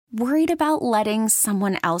Worried about letting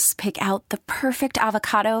someone else pick out the perfect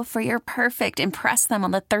avocado for your perfect impress them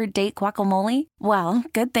on the third date guacamole? Well,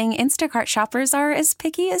 good thing Instacart shoppers are as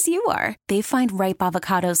picky as you are. They find ripe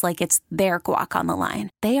avocados like it's their guac on the line.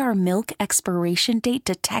 They are milk expiration date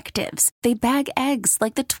detectives. They bag eggs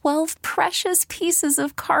like the 12 precious pieces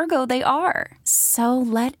of cargo they are. So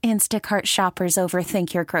let Instacart shoppers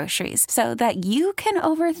overthink your groceries so that you can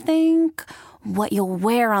overthink what you'll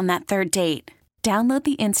wear on that third date. Download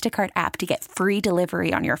the Instacart app to get free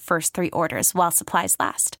delivery on your first 3 orders while supplies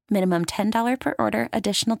last. Minimum $10 per order.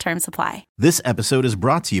 Additional terms apply. This episode is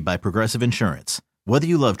brought to you by Progressive Insurance. Whether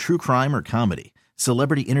you love true crime or comedy,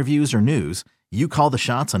 celebrity interviews or news, you call the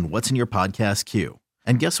shots on what's in your podcast queue.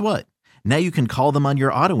 And guess what? Now you can call them on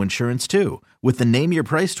your auto insurance too with the Name Your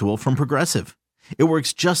Price tool from Progressive. It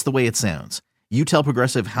works just the way it sounds. You tell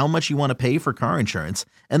Progressive how much you want to pay for car insurance,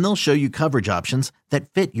 and they'll show you coverage options that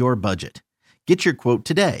fit your budget. Get your quote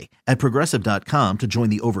today at Progressive.com to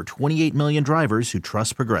join the over 28 million drivers who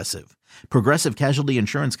trust Progressive. Progressive Casualty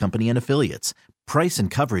Insurance Company and Affiliates. Price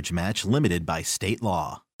and coverage match limited by state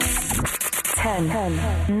law.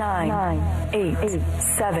 10, 9, 8,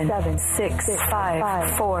 7, 6,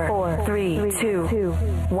 5, 4, 3, 2,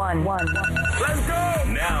 1. Let's go!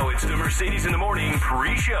 Now it's the Mercedes in the Morning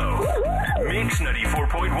pre-show. Mix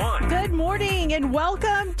 94.1. Good morning and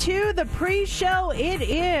welcome to the pre-show. It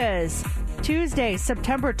is Tuesday,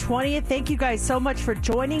 September 20th. Thank you guys so much for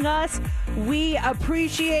joining us. We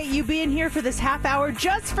appreciate you being here for this half hour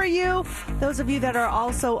just for you. Those of you that are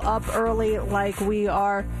also up early like we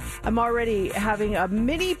are, I'm already having a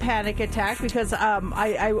mini panic attack because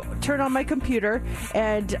I turn on my computer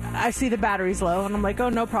and I see the battery's low and I'm like, oh,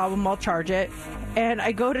 no problem, I'll charge it. And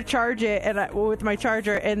I go to charge it with my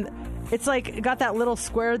charger and it's like got that little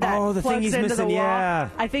square that the plugs thing he's into missing, the wall. yeah.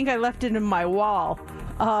 I think I left it in my wall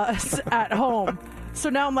at home. So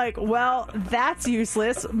now I'm like, well, that's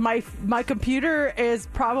useless. My computer is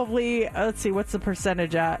probably, let's see, what's the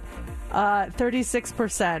percentage at?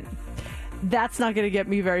 36%. That's not going to get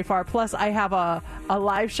me very far. Plus, I have a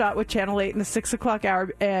live shot with Channel 8 in the 6 o'clock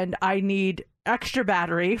hour, and I need extra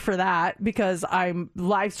battery for that because I'm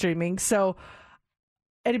live streaming. So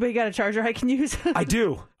anybody got a charger I can use? I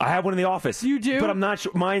do. I have one in the office. You do? But I'm not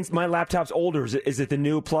sure. My laptop's older. Is it the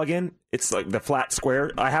new plug-in? It's like the flat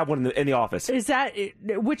square. I have one in the office. Is that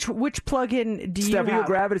which plug-in do you Steph, have? you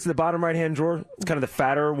grab it. It's in the bottom right-hand drawer. It's kind of the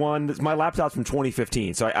fatter one. My laptop's from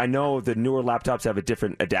 2015, so I know the newer laptops have a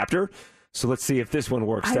different adapter. So let's see if this one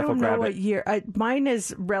works. I Steph will don't know grab what it. year. Mine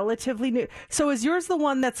is relatively new. So is yours the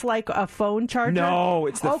one that's like a phone charger? No,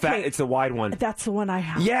 it's the okay. It's the wide one. That's the one I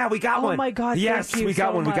have. Yeah, we got one. Oh my God! Yes, thank you we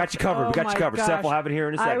got so one. much. We got you covered. We got you covered. Gosh. Steph will have it here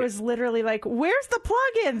in a second. I was literally like, "Where's the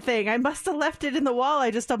plug-in thing? I must have left it in the wall. I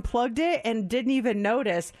just unplugged it and didn't even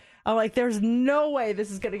notice." I'm like, "There's no way this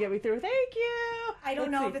is going to get me through." Thank you. I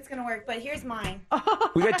don't know if it's going to work, but here's mine.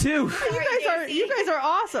 We got two. You guys are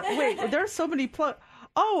awesome. Wait, there's so many plug.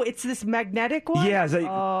 Oh, it's this magnetic one? Yeah.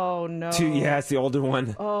 Oh, no. Yeah, it's the older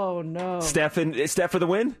one. Oh, no. Steph for the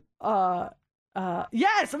win? Yes. Well, all I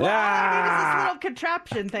need is this little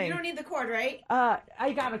contraption thing. You don't need the cord, right?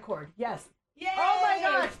 I got a cord. Yes. Yay! Oh, my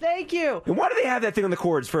gosh. Thank you. And why do they have that thing on the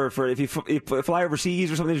cords for if you fly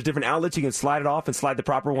overseas or something? There's different outlets you can slide it off and slide the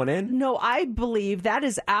proper one in. No, I believe that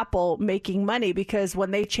is Apple making money because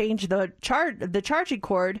when they change the charging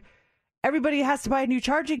cord, everybody has to buy a new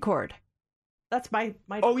charging cord. That's my.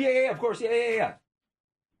 Oh yeah, of course, yeah.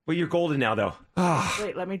 Well, you're golden now, though.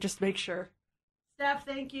 Wait, let me just make sure. Steph,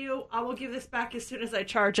 thank you. I will give this back as soon as I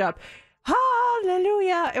charge up.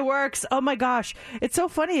 Hallelujah. It works. Oh my gosh. It's so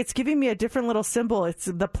funny. It's giving me a different little symbol. It's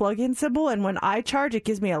the plug-in symbol. And when I charge, it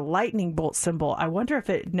gives me a lightning bolt symbol. I wonder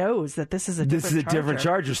if it knows that this is a different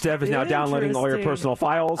charger. Steph is now downloading all your personal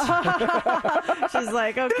files. She's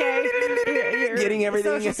like, okay. Getting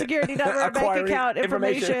everything. Social security number, bank account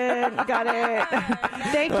information. Got it.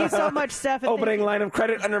 Thank you so much, Steph. Opening line of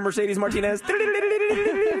credit under Mercedes Martinez.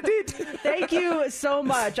 Thank you so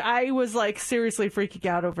much. I was like seriously freaking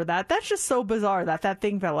out over that. That's just so bizarre that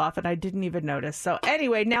thing fell off and I didn't even notice. So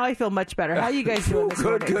anyway, now I feel much better. How you guys doing this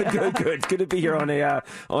morning? Good. Good to be here on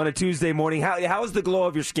a Tuesday morning. How's the glow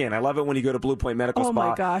of your skin? I love it when you go to Blue Point Medical Spa. Oh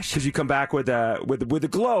my gosh! Because you come back with the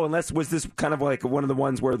glow. Was this kind of like one of the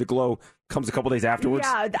ones where the glow comes a couple days afterwards?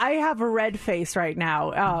 Yeah, I have a red face right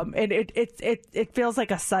now, and it feels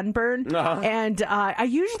like a sunburn. Uh-huh. And I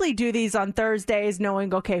usually do these on Thursdays,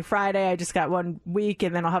 knowing Friday I just got 1 week,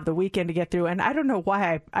 and then I'll have the weekend to get through. And I don't know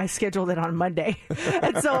why I scheduled it on Monday,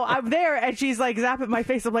 and so I'm there, and she's like zapping my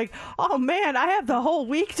face. I'm like, oh man, I have the whole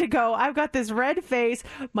week to go. I've got this red face.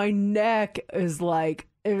 My neck is like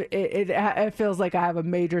it feels like I have a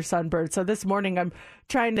major sunburn. So this morning I'm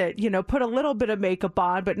trying to, put a little bit of makeup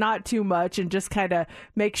on, but not too much, and just kind of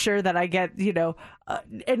make sure that I get,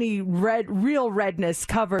 any real redness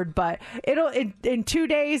covered. But in 2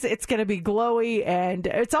 days, it's going to be glowy, and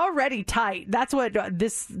it's already tight. That's what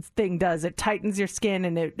this thing does. It tightens your skin,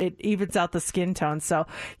 and it evens out the skin tone. So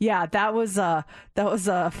yeah, that was a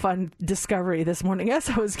fun discovery this morning as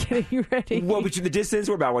I was getting ready. Well, between the distance,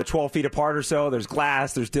 we're about 12 feet apart or so. There's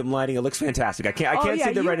glass, there's dim lighting. It looks fantastic. I can't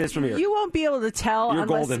see the redness from here. You won't be able to tell unless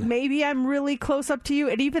golden. Maybe I'm really close up to you.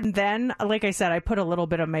 And even then, like I said, I put a little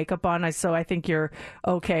bit of makeup on, so I think you're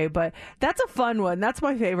okay. But that's a fun one. That's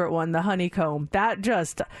my favorite one, the honeycomb.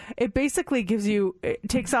 It basically it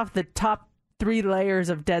takes off the top 3 layers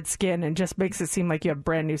of dead skin and just makes it seem like you have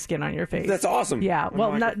brand new skin on your face. That's awesome. Yeah.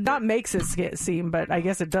 Well, not makes it seem, but I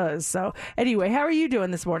guess it does. So anyway, how are you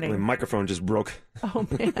doing this morning? My microphone just broke. Oh,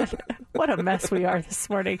 man. What a mess we are this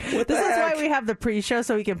morning. What the This is heck? why we have the pre-show,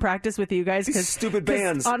 so we can practice with you guys. These stupid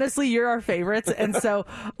bands. Honestly, you're our favorites, and so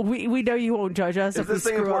we know you won't judge us if we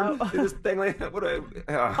screw up. Is this thing like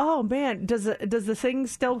Oh, man. Does the thing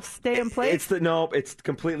still stay in place? It's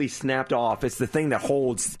completely snapped off. It's the thing that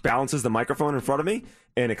balances the microphone in front of me,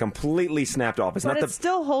 and it completely snapped off. But it's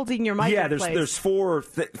still holding your mic Yeah, in place. there's four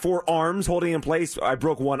arms holding it in place. I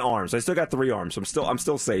broke one arm, so I still got 3 arms. So I'm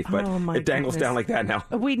still safe, but it dangles down like that now.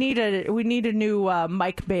 We need a new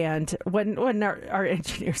mic band when our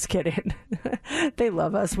engineers get in. They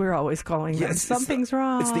love us. We're always calling them. Something's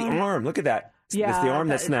wrong. It's the arm. Look at that. It's the arm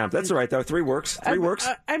that snapped. That's all right, though. 3 works. 3 works.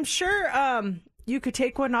 I'm sure you could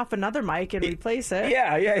take one off another mic and replace it.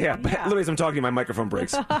 Yeah. Literally, as I'm talking, my microphone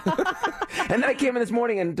breaks. And then I came in this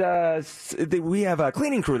morning, and we have a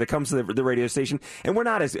cleaning crew that comes to the radio station, and we're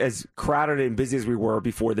not as crowded and busy as we were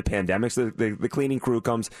before the pandemic. So the cleaning crew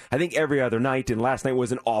comes, I think, every other night, and last night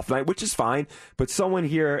was an off night, which is fine. But someone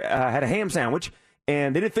here had a ham sandwich,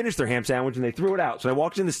 and they didn't finish their ham sandwich, and they threw it out. So I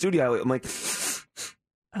walked in the studio, I'm like...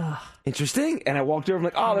 Interesting. And I walked over, I'm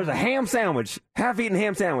like, oh, there's a ham sandwich, half-eaten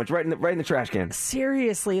ham sandwich right in the trash can.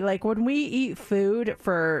 Seriously, like when we eat food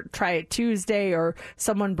for Try It Tuesday or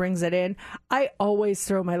someone brings it in, I always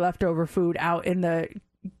throw my leftover food out in the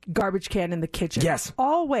garbage can in the kitchen. Yes.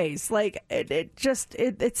 Always. Like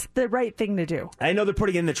it's the right thing to do. I know they're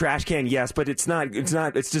putting it in the trash can, yes, but it's not,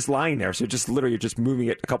 it's just lying there. So you're just moving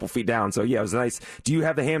it a couple feet down. So yeah, it was nice. Do you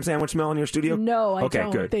have the ham sandwich smell in your studio? No, I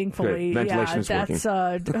don't, good. Thankfully. Good. Ventilation is working.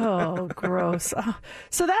 That's gross.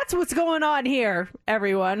 So that's what's going on here,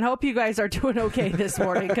 everyone. Hope you guys are doing okay this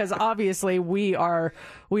morning, because obviously we are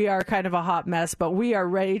kind of a hot mess, but we are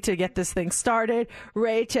ready to get this thing started,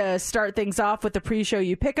 ready to start things off with the pre-show.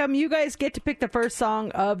 You pick them. You guys get to pick the first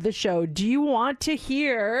song of the show. Do you want to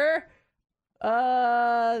hear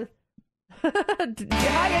High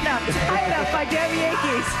Enough by Damn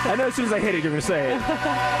Yankees? I know as soon as I hit it, you're going to say it.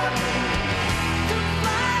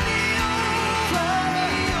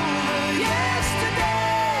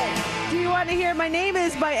 Do you want to hear My Name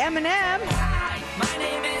Is by Eminem? My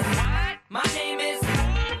name is My name is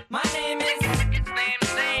It's named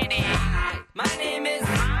Sadie. My name is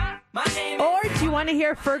Or do you want to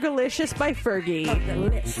hear Fergalicious by Fergie?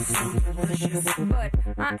 But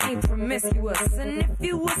I ain't promiscuous, and if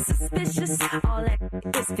you were suspicious, all that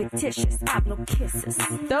is fictitious. I blow kisses.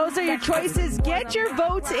 Those are your choices. Get your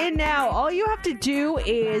votes in now. All you have to do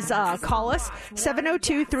is call us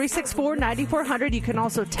 702-364-9400. You can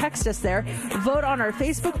also text us there. Vote on our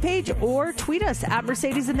Facebook page or tweet us at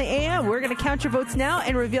Mercedes in the AM. We're going to count your votes now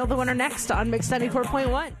and reveal the winner next on Mix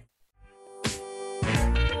 94.1.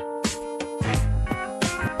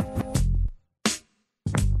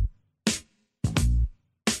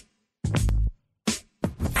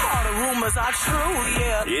 Are true,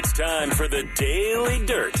 yeah. It's time for the Daily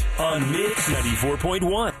Dirt on Mix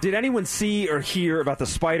 94.1. Did anyone see or hear about the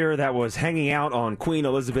spider that was hanging out on Queen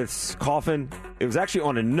Elizabeth's coffin? It was actually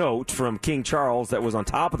on a note from King Charles that was on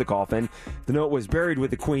top of the coffin. The note was buried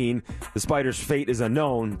with the Queen. The spider's fate is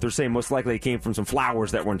unknown. They're saying most likely it came from some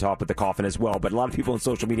flowers that were on top of the coffin as well. But a lot of people on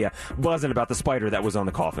social media buzzing about the spider that was on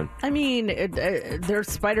the coffin. I mean, there's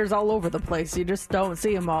spiders all over the place. You just don't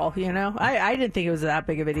see them all, you know? I didn't think it was that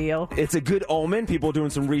big of a deal. It's a good omen. People doing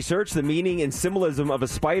some research. The meaning and symbolism of a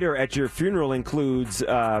spider at your funeral includes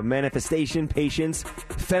manifestation, patience,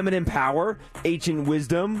 feminine power, ancient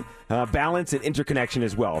wisdom, balance, and interconnection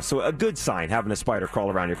as well. So a good sign having a spider crawl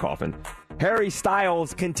around your coffin. Harry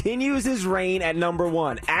Styles continues his reign at number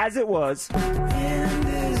 1, as it was. In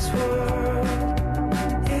this world,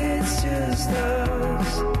 it's just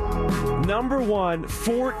us. Number 1,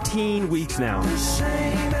 14 weeks now. The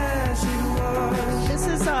same as you are. This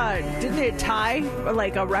is, didn't it tie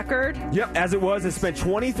like a record? Yep, as it was. It spent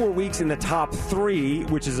 24 weeks in the top 3,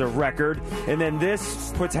 which is a record. And then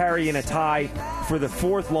this puts Harry in a tie for the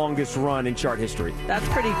 4th longest run in chart history. That's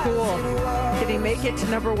pretty cool. Did he make it to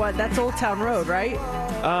number 1? That's Old Town Road, right?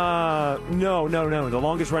 No. The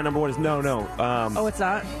longest run number 1 is no. Oh, it's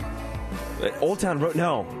not? Old Town Road?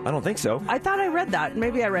 No, I don't think so. I thought I read that.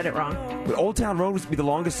 Maybe I read it wrong. But Old Town Road was to be the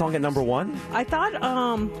longest song at number 1? I thought,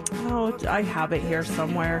 I have it here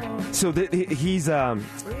somewhere. So he's,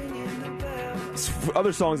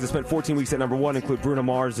 other songs that spent 14 weeks at number 1 include Bruno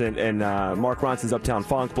Mars and Mark Ronson's Uptown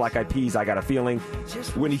Funk, Black Eyed Peas, I Got a Feeling,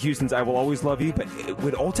 Whitney Houston's I Will Always Love You. But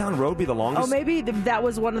would Old Town Road be the longest? Oh, maybe that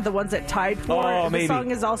was one of the ones that tied for it. Maybe. The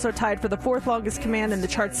song is also tied for the 4th longest command in the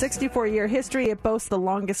chart's 64-year history. It boasts the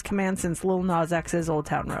longest command since Lil Nas X's Old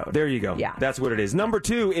Town Road. There you go. Yeah. That's what it is. Number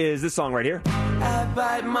 2 is this song right here. I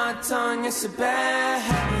bite my tongue, it's a bad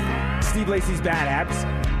habit. Steve Lacy's Bad Habits.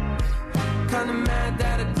 Kinda mad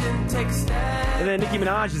that I didn't take a step. And then Nicki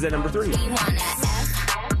Minaj is at number 3.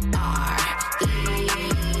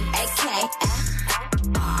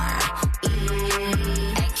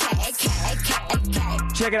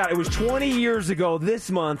 Check it out. It was 20 years ago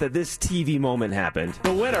this month that this TV moment happened.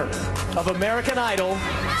 The winner of American Idol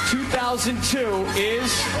 2002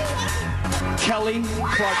 is Kelly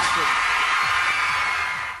Clarkson.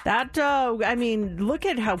 That, look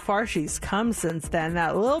at how far she's come since then.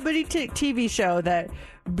 That little bitty TV show that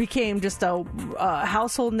became just a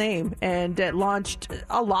household name, and it launched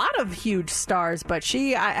a lot of huge stars, but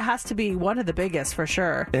she has to be one of the biggest for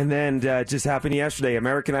sure. And then just happened yesterday,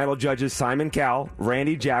 American Idol judges Simon Cowell,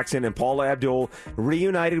 Randy Jackson, and Paula Abdul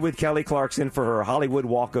reunited with Kelly Clarkson for her Hollywood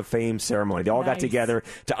Walk of Fame ceremony. They all got together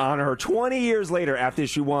to honor her 20 years later after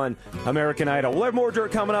she won American Idol. We'll have more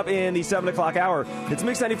dirt coming up in the 7 o'clock hour. It's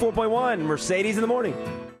Mix 94.1, Mercedes in the Morning.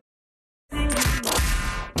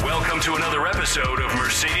 Welcome to another episode of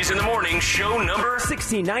Mercedes in the Morning, show number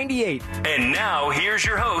 1698. And now, here's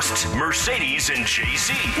your hosts, Mercedes and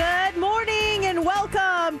JC. Good morning and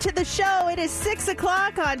welcome to the show. It is 6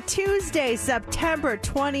 o'clock on Tuesday, September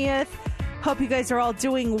 20th. Hope you guys are all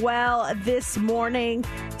doing well this morning.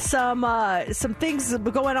 Some things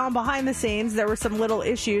going on behind the scenes. There were some little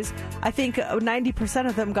issues. I think 90%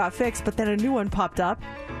 of them got fixed, but then a new one popped up.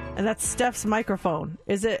 And that's Steph's microphone.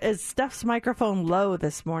 Is Steph's microphone low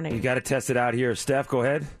this morning? You got to test it out here. Steph, go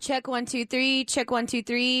ahead. Check 1 2 3. Check 1 2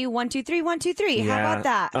 3. 1 2 3. 1 2 3. How about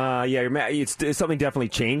that? It's something definitely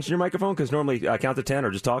changed in your microphone because normally count to 10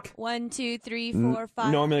 or just talk. 1 2 3 4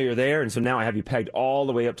 5. Normally you're there, and so now I have you pegged all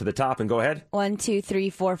the way up to the top. And go ahead. 1 2 3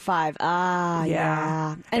 4 5.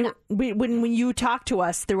 Yeah. And when you talk to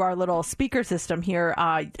us through our little speaker system here,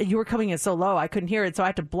 you were coming in so low I couldn't hear it, so I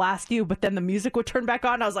had to blast you. But then the music would turn back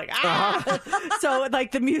on. I was like, So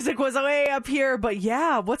like the music was way up here, but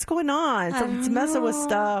yeah, what's going on? So it's messing with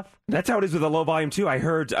stuff. That's how it is with a low volume too. I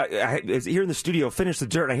heard I was here in the studio, finished the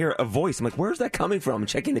dirt, and I hear a voice. I'm like, where's that coming from? I'm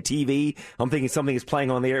checking the TV. I'm thinking something is playing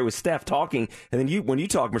on the air. It was Steph talking, and then when you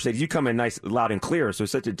talk, Mercedes, you come in nice, loud, and clear. So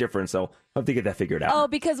it's such a difference. So I have to get that figured out. Oh,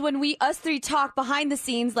 because when us three talk behind the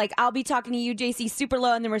scenes, like I'll be talking to you, JC, super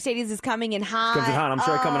low, and then Mercedes is coming in hot. Comes in hot. I'm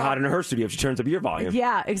sure I come in hot in her studio if she turns up your volume.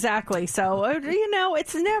 Yeah, exactly. So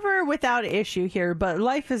it's never without issue here, but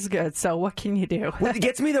life is good. So what can you do? What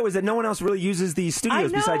gets me though is that no one else really uses these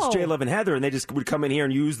studios besides J Love and Heather, and they just would come in here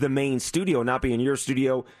and use the main studio, not be in your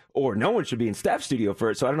studio, or no one should be in Steph's studio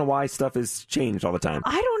for it. So I don't know why stuff is changed all the time.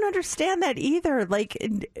 I don't understand that either. Like,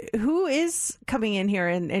 who is coming in here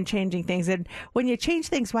and changing things? And when you change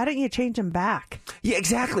things, why don't you change them back? Yeah,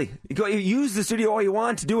 exactly. You use the studio all you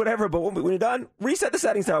want to do whatever, but when you're done, reset the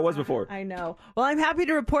settings to how it was before. I know. Well, I'm happy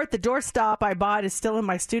to report the doorstop I bought is still in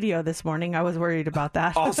my studio this morning. I was worried about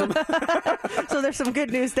that. Awesome. So there's some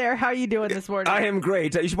good news there. How are you doing this morning? I am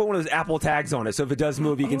great. You should put one of those Apple tags on it, so if it does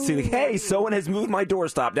move, you can see, like, hey, someone has moved my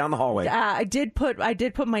doorstop down the hallway. I did put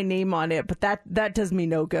my name on it, but that does me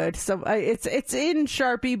no good. So it's in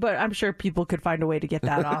Sharpie, but I'm sure people could find a way to get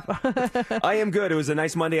that off. I am good. It was a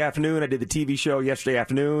nice Monday afternoon. I did the TV show yesterday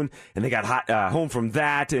afternoon, and they got home from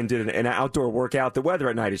that and did an outdoor workout. The weather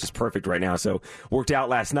at night is just perfect right now, so worked out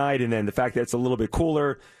last night, and then the fact that it's a little bit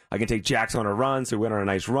cooler, I can take Jax on a run, so we went on a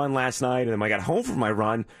nice run last night, and then when I got home from my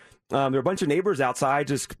run, There were a bunch of neighbors outside.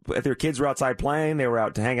 Just their kids were outside playing. They were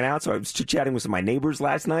out hanging out. So I was chit-chatting with some of my neighbors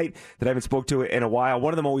last night that I haven't spoke to in a while.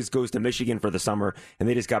 One of them always goes to Michigan for the summer, and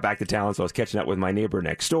they just got back to town. So I was catching up with my neighbor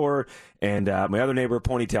next door and my other neighbor,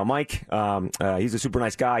 Ponytail Mike. He's a super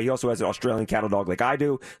nice guy. He also has an Australian cattle dog like I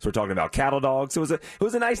do. So we're talking about cattle dogs. So it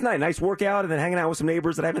was a nice night, nice workout, and then hanging out with some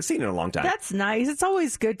neighbors that I haven't seen in a long time. That's nice. It's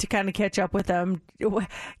always good to kind of catch up with them.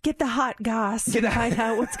 Get the hot goss. Find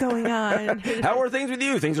out what's going on. How are things with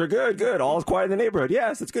you? Things are good. All's quiet in the neighborhood.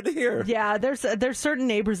 Yes, it's good to hear. Yeah, there's certain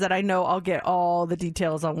neighbors that I know I'll get all the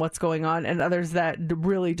details on what's going on, and others that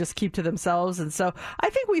really just keep to themselves. And so I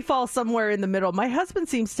think we fall somewhere in the middle. My husband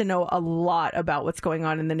seems to know a lot about what's going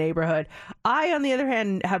on in the neighborhood. I, on the other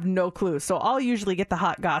hand, have no clue. So I'll usually get the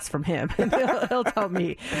hot goss from him. And he'll tell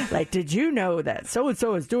me, like, did you know that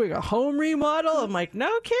so-and-so is doing a home remodel? I'm like,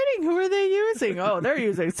 no kidding. Who are they using? Oh, they're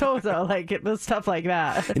using so-and-so. Like, stuff like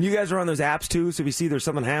that. And you guys are on those apps, too? So if you see there's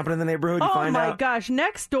something happening in the neighborhood, you find out? Oh, my gosh.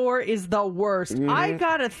 Nextdoor is the worst. Mm-hmm. I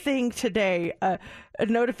got a thing today, a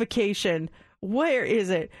notification. Where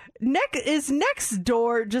is it? Is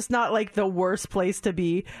Nextdoor just not like the worst place to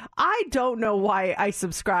be? I don't know why I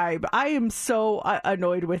subscribe. I am so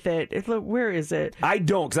annoyed with it. Where is it? I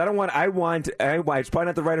don't, because it's probably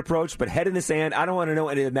not the right approach, but head in the sand. I don't want to know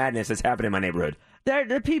any of the madness that's happening in my neighborhood. There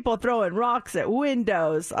are people throwing rocks at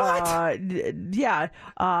windows. What? I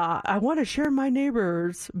want to share my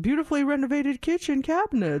neighbor's beautifully renovated kitchen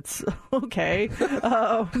cabinets. Okay.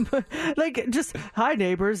 Hi,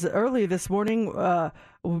 neighbors. Early this morning,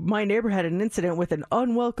 my neighbor had an incident with an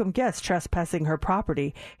unwelcome guest trespassing her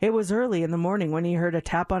property. It was early in the morning when he heard a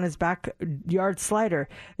tap on his backyard slider.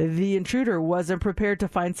 The intruder wasn't prepared to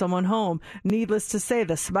find someone home. Needless to say,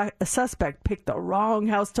 the suspect picked the wrong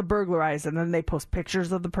house to burglarize, and then they post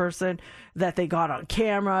pictures of the person that they got on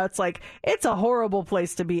camera. It's a horrible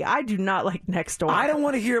place to be. I do not like Nextdoor. I don't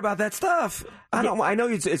want to hear about that stuff. I know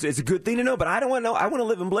it's a good thing to know, but I don't want to know. I want to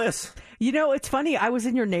live in bliss. You know, it's funny. I was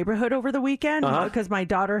in your neighborhood over the weekend because my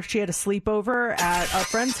daughter, she had a sleepover at a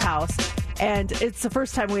friend's house. And it's the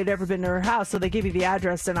first time we had ever been to her house, so they gave me the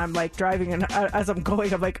address, and I'm like driving, and as I'm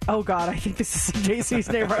going, I'm like, oh God, I think this is JC's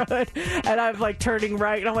neighborhood. And I'm like turning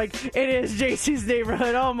right, and I'm like, it is JC's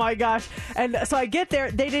neighborhood. Oh my gosh. And so I get there,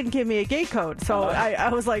 they didn't give me a gate code. So I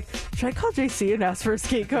was like, should I call JC and ask for his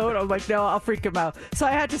gate code? I'm like, no, I'll freak him out. So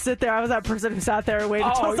I had to sit there. I was that person who sat there and waited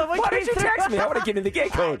until someone came through. Why did you text me? I would have given the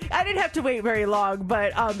gate code. I didn't have to wait very long,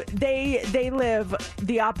 but they live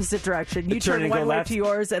the opposite direction. You turn one way to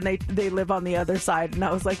yours, and they live on the other side. And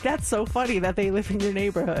I was like, that's so funny that they live in your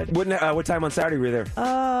neighborhood. What time on Saturday were you there?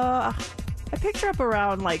 I picked her up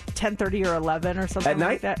around like 10:30 or 11 or something. At night?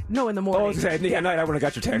 Like that. No, in the morning. Oh, at night I wouldn't have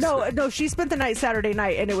got your text. No, she spent the night Saturday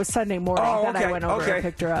night, and it was Sunday morning that I went over and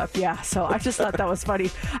picked her up. Yeah, so I just thought that was funny.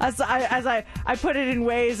 As I put it in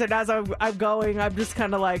Waze, and as I'm going, I'm just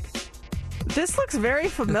kind of like, this looks very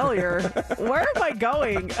familiar. Where am I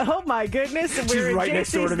going? Oh my goodness. We're right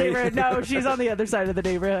next door to me. Neighborhood. No, she's on the other side of the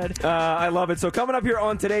neighborhood. I love it. So coming up here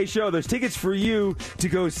on today's show, there's tickets for you to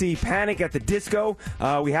go see Panic at the Disco.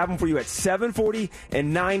 We have them for you at 7:40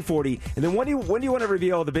 and 9:40. And then when do you want to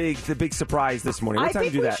reveal the big surprise this morning? What time do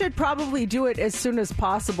you do that? I think we should probably do it as soon as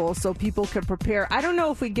possible so people can prepare. I don't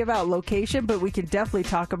know if we give out location, but we can definitely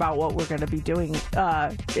talk about what we're going to be doing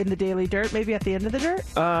in the Daily Dirt, maybe at the end of the Dirt.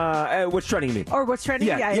 What's trending, you mean? Or what's trending?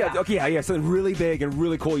 Yeah. Okay, yeah. Something really big and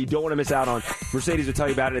really cool you don't want to miss out on. Mercedes will tell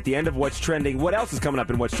you about it at the end of What's Trending. What else is coming up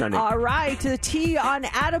in What's Trending? All right. The tea on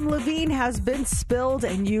Adam Levine has been spilled,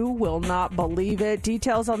 and you will not believe it.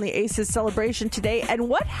 Details on the Aces celebration today. And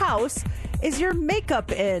what house is your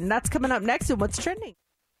makeup in? That's coming up next in What's Trending.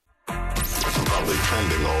 Probably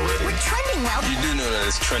trending already. We're trending well. You do know that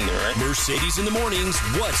it's trending, right? Mercedes in the mornings.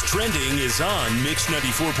 What's Trending is on Mix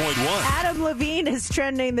 94.1. Adam Levine is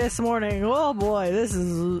trending this morning. Oh boy, this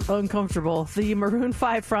is uncomfortable. The Maroon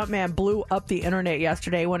 5 frontman blew up the internet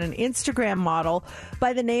yesterday when an Instagram model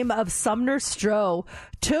by the name of Sumner Stroh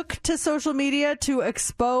took to social media to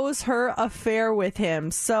expose her affair with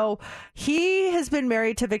him. So he has been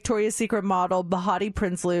married to Victoria's Secret model Behati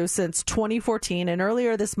Prinsloo since 2014, and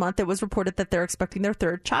earlier this month it was reported that they're expecting their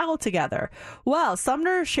third child together. Well,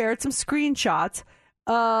 Sumner shared some screenshots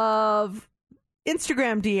of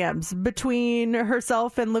Instagram DMs between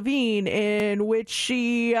herself and Levine in which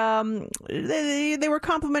she they were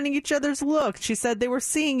complimenting each other's looks. She said they were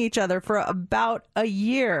seeing each other for about a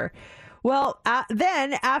year. Well,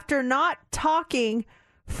 then after not talking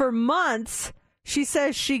for months, she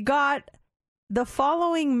says she got the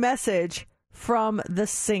following message from the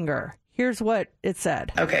singer. Here's what it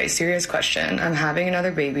said. Okay, serious question. I'm having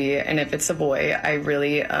another baby, and if it's a boy, I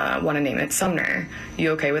really want to name it Sumner.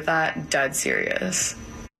 You okay with that? Dead serious.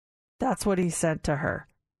 That's what he sent to her.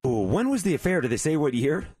 Ooh, when was the affair? Did they say what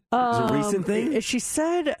year? Is it a recent thing? She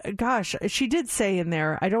said, gosh, she did say in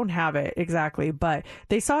there, I don't have it exactly, but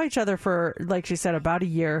they saw each other for, like she said, about a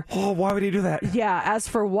year. Oh, why would he do that? Yeah, as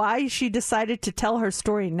for why she decided to tell her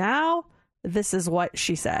story now, this is what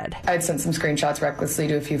she said. I'd sent some screenshots recklessly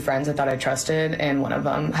to a few friends I thought I trusted, and one of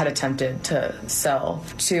them had attempted to sell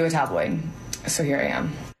to a tabloid. So here I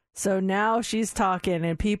am. So now she's talking,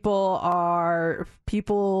 and people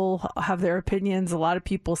have their opinions. A lot of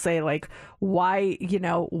people say, like, why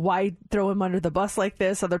throw him under the bus like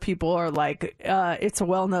this? Other people are like, it's a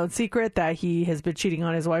well-known secret that he has been cheating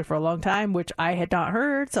on his wife for a long time, which I had not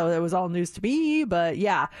heard. So it was all news to me. But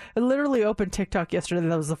yeah, I literally opened TikTok yesterday.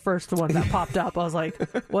 That was the first one that popped up. I was like,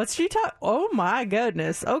 what's she talking? Oh my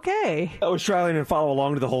goodness. Okay. I was trying to follow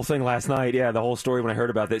along to the whole thing last night. Yeah, the whole story when I heard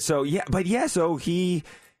about this. So so he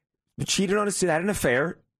cheated on had an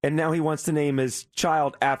affair, and now he wants to name his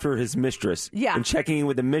child after his mistress. Yeah. And checking in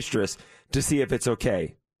with the mistress to see if it's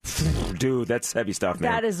okay. Dude, that's heavy stuff,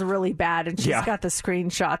 man. That is really bad, and she's got the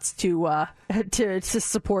screenshots to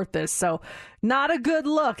support this. So not a good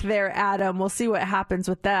look there, Adam. We'll see what happens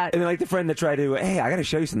with that. And then, like, the friend that tried to, hey, I got to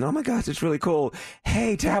show you something. Oh my gosh, it's really cool.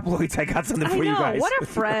 Hey, tabloids, I got something for you guys. What a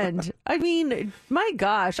friend. I mean, my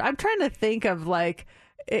gosh, I'm trying to think of, like,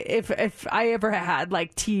 if I ever had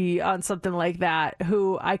like tea on something like that,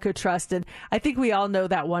 who I could trust. And I think we all know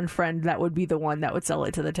that one friend that would be the one that would sell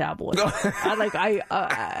it to the tabloid.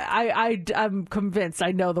 I'm convinced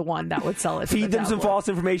I know the one that would sell it to the tabloid. Feed them some false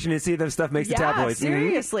information and see if that stuff makes the tabloids.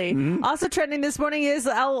 Seriously. Mm-hmm. Also trending this morning is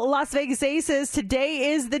Las Vegas Aces.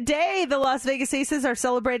 Today is the day the Las Vegas Aces are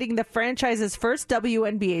celebrating the franchise's first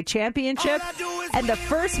WNBA championship and the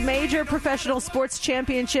first major professional sports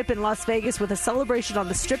championship in Las Vegas, with a celebration on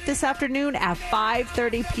the Strip this afternoon at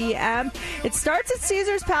 5:30 p.m. It starts at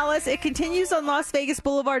Caesars Palace. It continues on Las Vegas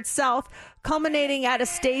Boulevard South, culminating at a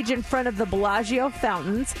stage in front of the Bellagio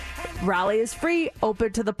fountains. Rally is free,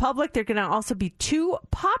 open to the public. There are going to also be 2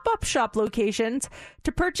 pop-up shop locations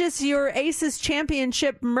to purchase your Aces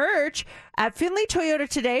Championship merch at Findlay Toyota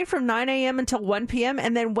today from 9 a.m. until 1 p.m.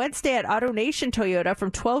 and then Wednesday at AutoNation Toyota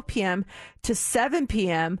from 12 p.m. to 7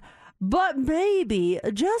 p.m. But maybe,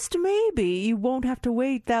 just maybe, you won't have to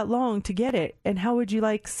wait that long to get it. And how would you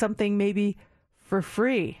like something maybe for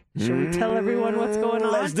free? Should we tell everyone what's going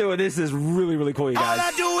on? Let's do it. This is really, really cool, you guys. All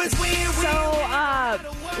I do is win.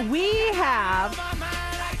 So we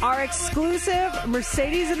have our exclusive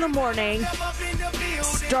Mercedes in the Morning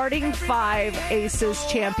starting 5 Aces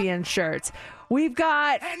champion shirts. We've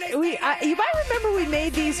got, you might remember we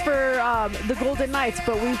made these for the Golden Knights,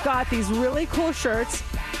 but we've got these really cool shirts.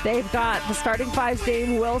 They've got the starting 5s,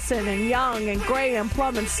 Dame Wilson and Young and Gray and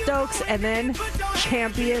Plum and Stokes, and then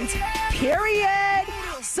champions, period.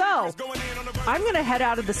 So I'm going to head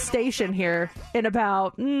out of the station here in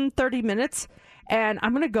about 30 minutes. And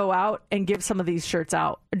I'm going to go out and give some of these shirts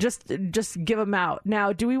out. Just give them out.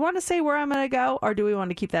 Now, do we want to say where I'm going to go, or do we want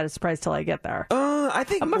to keep that a surprise till I get there? I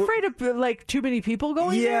think I'm afraid of like too many people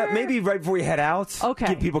going there. Yeah, maybe right before you head out. Okay.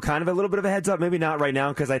 Give people kind of a little bit of a heads up. Maybe not right now,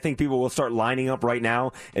 because I think people will start lining up right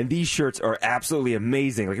now. And these shirts are absolutely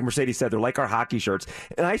amazing. Like Mercedes said, they're like our hockey shirts.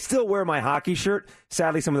 And I still wear my hockey shirt.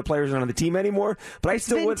 Sadly, some of the players aren't on the team anymore. But I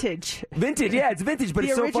still vintage. Vintage, yeah, it's vintage, but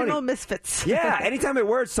it's so funny. The original Misfits. Yeah, anytime I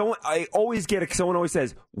wear it, someone always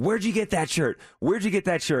says, "Where'd you get that shirt? Where'd you get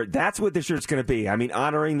that shirt?" That's what this shirt's going to be. I mean,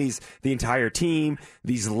 honoring the entire team,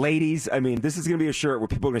 these ladies. I mean, this is going to be a shirt where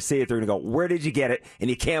people are going to see it. They're going to go, "Where did you get it?" And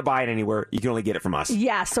you can't buy it anywhere. You can only get it from us.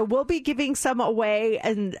 Yeah, so we'll be giving some away,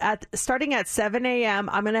 and starting at 7 a.m.,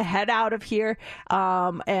 I'm going to head out of here,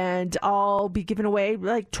 and I'll be giving away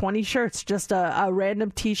like 20 shirts, just a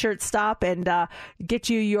random T-shirt stop, and get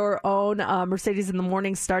you your own Mercedes in the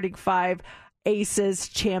Morning starting 5 Aces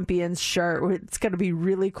Champions shirt. It's going to be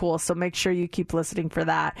really cool, so make sure you keep listening for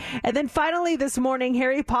that. And then finally this morning,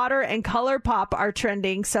 Harry Potter and ColourPop are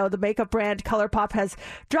trending. So the makeup brand ColourPop has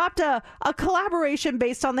dropped a collaboration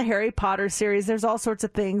based on the Harry Potter series. There's all sorts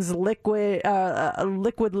of things: liquid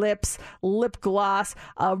lips, lip gloss,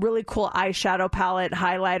 a really cool eyeshadow palette,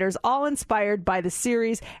 highlighters, all inspired by the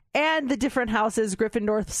series and the different houses: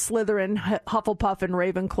 Gryffindor, Slytherin, Hufflepuff, and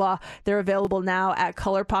Ravenclaw. They're available now at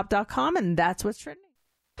ColourPop.com, and that's what's trending.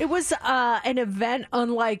 It was an event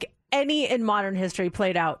unlike any in modern history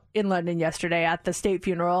played out in London yesterday at the state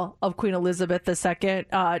funeral of Queen Elizabeth II.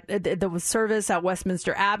 The service at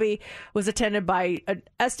Westminster Abbey was attended by an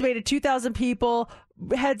estimated 2,000 people,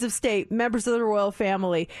 heads of state, members of the royal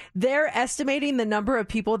family. They're estimating the number of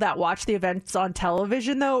people that watched the events on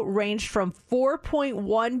television, though, ranged from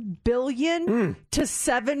 4.1 billion to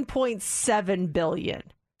 7.7 billion.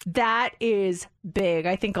 That is big.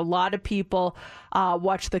 I think a lot of people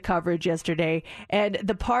watched the coverage yesterday, and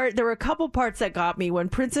there were a couple parts that got me. When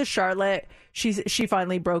Princess Charlotte, she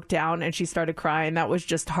finally broke down and she started crying. That was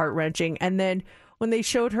just heart-wrenching. And then when they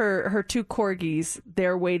showed her two corgis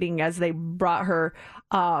there waiting as they brought her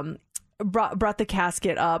brought the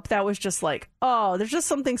casket up, that was just like, oh, there's just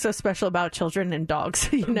something so special about children and dogs,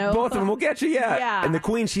 you know? Both of them will get you, yeah. Yeah. And the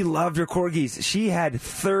Queen, she loved her corgis. She had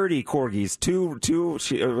 30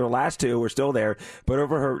 corgis. Her last two were still there, but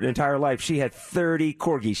over her entire life, she had 30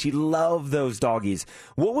 corgis. She loved those doggies.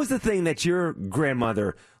 What was the thing that your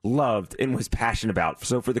grandmother loved and was passionate about?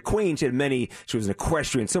 So for the Queen, she was an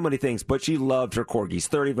equestrian, so many things, but she loved her corgis,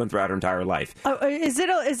 30 of them throughout her entire life. Is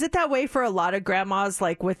it that way for a lot of grandmas,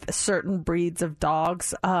 like with certain breeds of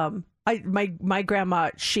dogs? My grandma,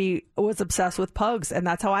 she was obsessed with pugs, and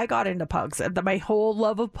that's how I got into pugs. And my whole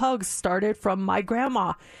love of pugs started from my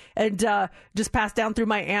grandma, and just passed down through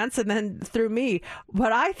my aunts and then through me.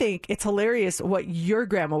 But I think it's hilarious what your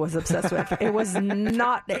grandma was obsessed with. It was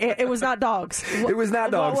not. It was not dogs. It was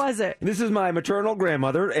not dogs. What was it? This is my maternal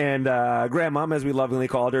grandmother and grandmom, as we lovingly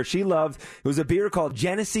called her. She loved. It was a beer called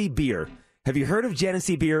Genesee Beer. Have you heard of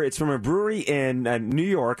Genesee Beer? It's from a brewery in New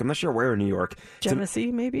York. I'm not sure where in New York.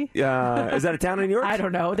 Genesee, maybe? Is that a town in New York? I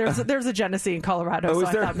don't know. There's a Genesee in Colorado, so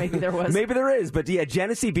I thought maybe there was. Maybe there is. But yeah,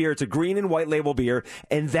 Genesee Beer. It's a green and white label beer,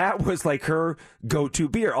 and that was like her go-to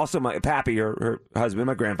beer. Also, my pappy, her husband,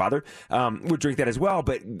 my grandfather, would drink that as well.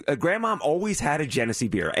 But grandmom always had a Genesee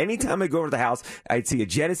Beer. Anytime I go over to the house, I'd see a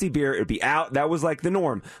Genesee Beer. It'd be out. That was like the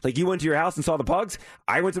norm. Like you went to your house and saw the pugs.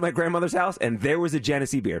 I went to my grandmother's house, and there was a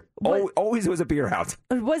Genesee Beer. Always was a beer house.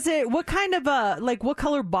 Was it, what kind of what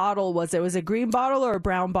color bottle was it? Was it a green bottle or a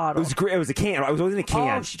brown bottle? It was a can. I was always in a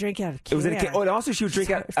can. Oh, she drank out of a can. It was in a can. Oh, and also she would drink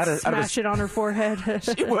out of Smash it on her forehead.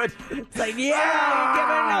 She would. It's like,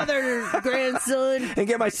 yeah, give me another, grandson. And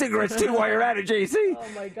get my cigarettes too while you're at it, JC. Oh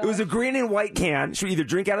my God. It was a green and white can. She would either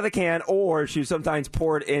drink out of the can or she would sometimes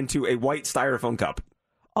pour it into a white styrofoam cup.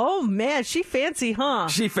 Oh man, she fancy, huh?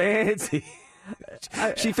 She fancy.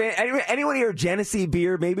 Anyone hear Genesee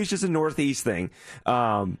Beer? Maybe it's just a Northeast thing.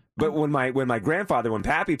 But when my grandfather, when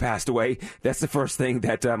Pappy passed away, that's the first thing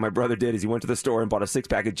that my brother did is he went to the store and bought a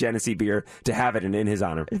 6-pack of Genesee Beer to have it in his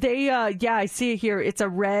honor. They I see it here. It's a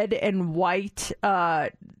red and white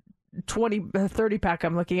 30 pack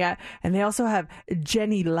I'm looking at, and they also have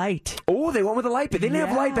Jenny Light. Oh, they went with the light, but they didn't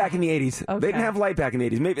have light back in the 80s. Okay. They didn't have light back in the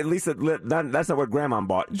 80s. Maybe at least that's not what Grandma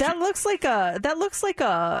bought. That looks like a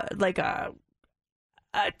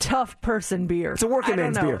tough person beer. It's a working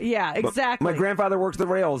man's beer. Yeah, exactly. My grandfather worked the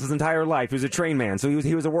rails his entire life. He was a train man, so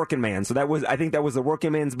he was a working man. So I think that was a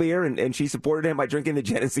working man's beer, and she supported him by drinking the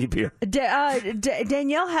Genesee Beer.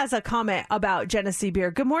 Danielle has a comment about Genesee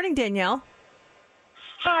Beer. Good morning, Danielle.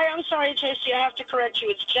 Hi, I'm sorry, JC. I have to correct you.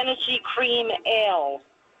 It's Genesee Cream Ale.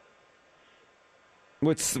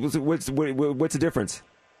 What's the difference?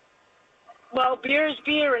 Well, beer is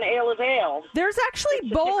beer and ale is ale. There's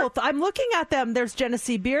actually both. I'm looking at them. There's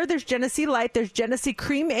Genesee Beer, there's Genesee Light, there's Genesee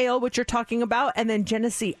Cream Ale, which you're talking about, and then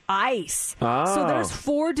Genesee Ice. Oh. So there's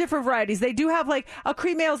 4 different varieties. They do have like a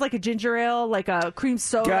cream ale is like a ginger ale, like a cream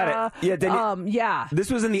soda. Got it. Yeah, yeah.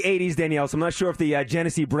 This was in the 80s, Danielle, so I'm not sure if the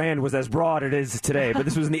Genesee brand was as broad as it is today, but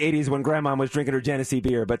this was in the 80s when Grandma was drinking her Genesee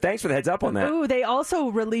Beer. But thanks for the heads up on that. Ooh, they also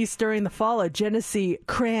released during the fall a Genesee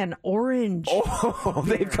Cran Orange. Oh,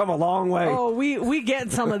 they've come a long way. Oh, we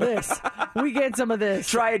get some of this. We get some of this.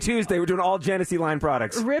 Try it Tuesday. We're doing all Genesee line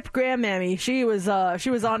products. Rip Grandmammy. She was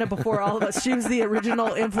on it before all of us. She was the original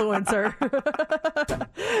influencer.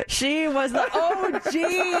 She was the OG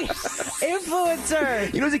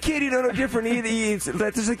influencer. You know, as a kid, you don't know different either.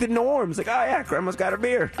 That's just like the norms. Like, oh yeah, Grandma's got a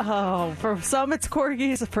beer. Oh, for some it's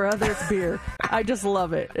corgis, for others it's beer. I just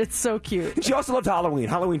love it. It's so cute. She also loved Halloween.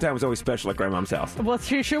 Halloween time was always special at Grandmom's house. Well,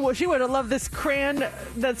 she would have loved this cran.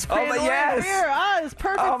 That's cran orange beer. It's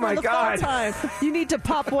perfect for the fall time. You need to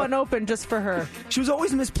pop one open just for her. She was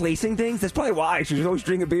always misplacing things. That's probably why she was always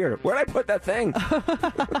drinking beer. Where'd I put that thing?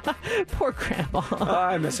 Poor Grandma.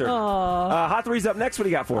 I miss her. Hot Three's up next. What do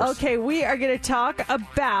you got for us? Okay, we are going to talk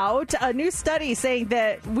about a new study saying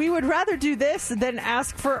that we would rather do this than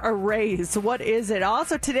ask for a raise. What is it?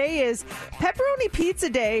 Also, today is Pepperoni Pizza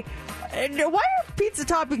Day. And why are pizza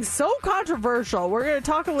toppings so controversial? We're going to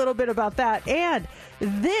talk a little bit about that. And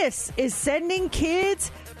this is sending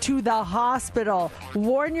kids to the hospital.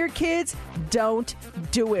 Warn your kids, don't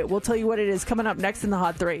do it. We'll tell you what it is coming up next in the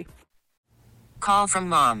Hot 3. Call from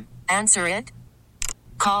mom. Answer it.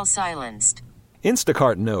 Call silenced.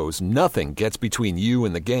 Instacart knows nothing gets between you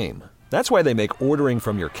and the game. That's why they make ordering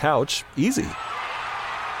from your couch easy.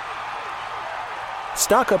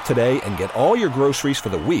 Stock up today and get all your groceries for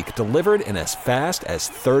the week delivered in as fast as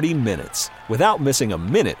 30 minutes without missing a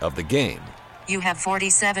minute of the game. You have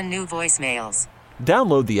 47 new voicemails.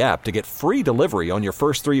 Download the app to get free delivery on your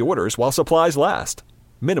first 3 orders while supplies last.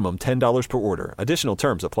 Minimum $10 per order. Additional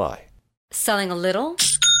terms apply. Selling a little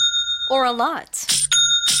or a lot?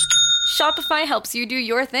 Shopify helps you do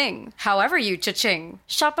your thing, however you cha-ching.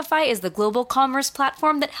 Shopify is the global commerce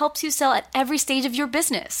platform that helps you sell at every stage of your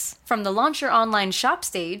business. From the launch your online shop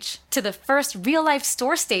stage, to the first real-life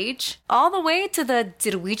store stage, all the way to the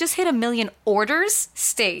did we just hit 1 million orders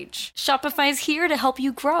stage. Shopify's here to help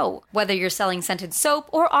you grow. Whether you're selling scented soap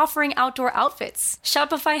or offering outdoor outfits,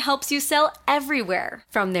 Shopify helps you sell everywhere.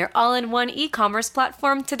 From their all-in-one e-commerce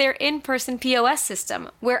platform to their in-person POS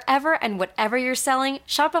system, wherever and whatever you're selling,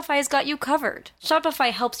 Shopify's got you covered.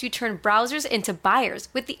 Shopify helps you turn browsers into buyers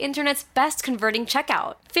with the internet's best converting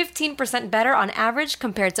checkout. 15% better on average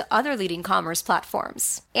compared to other leading commerce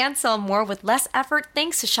platforms. And sell more with less effort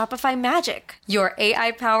thanks to Shopify Magic, your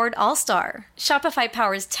AI-powered all-star. Shopify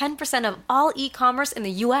powers 10% of all e-commerce in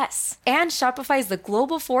the US. And Shopify is the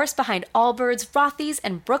global force behind Allbirds, Rothy's,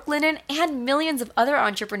 and Brooklinen, and millions of other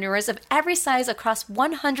entrepreneurs of every size across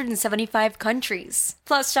 175 countries.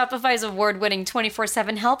 Plus, Shopify's award-winning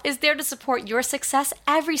 24/7 help is there to support your success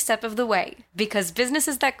every step of the way. Because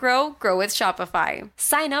businesses that grow, grow with Shopify.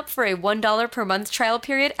 Sign up for a $1 per month trial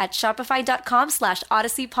period at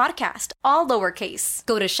shopify.com/Odyssey Podcast, all lowercase.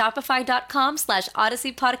 Go to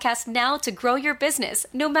shopify.com/Odyssey Podcast now to grow your business,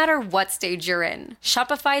 no matter what stage you're in.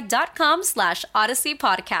 Shopify.com/Odyssey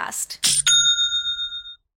Podcast.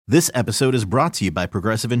 This episode is brought to you by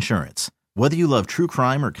Progressive Insurance. Whether you love true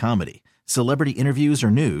crime or comedy, celebrity interviews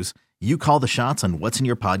or news, you call the shots on what's in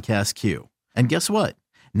your podcast queue. And guess what?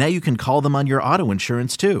 Now you can call them on your auto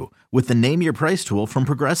insurance too with the Name Your Price tool from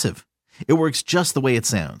Progressive. It works just the way it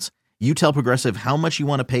sounds. You tell Progressive how much you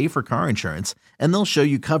want to pay for car insurance, and they'll show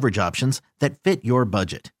you coverage options that fit your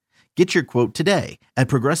budget. Get your quote today at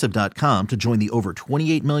Progressive.com to join the over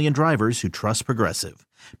 28 million drivers who trust Progressive.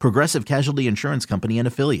 Progressive Casualty Insurance Company and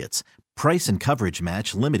Affiliates. Price and coverage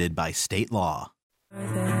match limited by state law.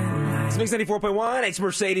 It's Mix 94.1. It's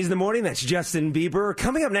Mercedes in the morning. That's Justin Bieber.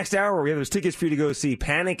 Coming up next hour, we have those tickets for you to go see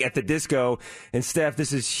Panic at the Disco. And Steph,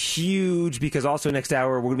 this is huge because also next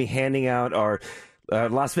hour, we're going to be handing out our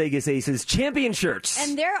Las Vegas Aces champion shirts.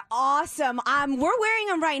 And they're awesome. We're wearing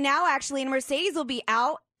them right now, actually, and Mercedes will be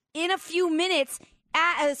out in a few minutes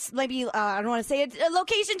at maybe I don't want to say a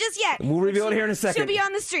location just yet. We'll reveal it here in a second. She'll be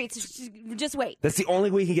on the streets. Just wait. That's the only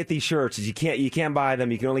way you can get these shirts. Is you can't buy them.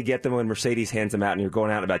 You can only get them when Mercedes hands them out, and you're going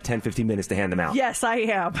out in about 10-15 minutes to hand them out. Yes, I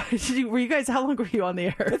am. Were you guys? How long were you on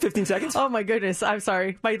the air? 15 seconds. Oh my goodness! I'm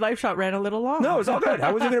sorry. My live shot ran a little long. No, it's all good.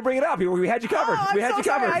 I wasn't going to bring it up. We had you covered. Oh, we had you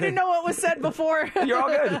covered. Sorry. I didn't know what was said before. You're all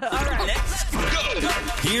good. All right. Let's go.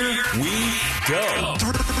 Here we go.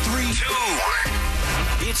 3, 2, 1.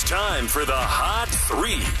 It's time for the Hot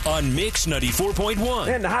 3 on Mix 94.1.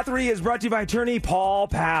 And the Hot 3 is brought to you by attorney Paul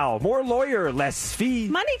Powell. More lawyer, less fee.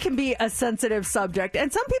 Money can be a sensitive subject,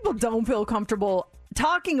 and some people don't feel comfortable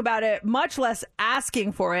talking about it, much less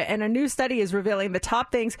asking for it. And a new study is revealing the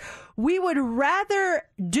top things we would rather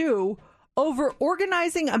do over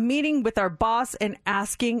organizing a meeting with our boss and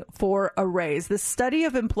asking for a raise. The study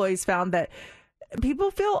of employees found that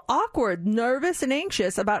people feel awkward, nervous, and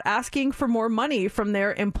anxious about asking for more money from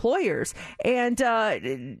their employers. And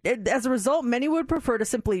as a result, many would prefer to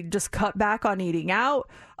simply just cut back on eating out,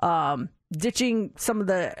 ditching some of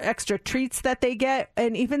the extra treats that they get,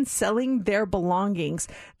 and even selling their belongings,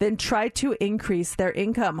 then try to increase their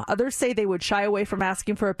income. Others say they would shy away from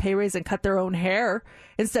asking for a pay raise and cut their own hair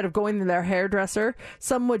instead of going to their hairdresser.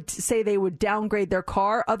 Some would say they would downgrade their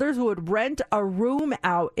car. Others would rent a room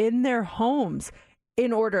out in their homes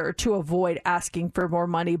in order to avoid asking for more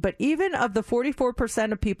money. But even of the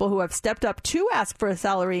 44% of people who have stepped up to ask for a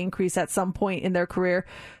salary increase at some point in their career,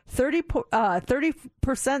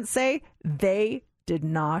 30% say they did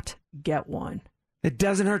not get one. It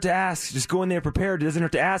doesn't hurt to ask. Just go in there prepared. It doesn't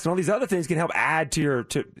hurt to ask. And all these other things can help add to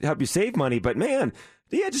help you save money. But man,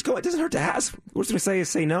 yeah, just go. It doesn't hurt to ask. What's going to say is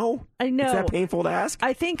say no. I know. Is that painful to ask?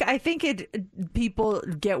 I think people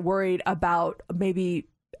get worried about maybe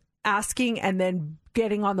asking and then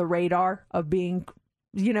getting on the radar of being,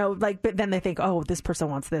 but then they think, oh, this person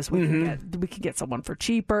wants this. We can get someone for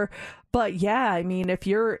cheaper. But yeah, I mean, if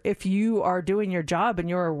you are doing your job and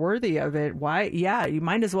you're worthy of it, why? Yeah, you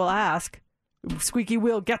might as well ask. Squeaky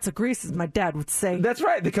wheel gets a grease, as my dad would say. That's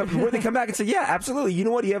right. They come back and say, yeah, absolutely. You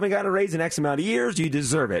know what? You haven't gotten a raise in X amount of years. You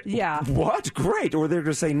deserve it. Yeah. What? Great. Or they're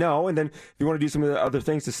going to say no. And then if you want to do some of the other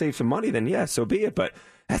things to save some money, then yeah, so be it. But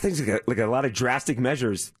That thing's like a lot of drastic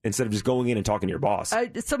measures instead of just going in and talking to your boss.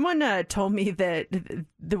 Someone told me that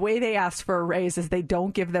the way they ask for a raise is they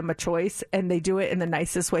don't give them a choice and they do it in the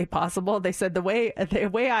nicest way possible. They said the way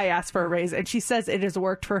I asked for a raise, and she says it has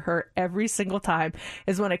worked for her every single time,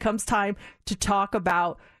 is when it comes time to talk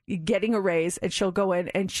about getting a raise, and she'll go in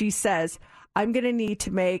and she says, I'm going to need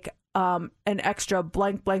to make an extra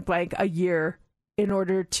blank, blank, blank a year in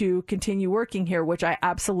order to continue working here, which I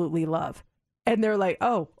absolutely love. And they're like,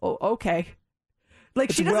 oh okay. Like,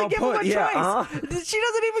 it's she doesn't give him a choice. Yeah, She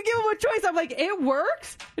doesn't even give him a choice. I'm like, it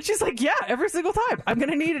works? And she's like, yeah, every single time. I'm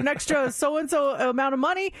going to need an extra so-and-so amount of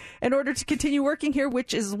money in order to continue working here,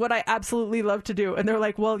 which is what I absolutely love to do. And they're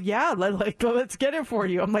like, well, yeah, let's get it for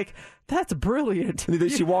you. I'm like, that's brilliant. And then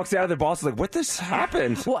she walks out, and the boss is like, what this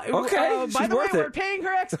happened? Well, okay, by she's the way, worth it. we're paying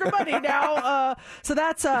her extra money now. So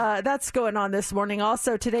that's going on this morning.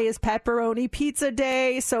 Also, today is Pepperoni Pizza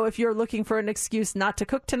Day. So if you're looking for an excuse not to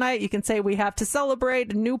cook tonight, you can say we have to celebrate. A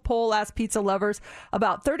new poll asked pizza lovers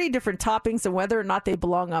about 30 different toppings and whether or not they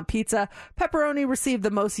belong on pizza. Pepperoni received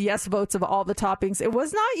the most yes votes of all the toppings. It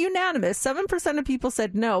was not unanimous. 7% of people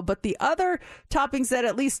said no, but the other toppings that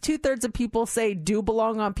at least 2/3 of people say do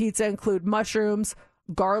belong on pizza include mushrooms,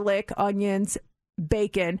 garlic, onions,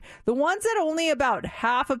 bacon. The ones that only about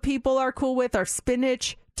half of people are cool with are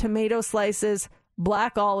spinach, tomato slices,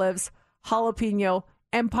 black olives, jalapeno,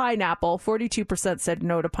 and pineapple. 42% said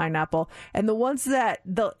no to pineapple. And the ones that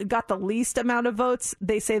got the least amount of votes,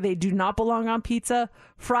 they say they do not belong on pizza: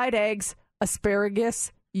 fried eggs,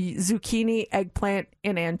 asparagus, zucchini, eggplant,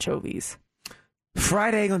 and anchovies.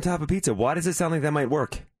 Fried egg on top of pizza. Why does it sound like that might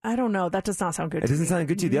work? I don't know. That does not sound good. It doesn't sound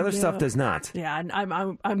good to you. The other stuff does not. Yeah, and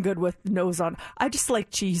I'm good with nose on. I just like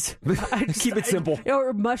cheese. Keep it simple.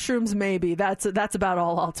 Or mushrooms, maybe. That's about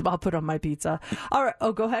all I'll put on my pizza. All right.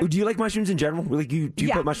 Oh, go ahead. Do you like mushrooms in general? Really, do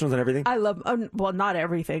you put mushrooms on everything? I love. Well, not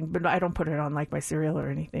everything, but I don't put it on like my cereal or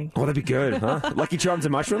anything. Oh, that'd be good, huh? Lucky Charms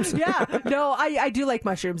and mushrooms. Yeah. No, I do like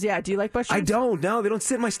mushrooms. Yeah. Do you like mushrooms? I don't. No, they don't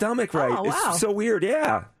sit in my stomach right. Oh, wow. It's so weird.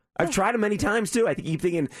 Yeah. I've tried them many times, too. I keep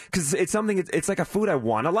thinking, because it's something, it's like a food I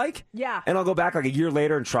want to like. Yeah. And I'll go back like a year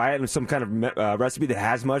later and try it in some kind of recipe that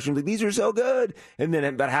has mushrooms. Like, these are so good. And then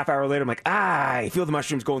about a half hour later, I'm like, I feel the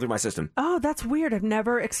mushrooms going through my system. Oh, that's weird. I've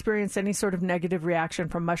never experienced any sort of negative reaction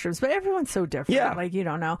from mushrooms, but everyone's so different. Yeah. Like, you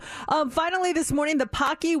don't know. Finally, this morning, the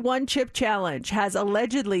Pocky One Chip Challenge has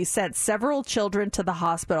allegedly sent several children to the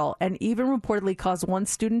hospital and even reportedly caused one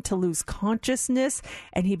student to lose consciousness,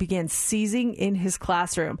 and he began seizing in his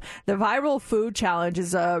classroom. The viral food challenge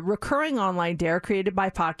is a recurring online dare created by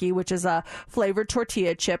Pocky, which is a flavored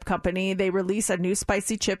tortilla chip company. They release a new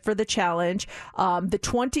spicy chip for the challenge. The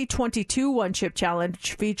 2022 One Chip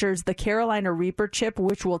Challenge features the Carolina Reaper chip,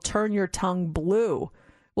 which will turn your tongue blue.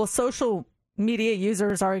 Well, social media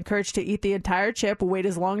users are encouraged to eat the entire chip, wait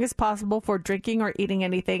as long as possible for drinking or eating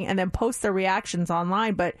anything, and then post their reactions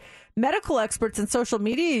online. But medical experts and social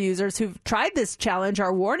media users who've tried this challenge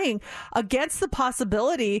are warning against the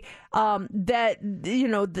possibility that, you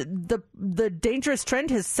know, the dangerous trend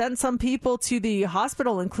has sent some people to the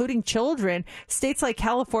hospital, including children. States like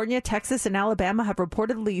California, Texas, and Alabama have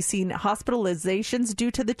reportedly seen hospitalizations due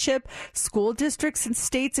to the chip. School districts and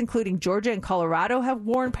states, including Georgia and Colorado, have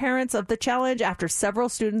warned parents of the challenge after several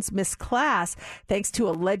students missed class thanks to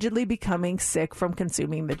allegedly becoming sick from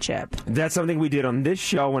consuming the chip. That's something we did on this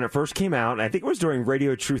show when it first came out, and I think it was during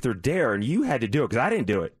Radio Truth or Dare, and you had to do it because I didn't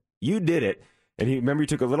do it. You did it. And remember, you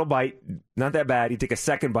took a little bite, not that bad. You took a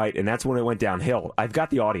second bite, and that's when it went downhill. I've got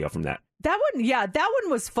the audio from that. That one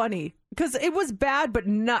was funny because it was bad, but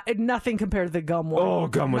nothing compared to the gum one. Oh,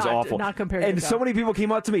 gum was awful. Not compared to the And gum. so many people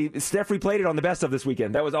came up to me. Steph replayed it on the Best of this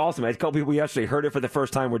weekend. That was awesome. I had a couple people yesterday heard it for the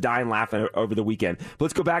first time. We're dying laughing over the weekend. But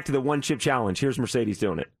let's go back to the One Chip Challenge. Here's Mercedes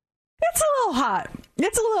doing it. It's a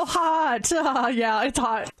little hot. Yeah, it's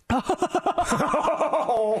hot.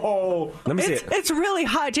 Let me see it. It's really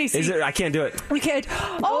hot, JC. Is it? I can't do it. We can't.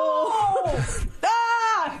 Oh!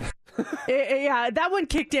 Yeah, that one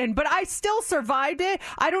kicked in, but I still survived it.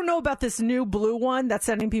 I don't know about this new blue one that's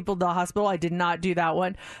sending people to the hospital. I did not do that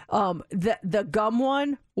one. The gum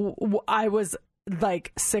one, I was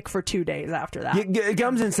like sick for 2 days after that.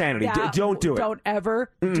 Gum's insanity. Yeah, Don't do it. Don't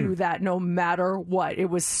ever do that, no matter what. It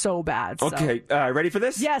was so bad. So. Okay, ready for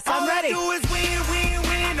this? Yes, I'm ready.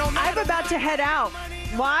 I'm about to head out.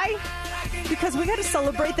 Why? Because we got to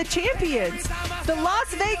celebrate the champions, the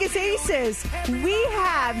Las Vegas Aces. We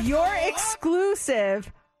have your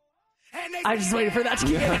exclusive. I just waited for that to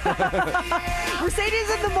get in. Mercedes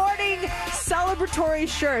in the Morning celebratory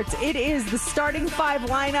shirts. It is the starting five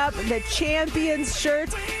lineup, the champions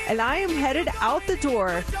shirts, and I am headed out the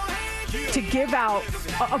door to give out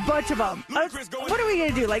A bunch of them. What are we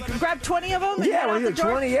going to do? Like grab 20 of them? and Yeah, head we'll out do the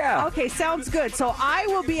door? 20, yeah. Okay, sounds good. So I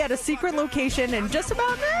will be at a secret location in just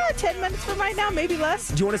about 10 minutes from right now, maybe less.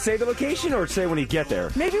 Do you want to say the location or say when you get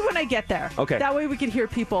there? Maybe when I get there. Okay. That way we can hear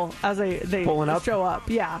people as they Pulling up? show up.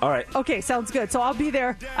 Yeah. All right. Okay, sounds good. So I'll be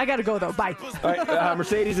there. I got to go, though. Bye. All right,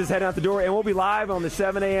 Mercedes is heading out the door, and we'll be live on the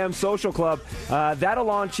 7 a.m. Social Club. That'll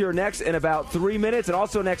launch here next in about 3 minutes, and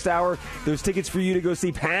also next hour, there's tickets for you to go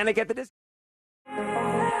see Panic at the Disco.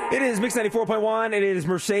 It is Mix 94.1. It is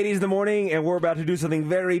Mercedes in the morning, and we're about to do something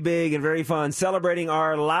very big and very fun, celebrating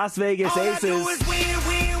our Las Vegas Aces.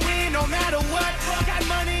 No matter what, got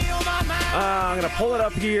money on my mind. I'm going to pull it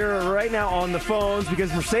up here right now on the phones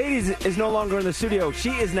because Mercedes is no longer in the studio. She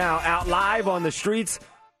is now out live on the streets.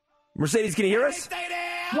 Mercedes, can you hear us?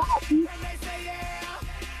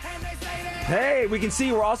 Hey, we can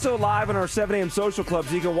see we're also live on our 7 a.m. Social Club,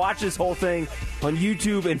 so you can watch this whole thing on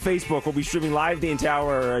YouTube and Facebook. We'll be streaming live the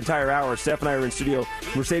entire hour. Steph and I are in studio.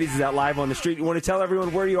 Mercedes is out live on the street. You want to tell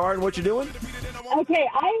everyone where you are and what you're doing? Okay,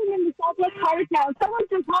 I am in the southwest part of town. Someone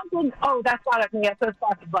just honking. Oh, that's not at me. That's a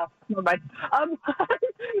fucking bus. Never mind. I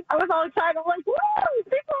was all excited. I'm like, whoa,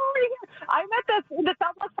 people over here. I'm in the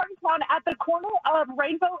southwest part of town at the corner of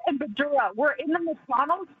Rainbow and Badura. We're in the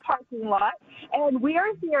McDonald's parking lot, and we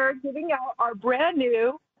are here giving out our brand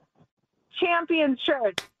new champion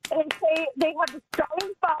shirts. They have the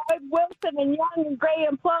starting five, Wilson and Young and Gray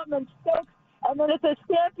and Plum and Stokes, and then it says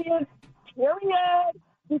champion, period.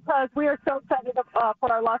 Because we are so excited for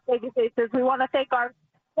our Las Vegas Aces. We want to thank our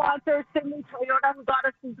sponsor, Sydney Toyota, who got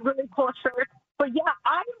us these really cool shirts. But yeah,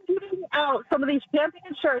 I'm giving out some of these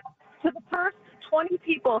champion shirts to the first 20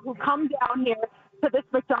 people who come down here to this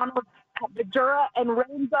McDonald's at Badura and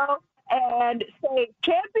Rainbow and say,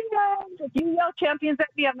 champions! If you yell champions at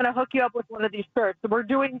me, I'm going to hook you up with one of these shirts. So we're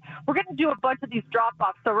going to do a bunch of these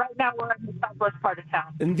drop-offs. So right now we're in the southwest part of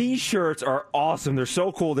town. And these shirts are awesome. They're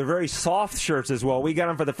so cool. They're very soft shirts as well. We got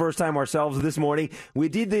them for the first time ourselves this morning. We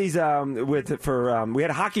did these we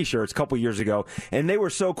had hockey shirts a couple years ago, and they were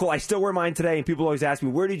so cool. I still wear mine today, and people always ask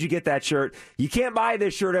me, where did you get that shirt? You can't buy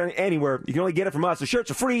this shirt anywhere. You can only get it from us. The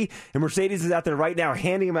shirts are free, and Mercedes is out there right now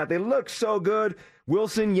handing them out. They look so good.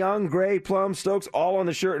 Wilson, Young, Gray, Plum, Stokes, all on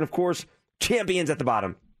the shirt, and of course, champions at the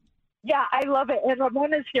bottom. Yeah, I love it. And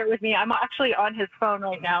Ramona's here with me. I'm actually on his phone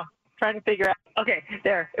right now, trying to figure out. Okay,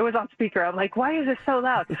 there. It was on speaker. I'm like, why is it so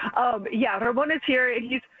loud? Yeah, Ramona's here, and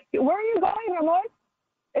he's. Where are you going, Ramon?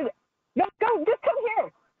 Let's go. Just come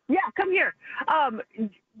here. Yeah, come here.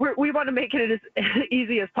 We want to make it as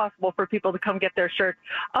easy as possible for people to come get their shirts.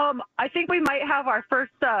 I think we might have our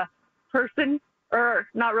first person, or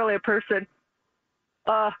not really a person.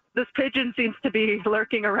 This pigeon seems to be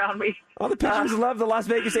lurking around me. Oh, the pigeons love the Las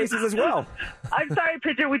Vegas Aces as well. I'm sorry,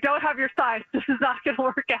 pigeon. We don't have your size. This is not going to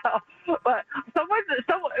work out. But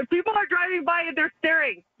people are driving by and they're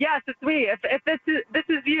staring. Yes, it's me. If this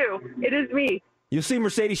is you, it is me. You'll see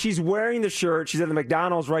Mercedes. She's wearing the shirt. She's at the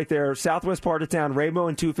McDonald's right there, southwest part of town, Rainbow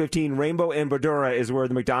and 215. Rainbow and Badura is where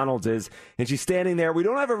the McDonald's is. And she's standing there. We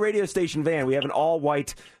don't have a radio station van. We have an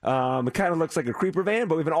all-white, it kind of looks like a creeper van,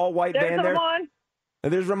 but we have an all-white van there.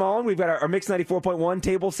 And there's Ramon. We've got our Mix 94.1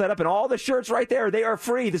 table set up, and all the shirts right there. They are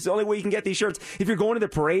free. This is the only way you can get these shirts. If you're going to the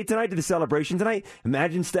parade tonight, to the celebration tonight,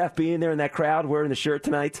 imagine Steph being there in that crowd wearing the shirt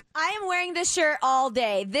tonight. I am wearing this shirt all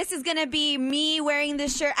day. This is going to be me wearing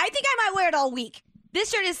this shirt. I think I might wear it all week. This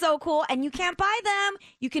shirt is so cool, and you can't buy them.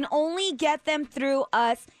 You can only get them through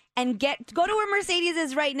us. And go to where Mercedes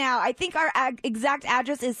is right now. I think our exact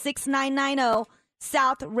address is 6990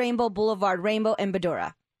 South Rainbow Boulevard, Rainbow and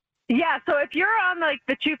Badura. Yeah, so if you're on like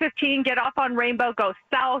the 215, get off on Rainbow, go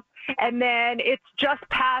south, and then it's just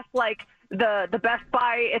past like the Best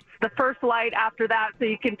Buy. It's the first light after that, so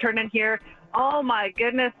you can turn in here. Oh my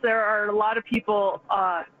goodness, there are a lot of people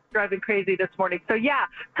driving crazy this morning. So yeah,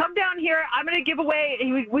 come down here. I'm going to give away.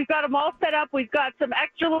 We've got them all set up. We've got some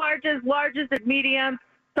extra larges, and mediums.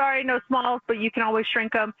 Sorry, no smalls, but you can always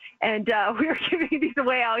shrink them. And we're giving these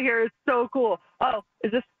away out here. It's so cool. Oh,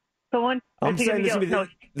 is this someone? I'm saying is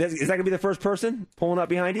that going to be the first person pulling up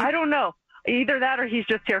behind you? I don't know. Either that or he's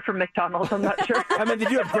just here from McDonald's. I'm not sure. I mean, did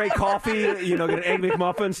you have great coffee? Get an Egg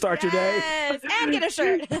McMuffin, start your day? Yes, and get a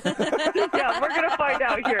shirt. Yeah, we're going to find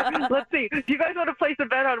out here. Let's see. Do you guys want to place a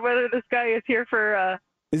bet on whether this guy is here for...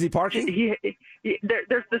 Is he parking?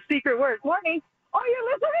 There's the secret word. Morning. Are you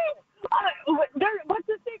listening? What's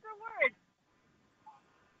the secret word?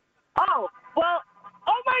 Oh, well...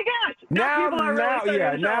 Oh my gosh!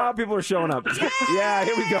 Now people are showing up. Yeah,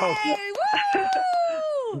 here we go.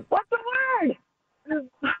 What's the word?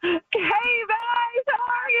 Hey guys, how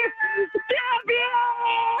are you?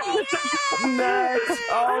 Champions! Nice.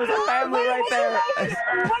 Oh, there's a family right there.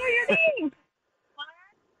 What are your names?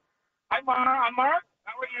 Hi, Mark. I'm Mark.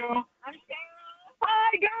 How are you?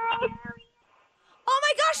 Hi, girls. Oh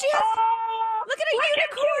my gosh, she has. Look at a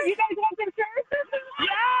unicorn. You guys want some shirts?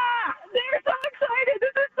 Yeah, they're so excited.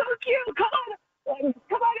 This is so cute. Come on out.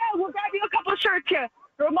 We'll grab you a couple shirts here.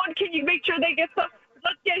 Ramon, can you make sure they get some?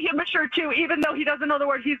 Let's get him a shirt too, even though he doesn't know the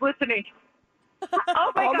word. He's listening.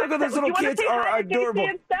 Oh my God! Look at those little kids are adorable.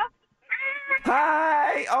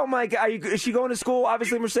 Hi. Oh my God. Is she going to school?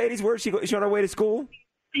 Obviously, Mercedes. Where is she? Is she on her way to school?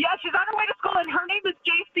 Yeah, she's on her way to school, and her name is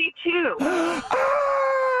JC too.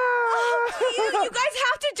 Oh, cute. You guys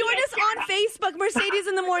have to join us on Facebook, Mercedes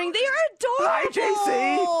in the Morning. They are adorable. Hi,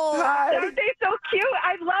 JC. Hi. Aren't they so cute?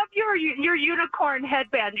 I love your unicorn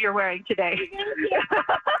headband you're wearing today.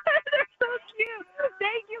 They're so cute.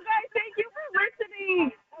 Thank you, guys. Thank you for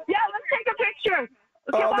listening. Yeah, let's take a picture.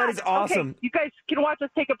 Oh, that is awesome. Okay, you guys can watch us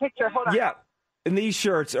take a picture. Hold on. Yeah. And these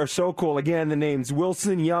shirts are so cool. Again, the names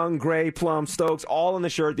Wilson, Young, Gray, Plum, Stokes, all in the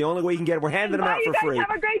shirt. The only way you can get it, we're handing them out for free. You guys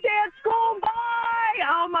have a great day at school. Bye.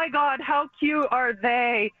 Oh, my God. How cute are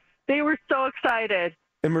they? They were so excited.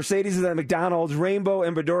 And Mercedes is at McDonald's, Rainbow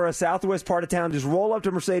and Badura, southwest part of town. Just roll up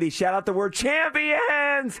to Mercedes, shout out the word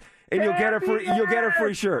champions, and you'll get a free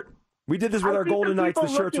shirt. We did this with our Golden Knights. The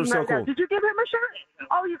shirts were so cool. Did you give him a shirt?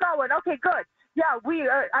 Oh, you got one. Okay, good. Yeah,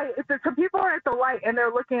 some people are at the light and they're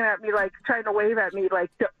looking at me like trying to wave at me like,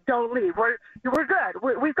 don't leave. We're good.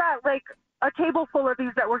 We've got like a table full of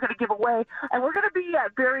these that we're going to give away, and we're going to be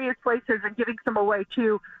at various places and giving some away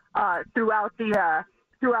too throughout the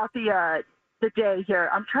day here.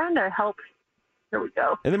 I'm trying to help. Here we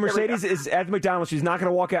go. And then Mercedes is at the McDonald's. She's not going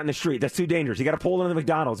to walk out in the street. That's too dangerous. You got to pull into the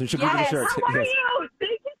McDonald's and she'll give you the shirts. How are you?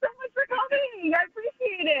 Thank you so much for coming. I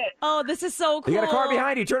appreciate it. Oh, this is so cool. You got a car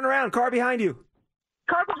behind you. Turn around. Car behind you.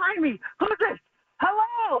 Car behind me. Who's this?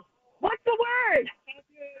 Hello. What's the word?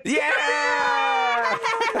 Yeah.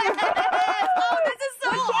 Oh, this is so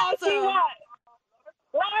awesome.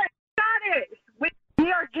 What? Got it.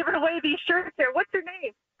 We are giving away these shirts here. What's your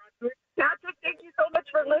name? Patrick, thank you so much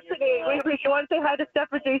for listening. We want to say hi to Steph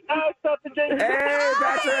and JC. Steph and JC. Hey,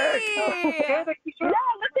 Patrick. Yeah,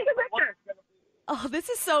 let's take a picture. Oh, this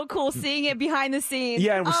is so cool seeing it behind the scenes.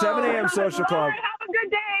 Yeah, and we're 7 a.m. Social Club. Have a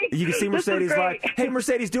good day. You can see Mercedes live. Hey,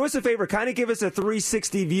 Mercedes, do us a favor. Kind of give us a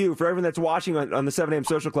 360 view for everyone that's watching on the 7 a.m.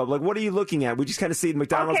 Social Club. Like, what are you looking at? We just kind of see the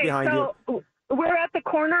McDonald's behind you. We're at the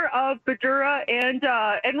corner of Badura and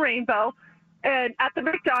Rainbow, and at the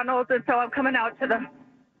McDonald's, and so I'm coming out to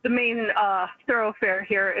the main thoroughfare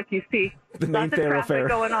here. If you see the main thoroughfare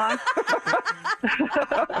going on.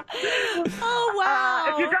 Oh wow!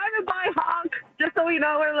 If you're driving by, honk. Just so we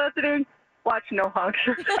know we're listening. Watch, no honks.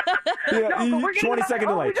 Yeah, no, but we're 20-second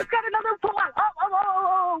delay. We just got another pull out.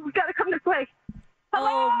 Oh! We gotta come this way. Hello.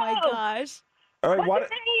 Oh my gosh! All right, what's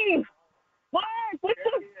your name? What? What's the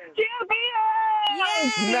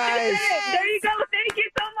champion? Nice. There you go. Thank you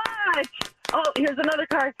so much. Oh, here's another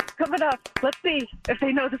card coming up. Let's see if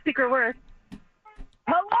they know the secret word.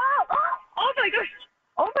 Hello. Oh my gosh.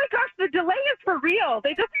 Oh my gosh. The delay is for real.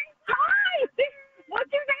 They just. Hi.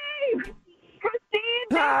 What's your name? Christine.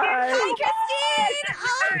 Hi. Thank you so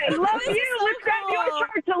Christine. much. I love you. Let's grab you a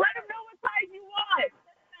shirt to let them know what size you want.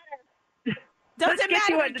 Doesn't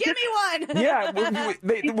matter. Give me one. Yeah. Thank you.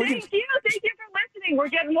 Thank you for listening. We're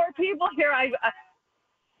getting more people here.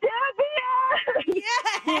 Debbie!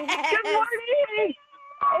 Yes. Good morning.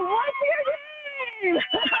 What's your name?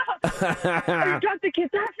 Are you drunk the kids?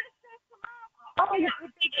 Oh, yeah.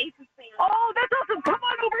 Oh, that's awesome. Come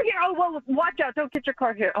on over here. Oh, well, watch out. Don't get your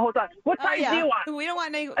car here. Hold on. What size do you want? We don't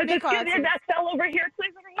want any Just get in that cell over here,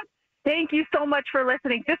 please, everyone. Thank you so much for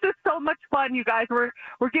listening. This is so much fun, you guys. We're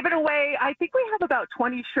giving away, I think we have about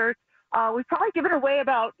 20 shirts. We've probably given away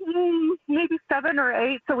about maybe 7 or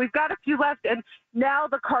 8. So we've got a few left, and now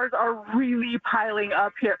the cars are really piling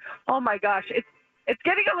up here. Oh my gosh, it's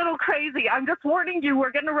getting a little crazy. I'm just warning you,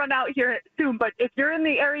 we're going to run out here soon. But if you're in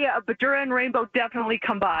the area of Badura and Rainbow, definitely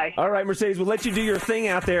come by. All right, Mercedes, we'll let you do your thing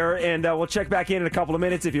out there, and we'll check back in a couple of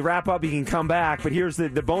minutes. If you wrap up, you can come back. But here's the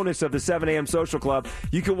bonus of the 7 a.m. Social Club.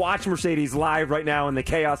 You can watch Mercedes live right now in the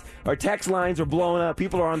chaos. Our text lines are blowing up.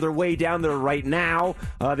 People are on their way down there right now.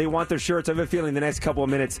 They want their shirts. I have a feeling the next couple of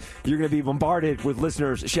minutes, you're going to be bombarded with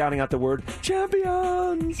listeners shouting out the word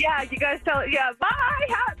champions. Yeah, you guys tell it. Yeah, bye.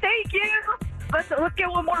 Thank you. Let's get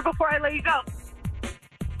one more before I let you go.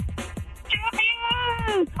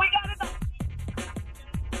 Champions! We got it.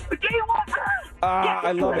 Do you want?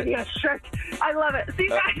 I love it. Yeah, sure. I love it. See you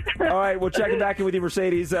guys. All right, we'll check back in with you,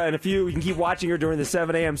 Mercedes, in a few. You can keep watching her during the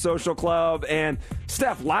 7 a.m. Social Club. And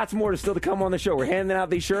Steph, lots more to come on the show. We're handing out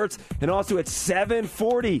these shirts. And also at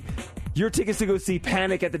 7:40, your tickets to go see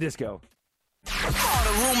Panic at the Disco. All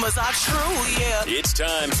the rumors are true, yeah. It's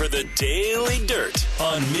time for the Daily Dirt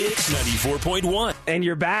on Mix 94.1. And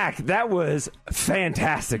you're back. That was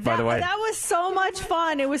fantastic, by the way. That was so much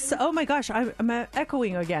fun. It was, oh my gosh, I'm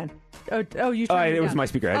echoing again. Oh, you turned it was my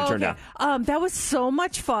speaker. I had to turn down. That was so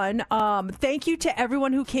much fun. Thank you to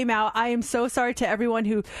everyone who came out. I am so sorry to everyone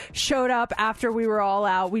who showed up after we were all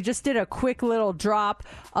out. We just did a quick little drop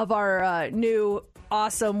of our new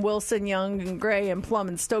awesome Wilson, Young, and Gray, and Plum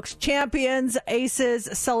and Stokes champions, aces,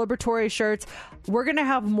 celebratory shirts. We're going to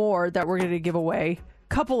have more that we're going to give away.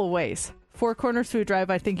 Couple of ways. Four Corners Food Drive,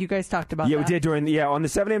 I think you guys talked about that. Yeah, we did on the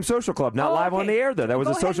 7 a.m. Social Club. Not live on the air, though. That was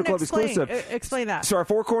a Social Club exclusive. Explain that. So our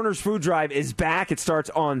Four Corners Food Drive is back. It starts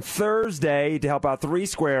on Thursday to help out 3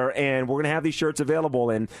 Square, and we're going to have these shirts available.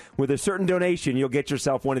 And with a certain donation, you'll get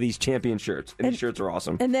yourself one of these champion shirts. And these shirts are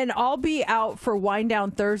awesome. And then I'll be out for Wind Down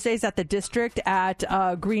Thursdays at the District at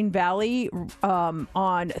Green Valley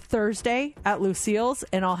on Thursday at Lucille's,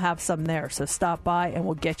 and I'll have some there. So stop by, and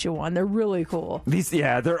we'll get you one. They're really cool.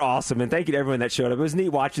 They're awesome. And thank you to everyone that showed up. It was neat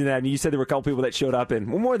watching that. And you said there were a couple people that showed up, and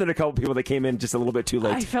more than a couple people that came in just a little bit too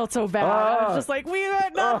late. I felt so bad. I was just like, we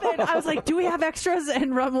got nothing. I was like, do we have extras?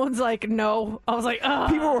 And Ramon's like, no. I was like,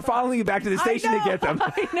 people were following you back to the station to get them.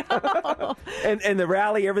 I know. and the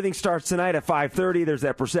rally, everything starts tonight at 5:30. There's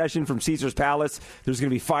that procession from Caesar's Palace. There's going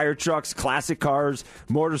to be fire trucks, classic cars,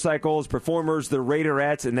 motorcycles, performers, the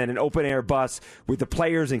Raiderettes, and then an open-air bus with the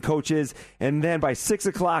players and coaches. And then by 6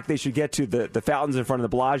 o'clock, they should get to the fountains in front of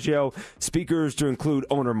the Bellagio. Speakers to include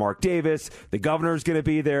owner Mark Davis. The governor's going to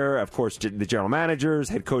be there. Of course, the general managers.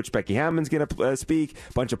 Head coach Becky Hammond's going to speak.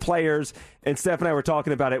 A bunch of players. And Steph and I were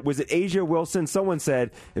talking about it. Was it Asia Wilson? Someone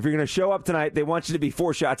said, if you're going to show up tonight, they want you to be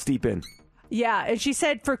 4 shots deep in. Yeah, and she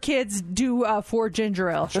said for kids, do 4 ginger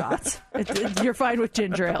ale shots. You're fine with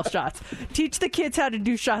ginger ale shots. Teach the kids how to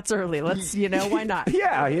do shots early. Let's, why not?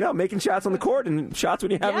 Yeah, making shots on the court and shots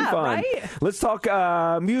when you're having fun. Right? Let's talk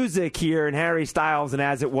music here. And Harry Styles and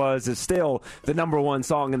As It Was is still the #1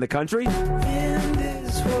 song in the country. In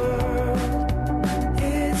this world,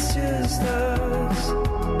 it's just us.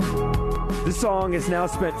 The song has now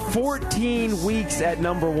spent 14 weeks at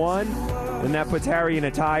 #1. And that puts Harry in a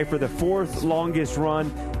tie for the 4th longest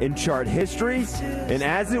run in chart history. And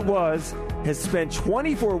As It Was has spent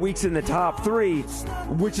 24 weeks in the top 3,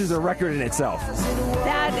 which is a record in itself.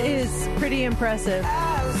 That is pretty impressive.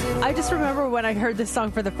 I just remember when I heard this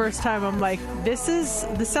song for the first time, I'm like, this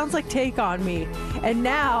sounds like Take On Me. And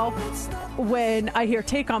now when I hear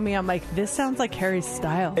Take On Me, I'm like, this sounds like Harry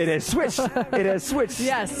Styles. It has switched.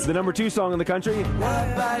 Yes. The #2 song in the country.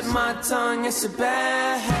 Bite my tongue, it's a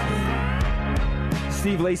bad habit.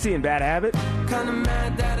 Steve Lacy and Bad Habit. Kinda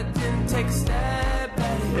mad that I didn't take a step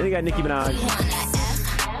back. And they got Nicki Minaj.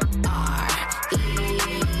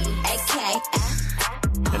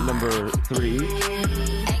 At number 3.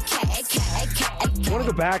 I want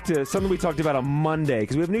to go back to something we talked about on Monday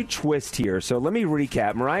because we have a new twist here. So let me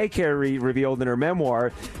recap. Mariah Carey revealed in her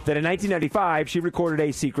memoir that in 1995 she recorded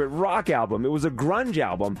a secret rock album. It was a grunge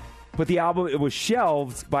album, but the album it was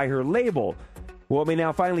shelved by her label. Well, it may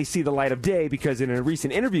now finally see the light of day because in a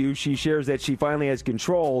recent interview, she shares that she finally has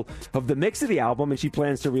control of the mix of the album and she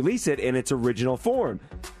plans to release it in its original form.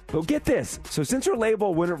 But get this. So since her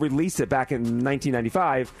label wouldn't release it back in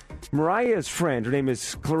 1995, Mariah's friend, her name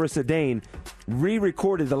is Clarissa Dane,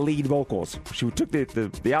 re-recorded the lead vocals. She took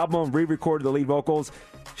the album, re-recorded the lead vocals.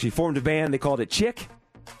 She formed a band. They called it Chick,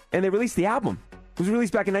 and they released the album. It was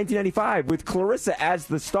released back in 1995 with Clarissa as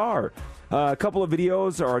the star. A couple of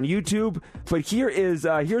videos are on YouTube, but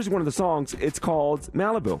here's one of the songs. It's called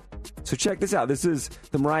Malibu. So check this out. This is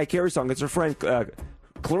the Mariah Carey song. It's her friend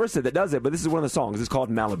Clarissa that does it, but this is one of the songs. It's called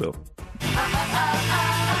Malibu.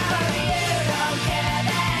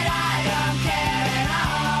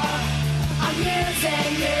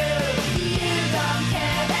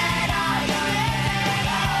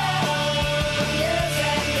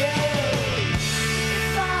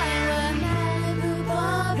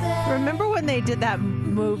 Remember when they did that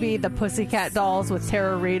movie, The Pussycat Dolls, with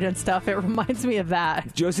Tara Reid and stuff? It reminds me of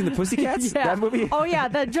that. Josie and the Pussycats? Yeah. That movie? Oh, yeah,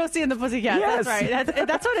 the Josie and the Pussycats. Yes. That's right.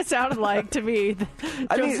 That's what it sounded like to me.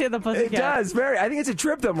 Josie and the Pussycats. It does. I think it's a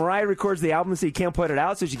trip, though. Mariah records the album so you can't put it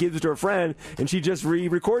out, so she gives it to her friend, and she just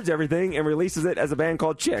re-records everything and releases it as a band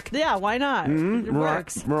called Chick. Yeah, why not? Mm-hmm. It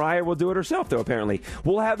works. Mariah will do it herself, though, apparently.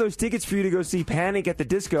 We'll have those tickets for you to go see Panic at the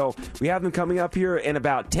Disco. We have them coming up here in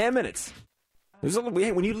about 10 minutes.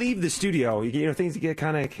 When you leave the studio, things get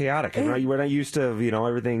kind of chaotic. We're not used to,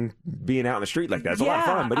 everything being out in the street like that. It's a lot of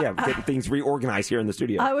fun, but get things reorganized here in the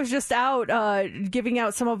studio. I was just out giving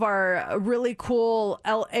out some of our really cool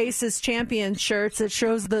Aces Champions shirts that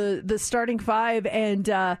shows the starting 5, and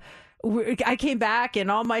I came back and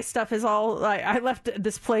all my stuff is all. I left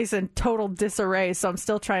this place in total disarray, so I'm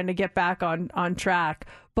still trying to get back on track.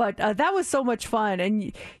 But that was so much fun.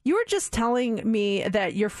 And you were just telling me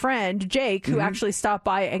that your friend Jake, who actually stopped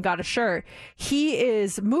by and got a shirt, he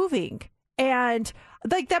is moving. And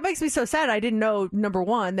like that makes me so sad. I didn't know, number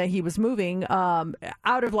one, that he was moving out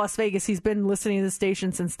of Las Vegas. He's been listening to the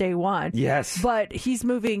station since day one. Yes. But he's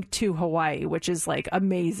moving to Hawaii, which is like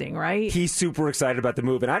amazing, right? He's super excited about the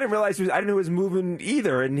move. And I didn't realize, I didn't know he was moving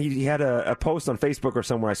either. And he had a post on Facebook or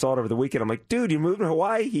somewhere. I saw it over the weekend. I'm like, dude, you're moving to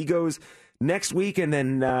Hawaii? He goes, next week, and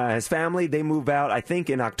then his family, they move out, I think,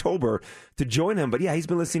 in October to join him. But yeah, he's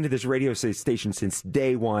been listening to this radio station since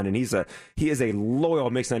day one, and he is a loyal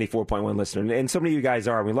Mix 94.1 listener. And so many of you guys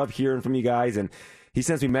are. We love hearing from you guys, and he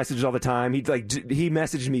sends me messages all the time. He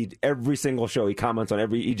messaged me every single show. He comments on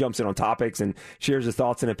he jumps in on topics and shares his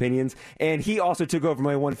thoughts and opinions. And he also took over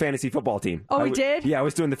my one fantasy football team. Oh, he did? Yeah, I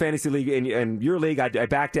was doing the fantasy league and your league. I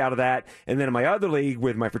backed out of that. And then in my other league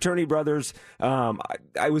with my fraternity brothers,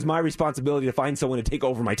 I was my responsibility to find someone to take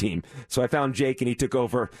over my team. So I found Jake, and he took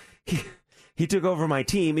over. He took over my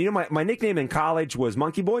team. You know, my nickname in college was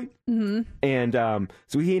Monkey Boy. Mm-hmm. And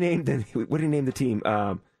so he named, what did he name the team?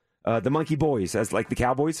 The Monkey Boys, as like the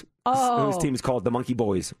Cowboys. Oh. His team is called the Monkey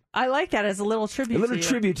Boys. I like that as a little tribute. A little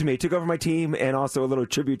tribute to me. Took over my team, and also a little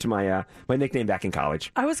tribute to my my nickname back in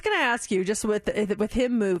college. I was going to ask you, just with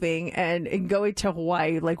him moving and going to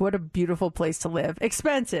Hawaii, like what a beautiful place to live.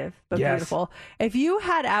 Expensive, but beautiful. If you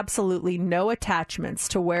had absolutely no attachments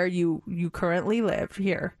to where you currently live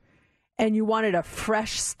here, and you wanted a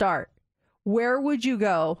fresh start, where would you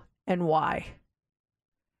go and why?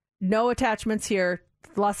 No attachments here.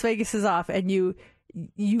 Las Vegas is off, and you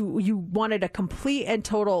wanted a complete and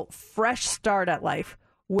total fresh start at life.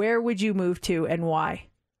 Where would you move to and why?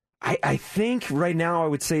 I think right now I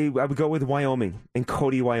would say I would go with Wyoming, in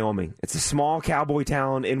Cody, Wyoming. It's a small cowboy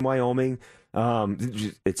town in Wyoming.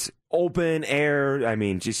 It's open air. I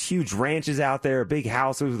mean, just huge ranches out there, big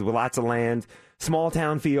houses with lots of land, small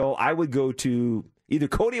town feel. I would go to either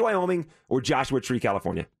Cody, Wyoming, or Joshua Tree,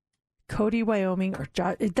 California. Cody, Wyoming, or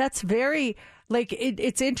that's very, like,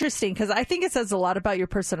 it's interesting because I think it says a lot about your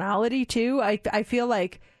personality too. I feel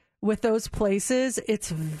like with those places,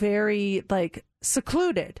 it's very like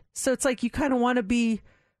secluded. So it's like you kind of want to be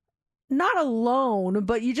not alone,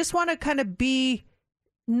 but you just want to kind of be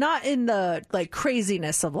not in the like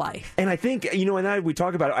craziness of life. And I think, and we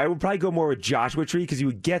talk about it, I would probably go more with Joshua Tree because you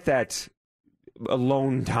would get that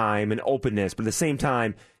alone time and openness, but at the same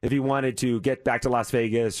time, if you wanted to get back to Las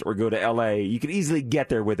Vegas or go to LA, you could easily get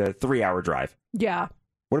there with a 3-hour drive. Yeah.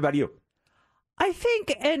 What about you? I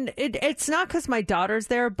think, and it's not because my daughter's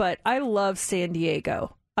there, but I love San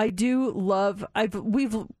Diego.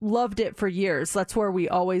 We've loved it for years. That's where we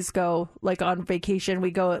always go, like on vacation. We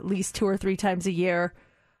go at least 2 or 3 times a year.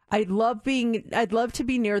 I'd love to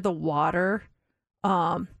be near the water.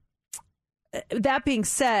 That being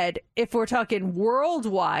said, if we're talking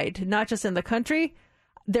worldwide, not just in the country,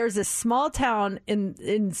 there's a small town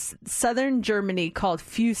in southern Germany called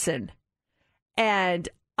Füssen. And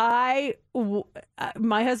my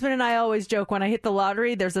husband and I always joke, when I hit the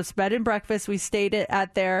lottery, there's this bed and breakfast we stayed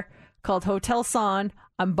at there called Hotel Son.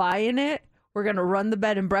 I'm buying it. We're going to run the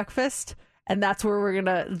bed and breakfast. And that's where we're going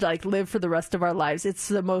to like live for the rest of our lives. It's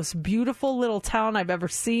the most beautiful little town I've ever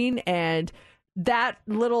seen. And that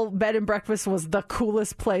little bed and breakfast was the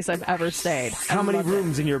coolest place I've ever stayed. How many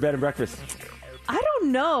rooms in your bed and breakfast? I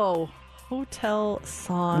don't know. Hotel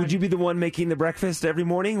Son. Would you be the one making the breakfast every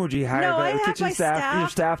morning? Would you hire a kitchen staff, your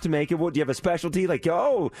staff to make it? Do you have a specialty? Like,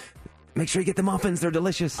 make sure you get the muffins. They're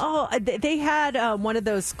delicious. Oh, they had one of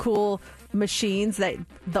those cool machines that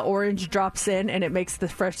the orange drops in and it makes the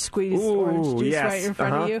fresh squeezed orange juice right in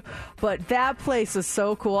front of you. But that place was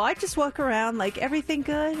so cool. I just walk around like, everything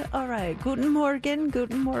good? All right. Guten Morgen.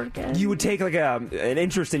 Guten Morgen. You would take like an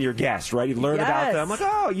interest in your guests, right? You'd learn about them.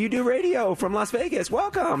 Like, you do radio from Las Vegas.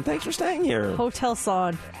 Welcome. Thanks for staying here. Hotel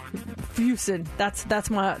Son, Füssen.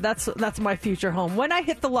 That's my future home when I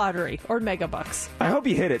hit the lottery or Megabucks. I hope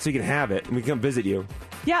you hit it so you can have it and we can come visit you.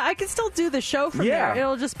 Yeah, I can still do the show from there.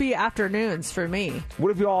 It'll just be afternoons for me.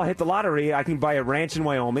 What if you all hit the lottery? I can buy a ranch in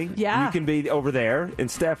Wyoming. Yeah. You can be over there.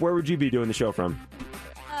 And Steph, where would you be doing the show from?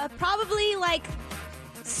 Probably like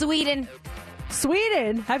Sweden.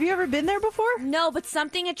 Sweden? Have you ever been there before? No, but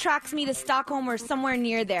something attracts me to Stockholm or somewhere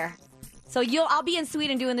near there. So I'll be in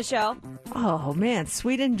Sweden doing the show. Oh, man.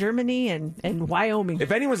 Sweden, Germany, and Wyoming.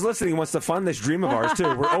 If anyone's listening and wants to fund this dream of ours, too,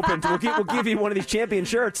 we're open. We'll give you one of these champion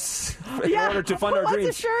shirts in order to fund our dreams.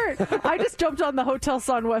 What's a shirt? I just jumped on the Hotel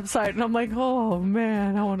Sun website, and I'm like, oh,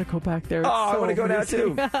 man, I want to go back there. I want to go now,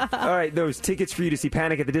 too. All right, those tickets for you to see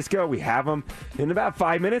Panic at the Disco, we have them in about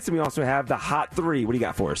 5 minutes, and we also have the Hot 3. What do you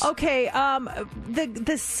got for us? Okay,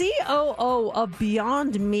 the COO of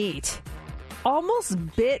Beyond Meat almost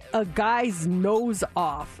bit a guy's nose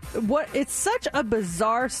off. It's such a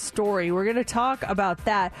bizarre story. We're going to talk about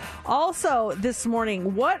that. Also, this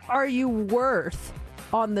morning, what are you worth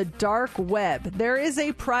on the dark web? There is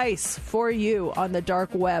a price for you on the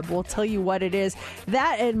dark web. We'll tell you what it is.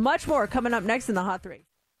 That and much more coming up next in the Hot 3.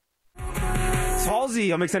 It's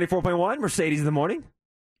Halsey on Mix 94.1, Mercedes in the morning.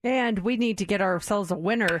 And we need to get ourselves a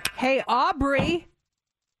winner. Hey, Aubrey.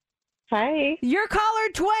 Hi. You're caller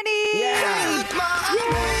 20. Yeah.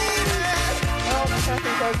 Oh my gosh,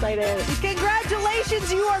 I'm so excited.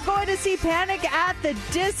 Congratulations. You are going to see Panic at the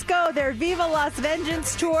Disco, their Viva Las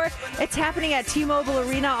Vengeance tour. It's happening at T-Mobile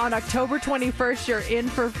Arena on October 21st. You're in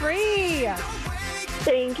for free.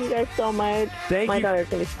 Thank you guys so much. My daughter's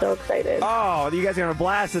going to be so excited. Oh, you guys are going to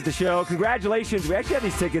blast at the show. Congratulations. We actually have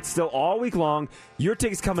these tickets still all week long. Your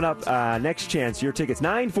tickets coming up next chance. Your tickets,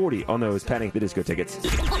 $9.40 on those Panic at the Disco tickets.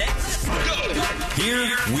 Let's go. Here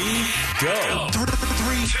we go. 3,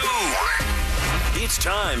 2, 1. It's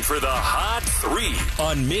time for the Hot 3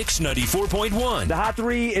 on Mix 94.1. The Hot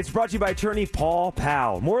 3 is brought to you by attorney Paul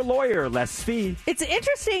Powell. More lawyer, less fee. It's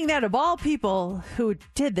interesting that of all people who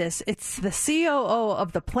did this, it's the COO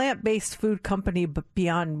of the plant-based food company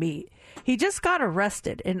Beyond Meat. He just got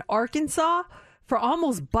arrested in Arkansas for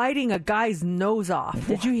almost biting a guy's nose off.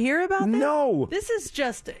 Did you hear about this? No. This is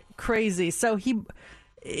just crazy. So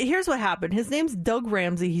here's what happened. His name's Doug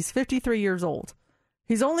Ramsey. He's 53 years old.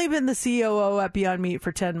 He's only been the COO at Beyond Meat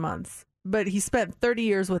for 10 months, but he spent 30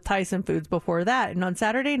 years with Tyson Foods before that. And on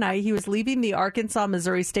Saturday night, he was leaving the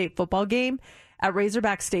Arkansas-Missouri State football game at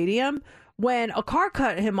Razorback Stadium when a car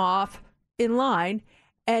cut him off in line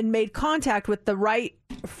and made contact with the right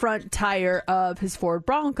front tire of his Ford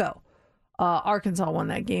Bronco. Arkansas won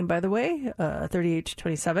that game, by the way,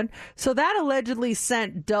 38-27. So that allegedly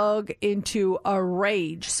sent Doug into a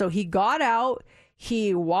rage. So he got out.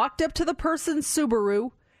 He walked up to the person's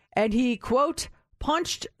Subaru and he, quote,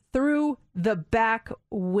 punched through the back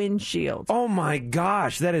windshield. Oh, my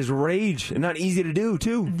gosh. That is rage and not easy to do,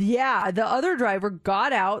 too. Yeah. The other driver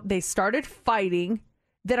got out. They started fighting.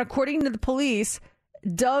 Then, according to the police,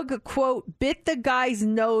 Doug, quote, bit the guy's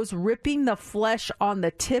nose, ripping the flesh on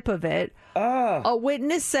the tip of it. A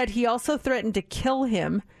witness said he also threatened to kill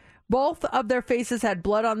him. Both of their faces had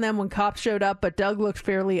blood on them when cops showed up, but Doug looked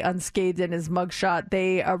fairly unscathed in his mugshot.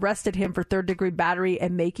 They arrested him for third-degree battery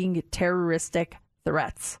and making terroristic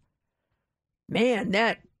threats. Man,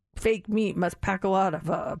 that fake meat must pack a lot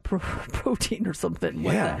of protein or something.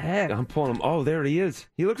 What the heck? I'm pulling him. Oh, there he is.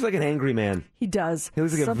 He looks like an angry man. He does. He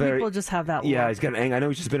looks like Some people just have that look. Yeah, he's got I know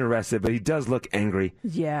he's just been arrested, but he does look angry.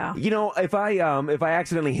 Yeah. You know, if I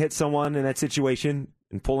accidentally hit someone in that situation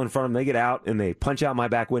and pull in front of them, they get out and they punch out my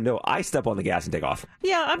back window, I step on the gas and take off.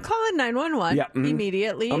 Yeah, I'm calling 911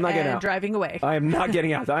 immediately I'm not getting and out. driving away. I am not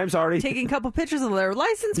getting out. I'm sorry. Taking a couple pictures of their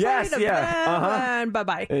license plate and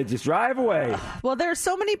bye-bye. And just drive away. Well, there are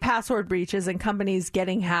so many password breaches and companies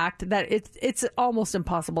getting hacked that it's almost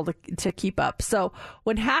impossible to keep up. So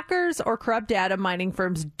when hackers or corrupt data mining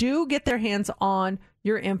firms do get their hands on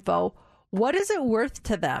your info, what is it worth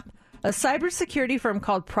to them? A cybersecurity firm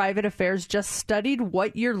called Private Affairs just studied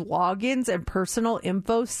what your logins and personal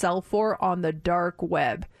info sell for on the dark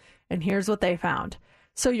web. And here's what they found.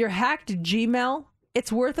 So your hacked Gmail,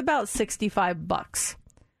 it's worth about $65.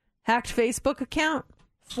 Hacked Facebook account,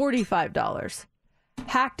 $45.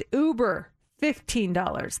 Hacked Uber,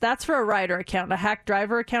 $15. That's for a rider account. A hacked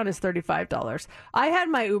driver account is $35. I had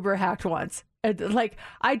my Uber hacked once. Like,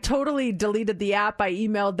 I totally deleted the app. I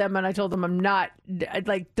emailed them and I told them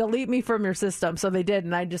delete me from your system. So they did.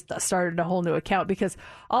 And I just started a whole new account because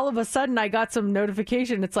all of a sudden I got some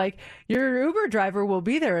notification. It's like, your Uber driver will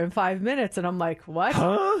be there in 5 minutes. And I'm like, what?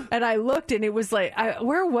 Huh? And I looked and it was like,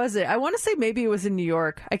 where was it? I want to say maybe it was in New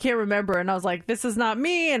York. I can't remember. And I was like, this is not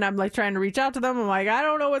me. And I'm like trying to reach out to them. I'm like, I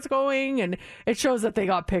don't know what's going. And it shows that they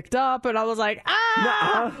got picked up. And I was like,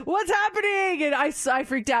 what's happening? And I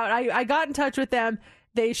freaked out. I got in touch with them.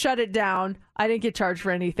 They shut it down. I didn't get charged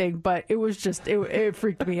for anything, but it was just, it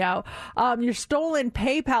freaked me out. Your stolen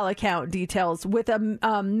PayPal account details with a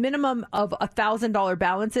minimum of $1,000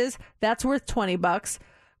 balances, that's worth $20.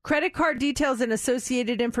 Credit card details and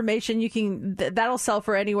associated information, you can that'll sell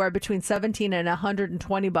for anywhere between $17 and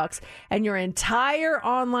 $120, and your entire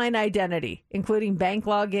online identity, including bank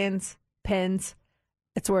logins, PINs,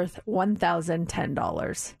 it's worth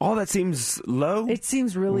 $1,010. All that seems low. It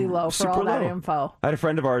seems really low for all that info. I had a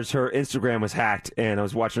friend of ours, her Instagram was hacked, and I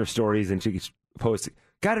was watching her stories, and she posted,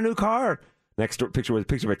 got a new car. Next picture was a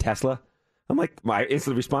picture of a Tesla. I'm like, I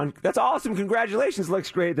instantly respond, that's awesome, congratulations,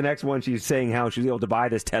 looks great. The next one, she's saying how she was able to buy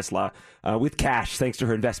this Tesla with cash thanks to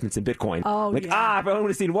her investments in Bitcoin. Oh, like, if I would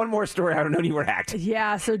have seen one more story, I would have known you were hacked.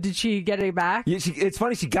 Yeah, so did she get it back? Yeah, it's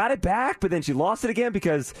funny, she got it back, but then she lost it again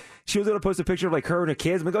because she was able to post a picture of like her and her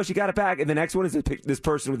kids. I'm like, oh, she got it back. And the next one is this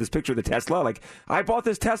person with this picture of the Tesla. Like, I bought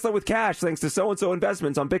this Tesla with cash thanks to so-and-so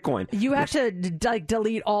investments on Bitcoin. You have to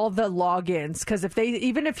delete all the logins, because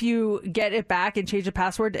even if you get it back and change the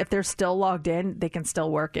password, if they're still logged in, they can still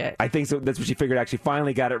work it. I think so. That's what she figured out. She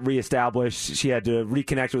finally got it reestablished. She had to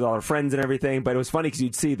reconnect with all her friends and everything. But it was funny because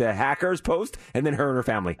you'd see the hackers post and then her and her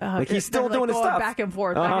family. Like, he's still doing his stuff. Back and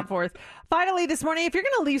forth, back and forth. Finally, this morning, if you're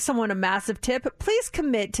going to leave someone a massive tip, please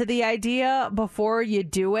commit to the idea before you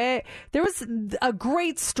do it. There was a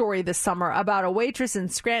great story this summer about a waitress in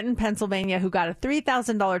Scranton, Pennsylvania, who got a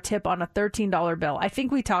 $3,000 tip on a $13 bill. I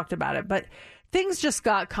think we talked about it, but things just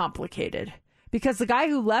got complicated because the guy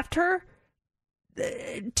who left her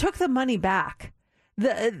took the money back.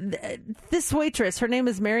 This waitress, her name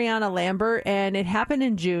is Mariana Lambert, and it happened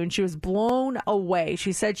in June. She was blown away.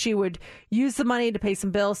 She said she would use the money to pay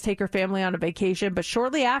some bills, take her family on a vacation. But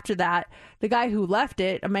shortly after that, the guy who left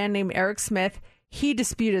it, a man named Eric Smith, he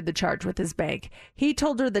disputed the charge with his bank. He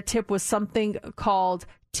told her the tip was something called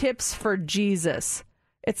Tips for Jesus.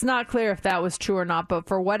 It's not clear if that was true or not, but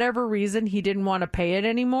for whatever reason, he didn't want to pay it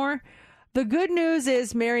anymore. The good news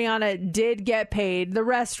is Mariana did get paid. The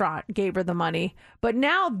restaurant gave her the money, but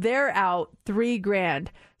now they're out $3,000.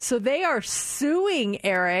 So they are suing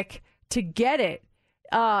Eric to get it.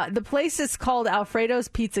 The place is called Alfredo's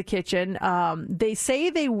Pizza Kitchen. They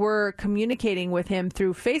say they were communicating with him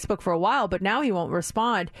through Facebook for a while, but now he won't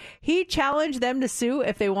respond. He challenged them to sue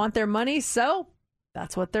if they want their money, so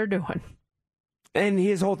that's what they're doing. And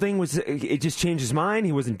his whole thing was, it just changed his mind.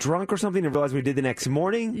 He wasn't drunk or something and realized what he did the next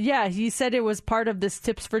morning. Yeah, he said it was part of this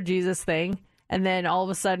Tips for Jesus thing. And then all of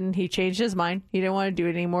a sudden he changed his mind. He didn't want to do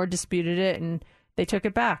it anymore, disputed it, and they took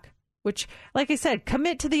it back. Which, like I said,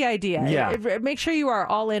 commit to the idea. Yeah. Make sure you are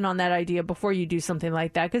all in on that idea before you do something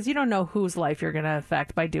like that, because you don't know whose life you're going to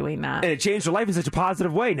affect by doing that. And it changed her life in such a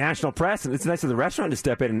positive way. National press, and it's nice of the restaurant to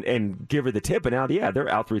step in and give her the tip. But now, they're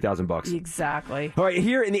out $3,000. Exactly. All right,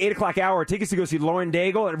 here in the 8 o'clock hour, tickets to go see Lauren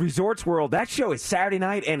Daigle at Resorts World. That show is Saturday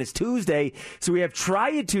night and it's Tuesday. So we have Try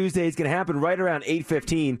It Tuesday. It's going to happen right around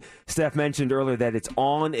 8:15. Steph mentioned earlier that it's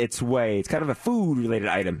on its way. It's kind of a food-related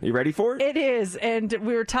item. You ready for it? It is. And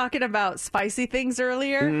we were talking about spicy things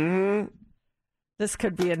earlier. Mm-hmm. This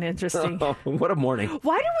could be an interesting... Oh, what a morning.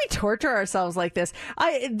 Why do we torture ourselves like this?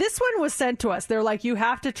 This one was sent to us. They're like, you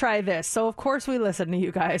have to try this. So, of course, we listened to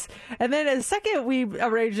you guys. And then the second we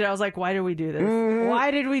arranged it, I was like, why did we do this? Why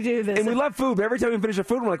did we do this? And we love food, but every time we finish a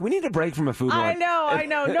food, we're like, we need a break from a food one. I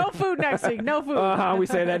know. No food next week. No food. We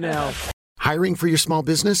say that now. Hiring for your small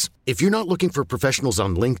business? If you're not looking for professionals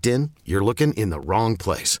on LinkedIn, you're looking in the wrong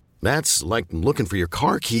place. That's like looking for your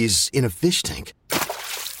car keys in a fish tank.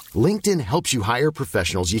 LinkedIn helps you hire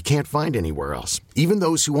professionals you can't find anywhere else, even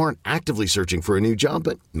those who aren't actively searching for a new job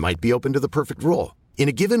but might be open to the perfect role. In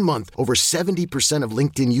a given month, over 70% of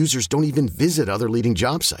LinkedIn users don't even visit other leading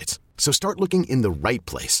job sites. So start looking in the right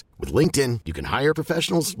place. With LinkedIn, you can hire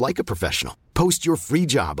professionals like a professional. Post your free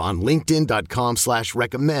job on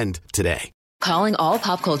linkedin.com/recommend today. Calling all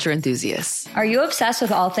pop culture enthusiasts. Are you obsessed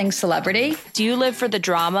with all things celebrity? Do you live for the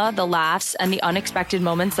drama, the laughs, and the unexpected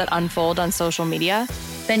moments that unfold on social media?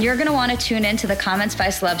 Then you're going to want to tune in to the Comments by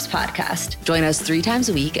Celebs podcast. Join us 3 times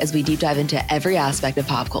a week as we deep dive into every aspect of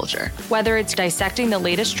pop culture. Whether it's dissecting the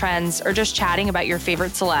latest trends or just chatting about your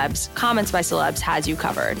favorite celebs, Comments by Celebs has you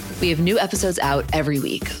covered. We have new episodes out every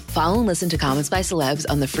week. Follow and listen to Comments by Celebs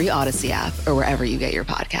on the free Odyssey app or wherever you get your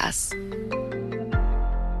podcasts.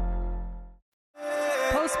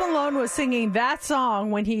 Post Malone was singing that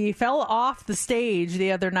song when he fell off the stage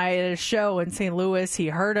the other night at a show in St. Louis. He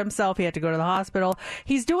hurt himself. He had to go to the hospital.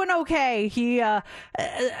 He's doing okay. He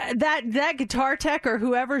that guitar tech or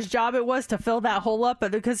whoever's job it was to fill that hole up,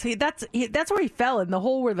 because that's where he fell, in the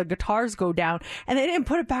hole where the guitars go down, and they didn't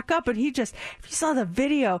put it back up. And he just, if you saw the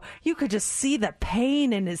video, you could just see the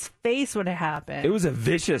pain in his face when it happened. It was a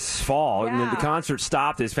vicious fall. Yeah. And then the concert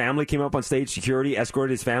stopped. His family came up on stage. Security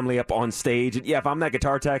escorted his family up on stage. And yeah, if I'm that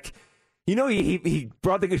guitar tech, You know, he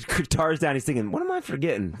brought the guitars down. He's thinking, what am I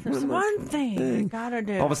forgetting? There's one thing I gotta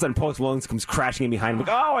do. All of a sudden, Post Malone comes crashing in behind him.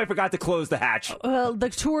 Like, oh, I forgot to close the hatch. Well, the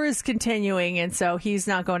tour is continuing, and so he's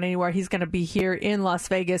not going anywhere. He's going to be here in Las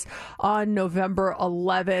Vegas on November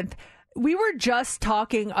 11th. We were just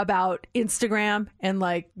talking about Instagram and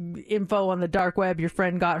like info on the dark web. Your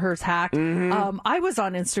friend got hers hacked. I was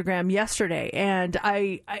on Instagram yesterday and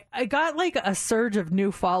I got like a surge of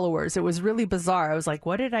new followers. It was really bizarre. I was like,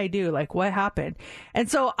 what did I do? Like, what happened?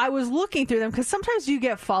 And so I was looking through them because sometimes you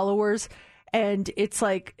get followers and it's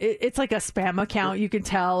like a spam account, you can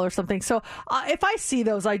tell, or something. So if I see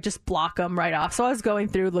those, I just block them right off. So I was going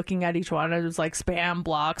through looking at each one, and it was like spam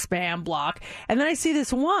block. And then I see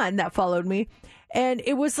this one that followed me, and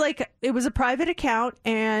it was a private account,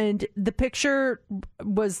 and the picture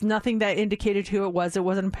was nothing that indicated who it was. It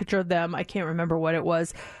wasn't a picture of them. I can't remember what it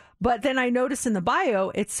was. But then I noticed in the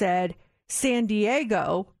bio, it said San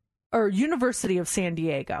Diego or University of San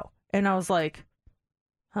Diego. And I was like,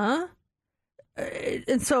 huh?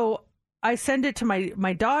 And so I send it to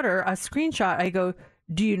my daughter, a screenshot. I go,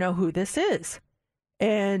 do you know who this is?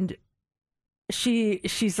 And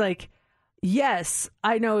she's like, yes,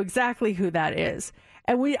 I know exactly who that is.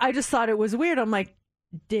 And I just thought it was weird. I'm like,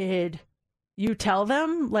 did you tell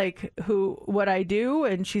them like what I do?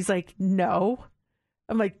 And she's like, no.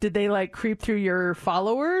 I'm like, did they like creep through your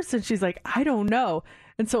followers? And she's like, I don't know.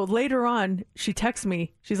 And so later on, she texts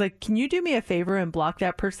me. She's like, can you do me a favor and block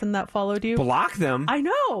that person that followed you? Block them? I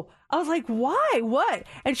know. I was like, why? What?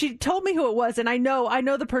 And she told me who it was. And I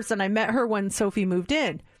know the person. I met her when Sophie moved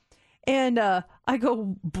in. And I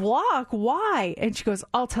go, block? Why? And she goes,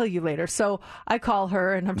 I'll tell you later. So I call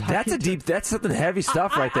her and I'm talking. That's something heavy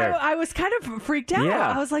stuff right there. I was kind of freaked out.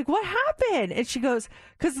 Yeah. I was like, what happened? And she goes,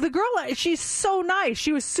 because the girl, she's so nice.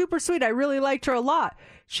 She was super sweet. I really liked her a lot.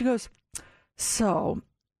 She goes, so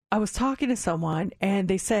I was talking to someone and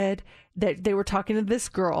they said that they were talking to this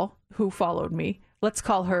girl who followed me. Let's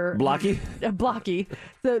call her Blocky. Blocky.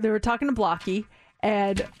 So they were talking to Blocky,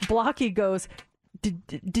 and Blocky goes,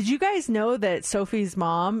 Did you guys know that Sophie's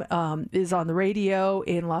mom is on the radio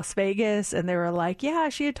in Las Vegas? And they were like, yeah,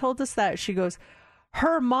 she had told us that. She goes,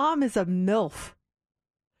 her mom is a MILF.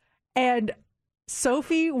 And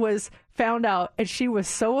Sophie was found out, and she was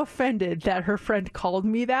so offended that her friend called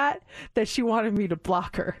me that she wanted me to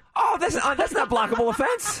block her. Oh, that's not blockable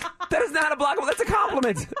offense. That is not a blockable. That's a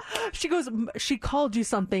compliment. She goes, she called you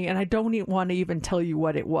something, and I don't want to even tell you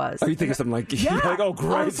what it was. Oh, you think of something like, yeah. Like, oh,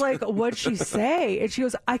 great. I was like, what'd she say? And she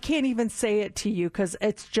goes, I can't even say it to you because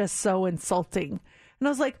it's just so insulting. And I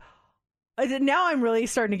was like, now I'm really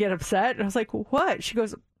starting to get upset. And I was like, what? She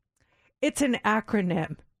goes, it's an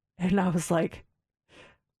acronym. And I was like,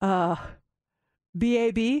 BAB?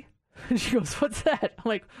 And she goes, what's that? I'm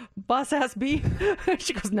like, boss ass B?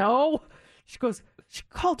 She goes, no. She goes, she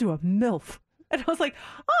called you a MILF. And I was like,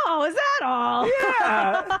 oh, is that all?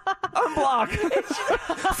 Yeah. Unblock.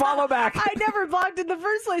 Follow back. I never blocked in the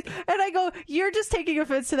first place. And I go, you're just taking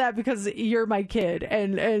offense to that because you're my kid.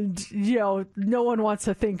 And you know, no one wants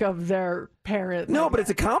to think of their parent. No, but it's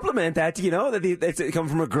a compliment that, you know, that it's coming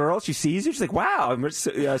from a girl. She sees you. She's like, wow,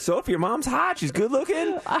 Sophie, your mom's hot. She's good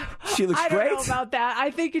looking. She looks great. I don't know about that. I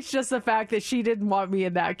think it's just the fact that she didn't want me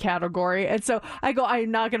in that category. And so I go, I'm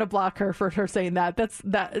not going to block her for her saying that.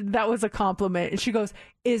 That was a compliment. And she goes,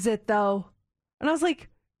 is it though? And I was like,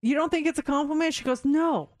 you don't think it's a compliment? She goes,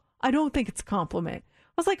 no, I don't think it's a compliment.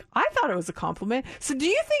 I was like, I thought it was a compliment. So do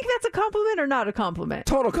you think that's a compliment or not a compliment?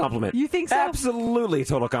 Total compliment. You think so? Absolutely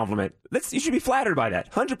total compliment. You should be flattered by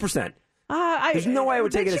that. 100%. There's no way I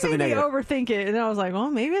would take it as something negative. Overthink it. And I was like,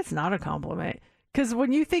 well, maybe it's not a compliment. Because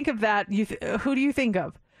when you think of that, who do you think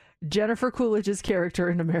of? Jennifer Coolidge's character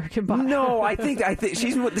in American Pie. No, I think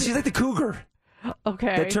she's like the cougar.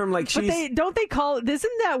 Okay. That term, like, she's... But don't they call it...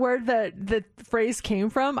 Isn't that where the phrase came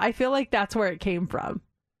from? I feel like that's where it came from.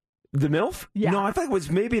 The MILF? Yeah. No, I thought it was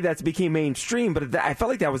maybe that's became mainstream, but I felt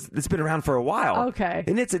like it's been around for a while. Okay.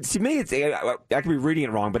 And to me, I could be reading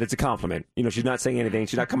it wrong, but it's a compliment. You know, she's not saying anything.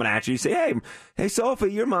 She's not coming at you. You say, hey,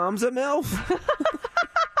 Sophie, your mom's a MILF.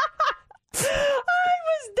 I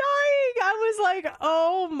was dying. I was like,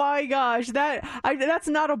 oh my gosh, that's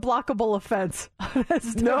not a blockable offense.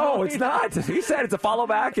 No, it's not. He said it's a follow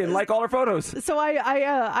back and like all her photos. So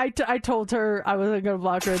I told her I wasn't going to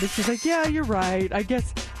block her. And she's like, yeah, you're right. I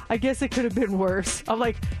guess it could have been worse. I'm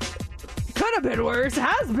like, could have been worse.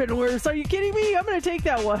 Has been worse. Are you kidding me? I'm going to take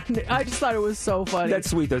that one. I just thought it was so funny. That's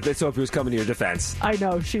sweet, though. That Sophie was coming to your defense. I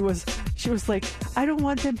know. She was like, I don't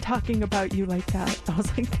want them talking about you like that. I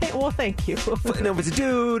was like, well, thank you. No, if it's a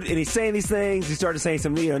dude and he's saying these things, he started saying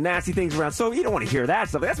some nasty things around. So you don't want to hear that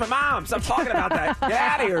stuff. That's my mom. Stop talking about that. Get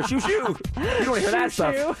out of here. Shoo shoo. You don't want to hear that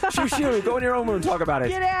stuff. Shoo shoo. Go in your own room and talk about it.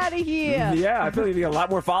 Get out of here. Yeah, I feel like you got a lot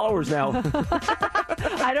more followers now.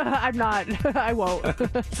 I'm not. I won't.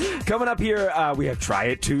 Coming up here, we have Try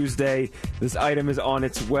It Tuesday. This item is on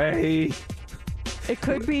its way. It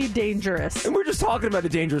could be dangerous. And we're just talking about the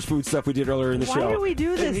dangerous food stuff we did earlier in the show. Why do we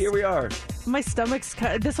do this? And here we are. My stomach's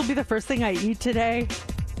this will be the first thing I eat today.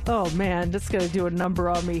 Oh, man, that's going to do a number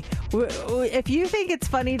on me. If you think it's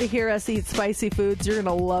funny to hear us eat spicy foods, you're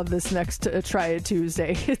going to love this next Try It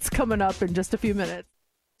Tuesday. It's coming up in just a few minutes.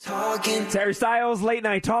 Talking. Terry Styles, Late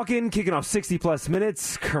Night Talking, kicking off 60-plus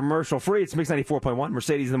minutes, commercial-free. It's Mix 94.1,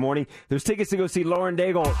 Mercedes in the Morning. There's tickets to go see Lauren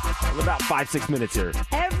Daigle in about 5-6 minutes here.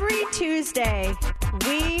 Every Tuesday,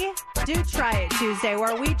 we do Try It Tuesday,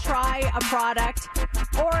 where we try a product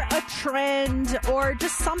or a trend or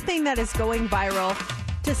just something that is going viral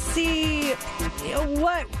to see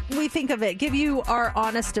what we think of it, give you our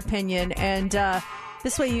honest opinion, and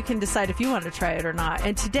this way you can decide if you want to try it or not.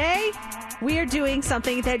 And today, we are doing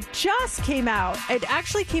something that just came out. It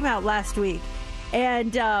actually came out last week.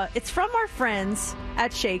 And it's from our friends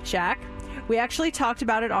at Shake Shack. We actually talked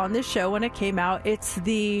about it on this show when it came out. It's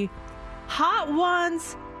the Hot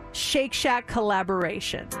Ones Shake Shack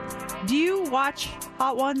collaboration. Do you watch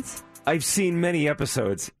Hot Ones? I've seen many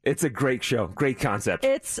episodes. It's a great show. Great concept.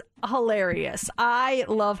 It's hilarious. I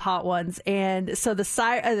love Hot Ones. And so the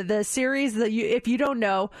series, if you don't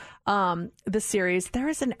know the series, there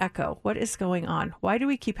is an echo. What is going on? Why do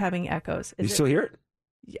we keep having echoes? You still hear it?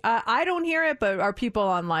 I don't hear it, but our people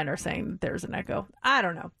online are saying there's an echo. I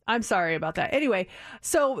don't know. I'm sorry about that. Anyway,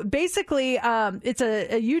 so basically, it's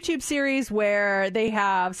a YouTube series where they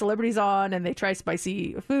have celebrities on and they try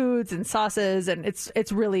spicy foods and sauces, and it's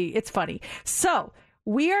funny. So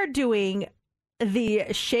we are doing the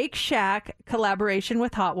Shake Shack collaboration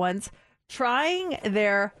with Hot Ones, trying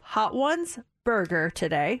their Hot Ones burger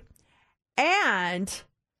today, and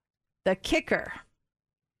the kicker,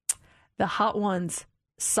 the Hot Ones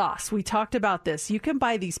sauce. We talked about this. You can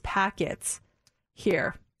buy these packets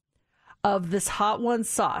here of this Hot Ones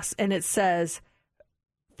sauce, and it says,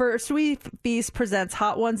 First We Feast presents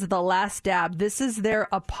Hot Ones The Last Dab. This is their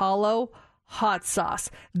Apollo hot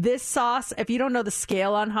sauce. This sauce, if you don't know the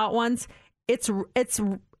scale on Hot Ones, it's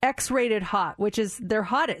X-rated hot, which is their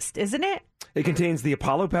hottest, isn't it? It contains the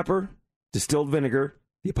Apollo pepper, distilled vinegar,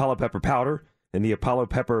 the Apollo pepper powder, and the Apollo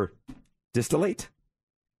pepper distillate.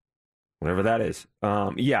 Whatever that is.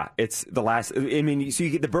 Yeah, it's the last. I mean, so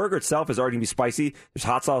you get the burger itself is already going to be spicy. There's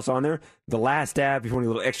hot sauce on there. The last dab, if you want a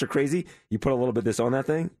little extra crazy, you put a little bit of this on that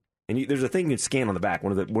thing. And there's a thing you can scan on the back.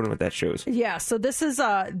 One of what that shows. Yeah, so this is,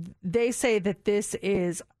 they say that this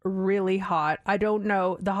is really hot. I don't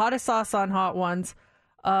know. The hottest sauce on Hot Ones.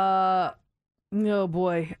 Oh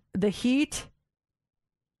boy. The heat,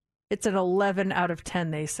 it's an 11 out of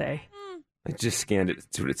 10, they say. I just scanned it.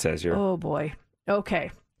 That's what it says here. Oh boy.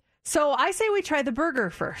 Okay. So I say we try the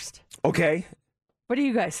burger first. Okay. What do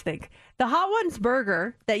you guys think? The Hot Ones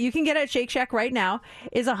burger that you can get at Shake Shack right now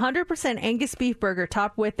is a 100% Angus beef burger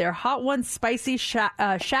topped with their Hot Ones spicy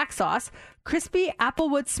shack sauce, crispy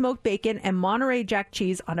applewood smoked bacon, and Monterey Jack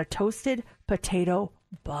cheese on a toasted potato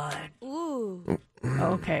bun. Ooh.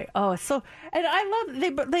 Okay. Oh, so, and I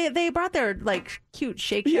love they brought their like cute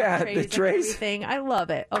Shake Shack trays, the trays. And everything. I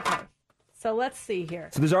love it. Okay. So let's see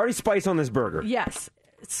here. So there's already spice on this burger. Yes.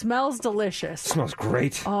 It smells delicious. It smells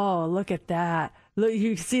great. Oh, look at that. Look,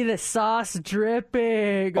 you see the sauce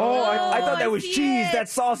dripping. Oh, I thought that was cheese. That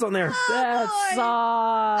sauce on there. That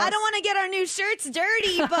sauce. I don't want to get our new shirts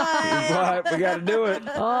dirty, but we got to do it.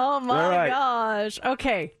 Oh my right. gosh.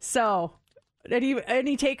 Okay, so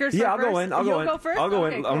any takers? Yeah, I'll first? go in. I'll go first. I'll go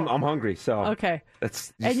okay, in. Cool. I'm hungry, so okay.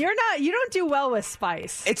 That's and you don't do well with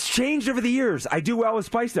spice. It's changed over the years. I do well with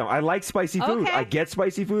spice now. I like spicy food. Okay. I get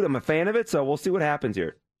spicy food. I'm a fan of it. So we'll see what happens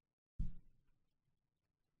here.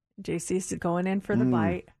 JC's going in for the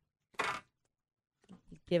bite.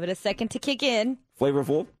 Give it a second to kick in.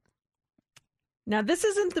 Flavorful. Now this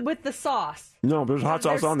isn't with the sauce. No, there's hot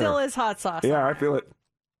sauce on there. Still is hot sauce. Yeah, I feel it.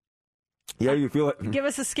 Yeah, you feel it. Give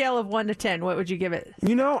us a scale of 1 to 10. What would you give it?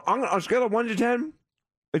 You know, on a scale of 1 to 10,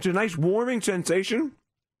 it's a nice warming sensation.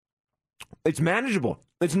 It's manageable.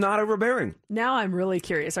 It's not overbearing. Now I'm really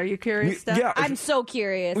curious. Are you curious, Steph? Yeah, I'm so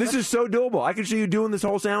curious. This is so doable. I can see you doing this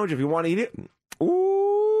whole sandwich if you want to eat it.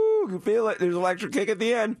 Ooh, you can feel it. There's an electric kick at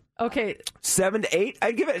the end. Okay. 7 to 8.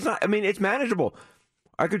 I'd give it. It's not. I mean, it's manageable.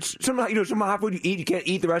 I could some hot food you eat, you can't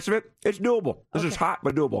eat the rest of it. It's doable. This is hot,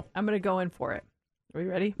 but doable. I'm going to go in for it. Are we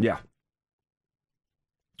ready? Yeah.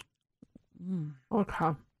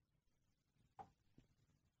 Okay.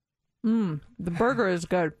 The burger is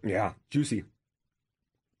good. Yeah, juicy.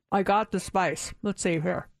 I got the spice. Let's see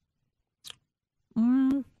here.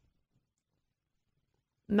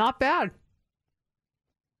 Not bad.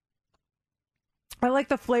 I like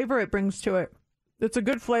the flavor it brings to it. It's a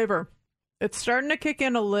good flavor. It's starting to kick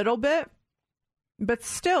in a little bit, but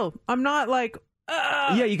still, I'm not like...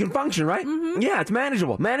 Yeah, you can function, right? Mm-hmm. Yeah, it's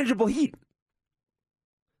manageable. Manageable heat.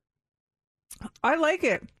 I like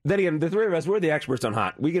it. Then again, the three of us, we're the experts on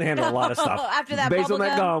hot. We can handle a lot of stuff. After that Based on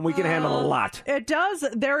that gum, we can handle a lot. It does.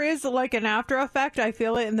 There is like an after effect. I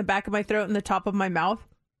feel it in the back of my throat and the top of my mouth.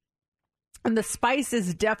 And the spice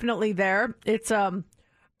is definitely there. It's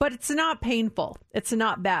but it's not painful. It's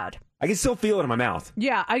not bad. I can still feel it in my mouth.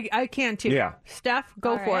 Yeah, I can too. Yeah. Steph,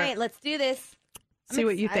 go for it. All right, let's do this. See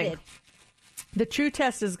what you think. The true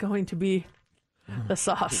test is going to be the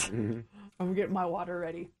sauce. I'm getting my water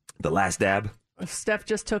ready. The last dab. Steph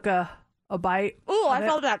just took a bite. Ooh, I of it.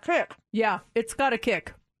 felt that kick. Yeah, it's got a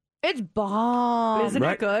kick. It's bomb. Isn't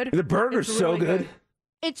it good? The burger's It's so really good.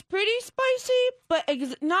 It's pretty spicy, but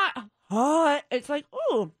it's not hot. It's like,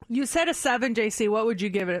 ooh. You said a 7, JC. What would you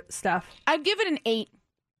give it, Steph? I'd give it an 8.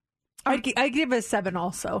 I'd give it a 7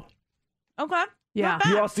 also. Okay. Yeah.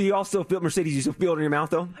 You also feel Mercedes. You still feel it in your mouth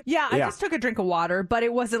though. Yeah, I just took a drink of water, but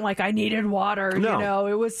it wasn't like I needed water. No. You know,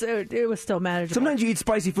 it was still manageable. Sometimes you eat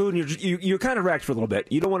spicy food and you're kind of wrecked for a little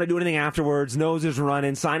bit. You don't want to do anything afterwards. Nose is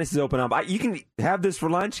running, sinuses open up. You can have this for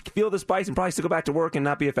lunch, feel the spice, and probably still go back to work and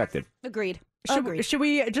not be affected. Agreed. Should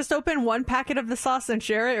we just open one packet of the sauce and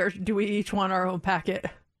share it, or do we each want our own packet?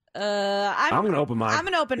 I'm going to open mine. I'm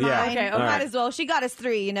going to open mine. Yeah. Okay, Might right. as well. She got us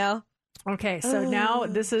 3, you know. Okay, so now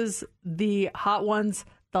this is the Hot Ones,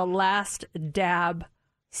 the last dab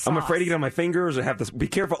sauce. I'm afraid to get on my fingers or have this. Be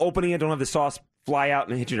careful opening it. Don't have the sauce fly out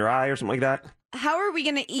and hit you in your eye or something like that. How are we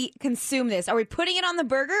going to consume this? Are we putting it on the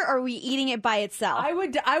burger or are we eating it by itself? I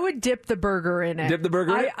would dip the burger in it. Dip the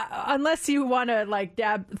burger in it? Unless you want to like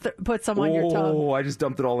put some on your tongue. Oh, I just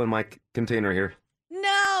dumped it all in my container here.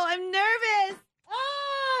 No, I'm nervous.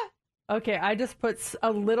 Okay, I just put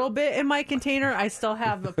a little bit in my container. I still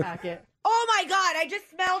have the packet. Oh my God, I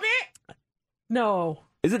just smelled it. No.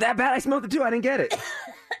 Is it that bad? I smelled it too. I didn't get it.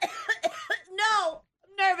 No,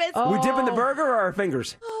 I'm nervous. Oh. We dipping the burger or our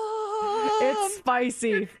fingers? It's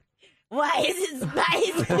spicy. Why is it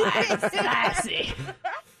spicy? It's spicy.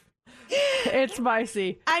 It's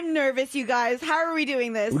spicy. I'm nervous, you guys. How are we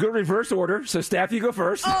doing this? We go reverse order. So, Steph, you go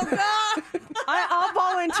first. Oh, God. I'll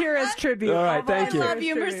volunteer as tribute. All right, thank you. I love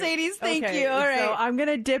you, Mercedes. Thank Okay, you. All right. So I'm going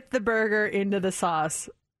to dip the burger into the sauce.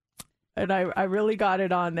 And I really got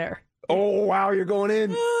it on there. Oh, wow, you're going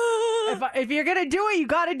in. If you're going to do it, you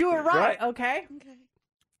got to do it right. Okay?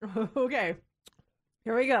 Okay. Okay.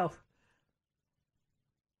 Here we go.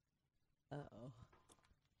 Uh-oh.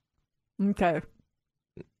 Okay.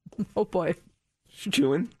 Oh, boy.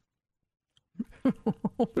 Chewing.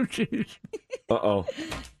 Oh, jeez. Uh-oh.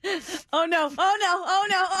 Oh, no. Oh, no. Oh,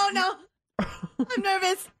 no. Oh, no. I'm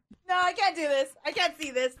nervous. No, I can't do this. I can't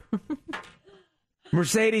see this.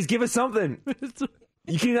 Mercedes, give us something.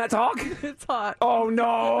 You cannot talk? It's hot. Oh,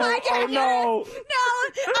 no. I can't oh, no. get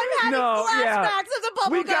it. No, I'm having flashbacks of the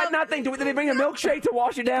bubble We've got gum. nothing. Did they bring a milkshake to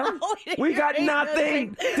wash it down? No, We've got ain't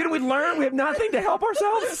nothing. Didn't we learn? We have nothing to help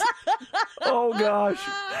ourselves? Oh, gosh.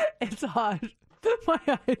 It's hot. My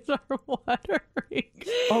eyes are watering.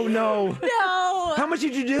 Oh, no. No. How much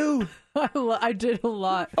did you do? I did a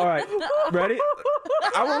lot. All right. Ready?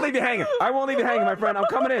 I won't leave you hanging. I won't leave you hanging, my friend. I'm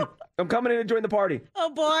coming in. I'm coming in to join the party. Oh,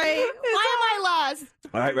 boy. Why am I lost?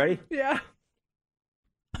 All right, ready? Yeah.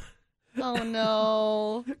 Oh,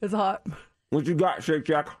 no. It's hot. What you got, Shake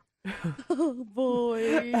Shack? Oh, boy.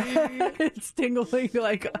 It's tingling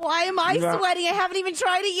like... Why am I Yeah. sweating? I haven't even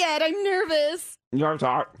tried it yet. I'm nervous. You're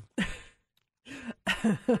hot.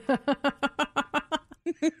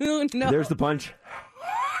 Oh, no. There's the punch.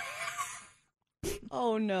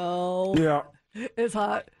 Oh, no. Yeah. It's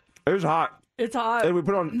hot. It's hot. It's hot. And we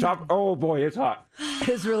put it on top. Oh, boy, it's hot.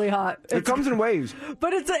 It's really hot. It comes in waves.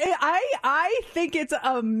 But I think it's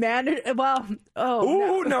a well.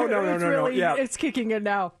 Oh, Ooh, no. It's really, Yeah. It's kicking in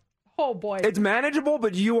now. Oh boy. It's manageable,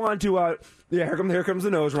 but you want to. Yeah, here comes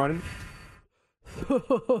the nose running.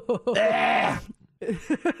 What?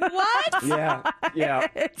 Yeah.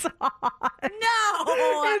 It's hot. No.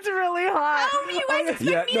 It's really hot. How do you guys expect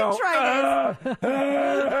Yeah, me no. to try this?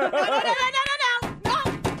 No.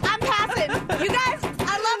 I'm passing. You guys,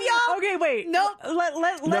 I love y'all. Okay, wait. wait. Nope.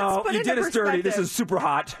 Let's No, put you it did into a sturdy. This perspective. is super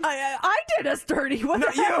hot. I did a sturdy. What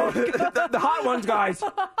Not the heck? you. the hot ones, guys.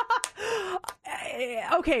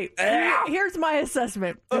 Okay, here's my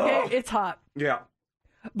assessment. Okay, it's hot. Yeah.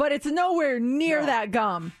 But it's nowhere near that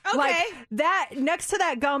gum. Okay. Like that next to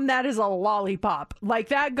that gum, that is a lollipop. Like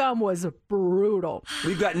that gum was brutal.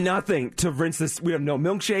 We've got nothing to rinse this. We have no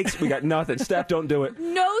milkshakes. We got nothing. Steph, don't do it.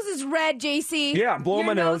 Nose is red, JC. Yeah, I'm blowing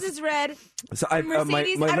Your my nose. is red. So my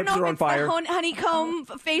Mercedes, I don't lips know are if on it's fire. the honeycomb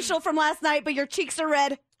facial from last night, but your cheeks are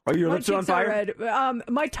red. Oh, your My lips are on cheeks fire? red.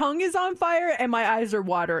 My tongue is on fire and my eyes are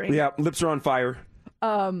watering. Yeah, lips are on fire.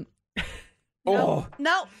 Oh.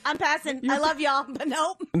 No, I'm passing. I love y'all, but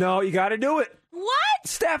nope. No, you got to do it. What?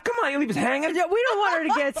 Steph, come on. You leave us hanging. We don't want her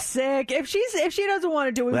to get sick. If she doesn't want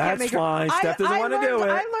to do it, we can't That's make fine. her. Steph doesn't want to do it.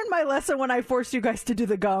 I learned my lesson when I forced you guys to do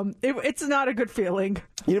the gum. It's not a good feeling.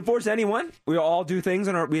 You didn't force anyone. We all do things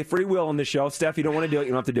we have free will on this show. Steph, you don't want to do it, you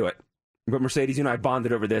don't have to do it. But Mercedes, you and I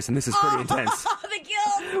bonded over this, and this is pretty intense. The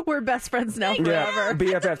guilt. We're best friends now Yeah, forever.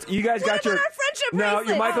 BFFs. You guys got your friendship no, bracelet?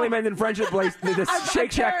 your Michael Menden friendship bracelet. The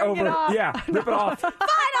Shake Shack tearing it over. off. Yeah, rip it off. Fine,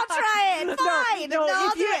 I'll try it. Fine. No, I'll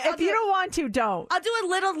if do it. I'll if do you it. don't want to, don't. I'll do a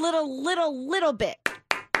little bit.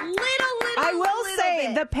 I will say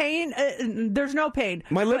bit. the pain. There's no pain.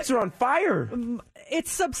 My lips are on fire. It's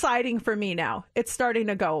subsiding for me now. It's starting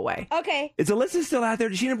to go away. Okay. Is Alyssa still out there?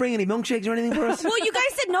 Did she not bring any milkshakes or anything for us? Well, you guys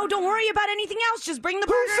said no. Don't worry about anything else. Just bring the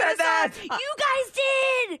burger. said and the that? sauce. You guys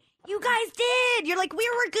did. You guys did. You're like we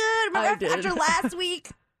were good. Remember I did. after last week?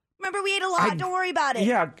 Remember we ate a lot. Don't worry about it.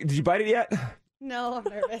 Yeah, did you bite it yet? No,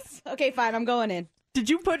 I'm nervous. Okay, fine. I'm going in. Did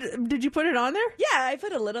you put it on there? Yeah, I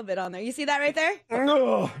put a little bit on there. You see that right there?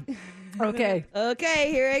 No. Okay.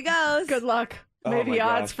 Okay, here it goes. Good luck. Oh May my the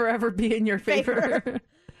odds gosh. forever be in your favor.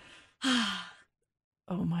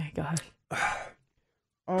 Oh my god.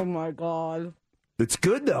 Oh my god. It's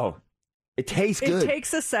good though. It tastes good. It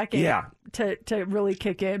takes a second to really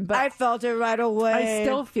kick in, but I felt it right away. I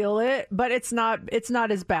still feel it, but it's not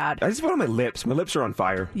as bad. I just put on my lips. My lips are on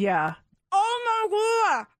fire. Yeah. Oh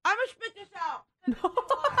my god. I'm gonna spit this out.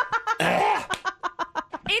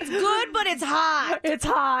 It's good, but it's hot. It's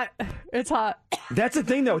hot. It's hot. That's the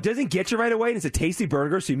thing, though. It doesn't get you right away, and it's a tasty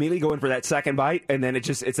burger, so you immediately go in for that second bite, and then it's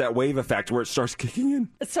that wave effect where it starts kicking in.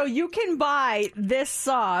 So you can buy this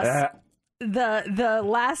sauce, the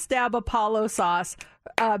Last Dab Apollo sauce.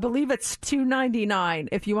 I believe it's $2.99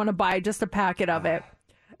 if you want to buy just a packet of it.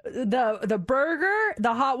 The burger,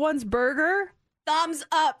 the Hot Ones burger, Thumbs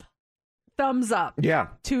up. thumbs up. Yeah.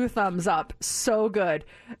 2 thumbs up. So good.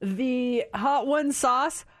 The Hot One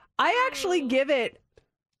sauce, I actually give it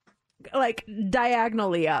like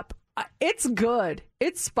diagonally up. It's good.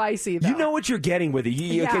 It's spicy though. You know what you're getting with it.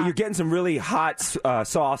 Yeah. You're getting some really hot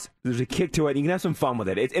sauce. There's a kick to it. And you can have some fun with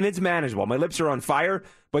it. And it's manageable. My lips are on fire,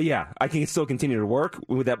 but yeah, I can still continue to work.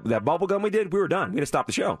 With that bubble gum we did, we were done. We had to stop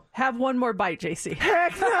the show. Have one more bite, JC.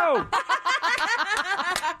 Heck no!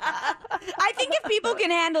 I think if people can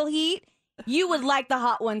handle heat, you would like the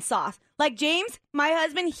Hot One sauce. Like James, my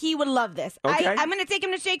husband, he would love this. Okay. I'm going to take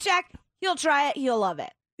him to Shake Shack. He'll try it. He'll love it.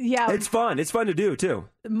 Yeah. It's fun. It's fun to do, too.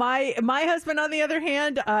 My husband, on the other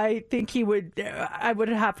hand, I think he would. I would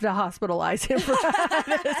have to hospitalize him for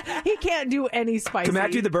this. He can't do any spicy. Can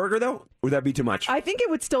Matt do the burger, though? Would that be too much? I think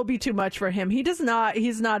it would still be too much for him. He does not.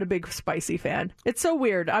 He's not a big spicy fan. It's so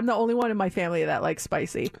weird. I'm the only one in my family that likes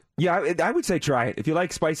spicy. Yeah, I would say try it. If you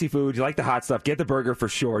like spicy food, you like the hot stuff, get the burger for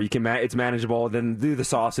sure. You can. It's manageable. Then do the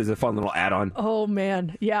sauce as a fun little add-on. Oh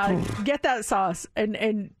man, yeah, get that sauce.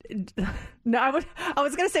 And no, I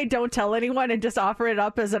was gonna say don't tell anyone and just offer it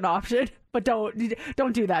up as an option, but don't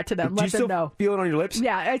do that to them. Do you Let them still know. feel it on your lips?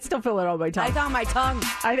 Yeah, I still feel it on my tongue. It's on my tongue.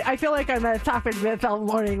 I feel like I'm at Top and Myth all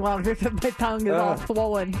morning long because my tongue is all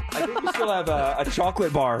swollen. I think we still have a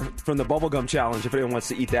chocolate bar from the bubblegum challenge if anyone wants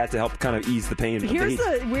to eat that to help kind of ease the pain. Here's of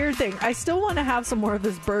the heat. the weird thing. I still want to have some more of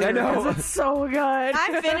this burger. I know. Because it's so good.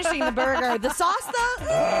 I'm finishing the burger. The sauce,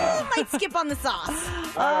 though, might skip on the sauce.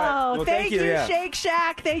 Oh, Well, thank you, yeah. Shake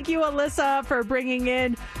Shack. Thank you, Alyssa, for bringing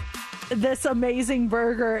in this amazing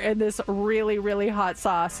burger and this really, really hot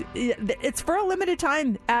sauce. It's for a limited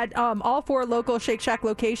time at all 4 local Shake Shack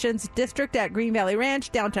locations: District at Green Valley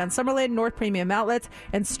Ranch, Downtown Summerlin, North Premium Outlets,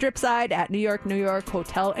 and Stripside at New York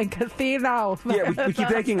Hotel and Casino. Yeah, we keep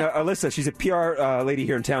thanking Alyssa. She's a PR lady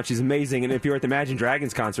here in town. She's amazing. And if you're at the Imagine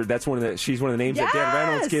Dragons concert, she's one of the names that Dan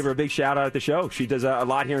Reynolds gave her a big shout out at the show. She does a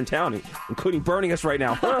lot here in town, including burning us right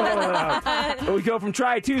now. We go from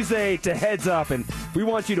Try Tuesday to Heads Up, and we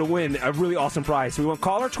want you to win a really awesome prize. So we want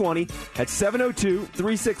caller 20 at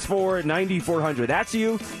 702-364-9400. That's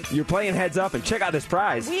you. You're playing Heads Up, and check out this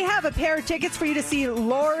prize. We have a pair of tickets for you to see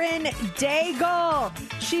Lauren Daigle.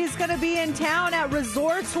 She's going to be in town at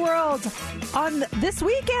Resorts World on this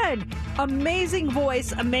weekend. Amazing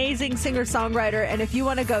voice, amazing singer-songwriter. And if you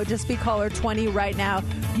want to go, just be caller 20 right now.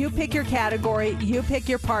 You pick your category. You pick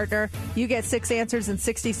your partner. You get 6 answers in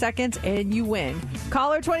 60 seconds, and you win.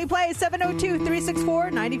 Caller 20 plays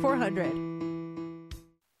 702-364-9400.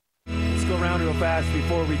 Let's go around real fast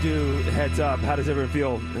before we do Heads Up. How does everyone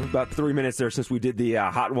feel? About 3 minutes there since we did the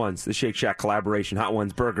Hot Ones, the Shake Shack collaboration, Hot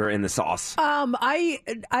Ones burger in the sauce. I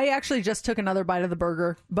actually just took another bite of the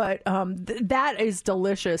burger, but that is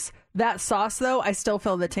delicious. That sauce, though, I still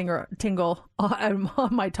feel the tingle on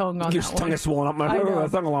my tongue on Your that tongue one. is swollen up. My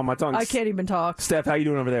tongue along my tongue. I can't even talk. Steph, how you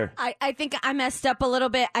doing over there? I think I messed up a little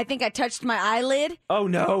bit. I think I touched my eyelid. Oh,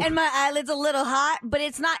 no. And my eyelid's a little hot, but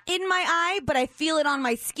it's not in my eye, but I feel it on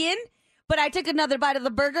my skin. But I took another bite of the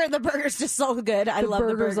burger, and the burger's just so good. I love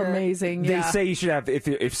the burger. The burger's amazing, They yeah. say you should have,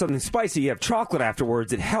 if something's spicy, you have chocolate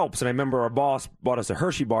afterwards. It helps. And I remember our boss bought us a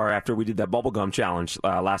Hershey bar after we did that bubblegum challenge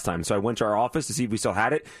last time. So I went to our office to see if we still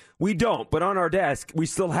had it. We don't, but on our desk, we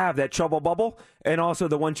still have that Trouble Bubble, and also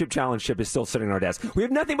the One Chip Challenge chip is still sitting on our desk. We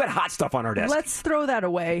have nothing but hot stuff on our desk. Let's throw that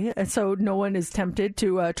away so no one is tempted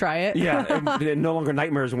to try it. Yeah, and no longer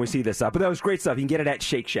nightmares when we see this stuff. But that was great stuff. You can get it at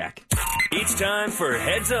Shake Shack. It's time for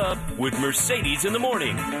Heads Up with Mercedes in the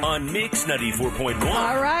Morning on Mix 94.1.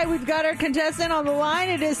 All right, we've got our contestant on the line.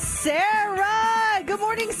 It is Sarah. Good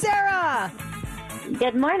morning, Sarah.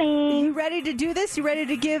 Good morning. You ready to do this? You ready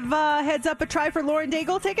to give Heads Up a try for Lauren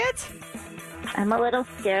Daigle tickets? I'm a little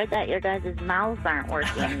scared that your guys' mouths aren't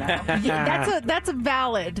working, though. Yeah, that's a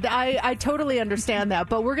valid. I totally understand that,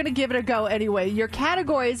 but we're going to give it a go anyway. Your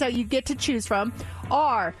categories that you get to choose from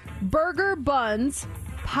are burger buns,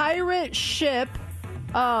 pirate ship,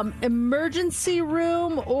 emergency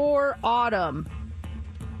room, or autumn.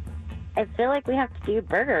 I feel like we have to do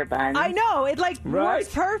burger buns. I know. It Right.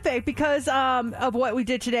 works perfect because of what we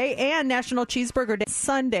did today and National Cheeseburger Day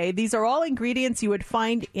Sunday. These are all ingredients you would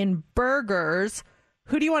find in burgers.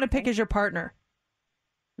 Who do you want to pick as your partner?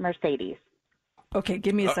 Mercedes. Okay,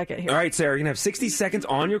 give me a second here. All right, Sarah, you're going to have 60 seconds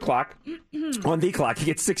on your clock. On the clock. You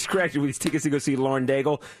get 6 correct with these tickets to go see Lauren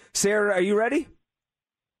Daigle. Sarah, are you ready?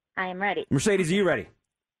 I am ready. Mercedes, are you ready?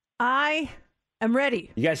 I am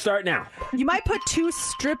ready. You guys start now. You might put 2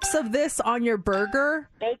 strips of this on your burger.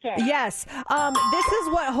 Bacon. Yes. This is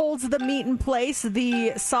what holds the meat in place,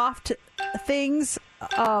 the soft things.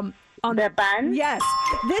 On the bun? Yes.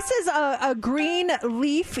 This is a green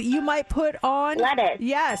leaf you might put on. Lettuce.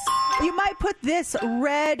 Yes. You might put this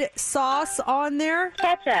red sauce on there.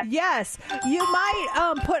 Ketchup. Yes. You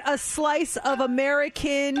might put a slice of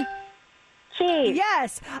American cheese.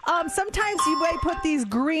 Yes. Sometimes you might put these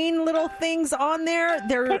green little things on there.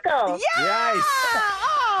 They're pickles. Yeah. Nice.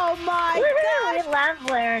 Oh my Woo-hoo, gosh. we love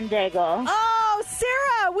Lauren Daigle. Oh,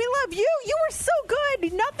 Sarah, we love you. You were so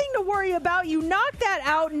good. Nothing to worry about. You knocked that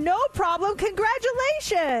out. No problem.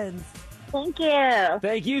 Congratulations. Thank you.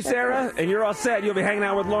 Thank you, Sarah. And you're all set. You'll be hanging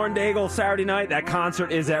out with Lauren Daigle Saturday night. That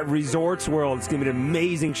concert is at Resorts World. It's going to be an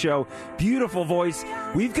amazing show. Beautiful voice.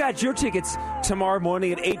 We've got your tickets tomorrow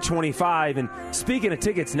morning at 8:25. And speaking of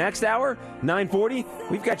tickets, next hour, 9:40,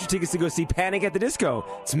 we've got your tickets to go see Panic at the Disco.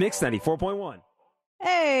 It's Mix 94.1.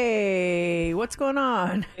 Hey, what's going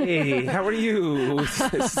on? Hey, how are you?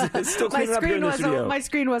 Still cleaning up here in the studio. My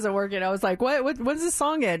screen wasn't working. I was like, what? When's the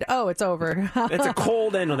song end? Oh, it's over. It's a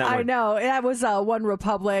cold end on that one. I know. That was One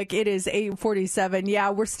Republic. It is 8:47. Yeah,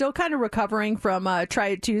 we're still kind of recovering from Try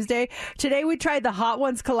It Tuesday. Today we tried the Hot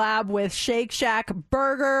Ones collab with Shake Shack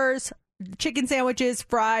burgers, chicken sandwiches,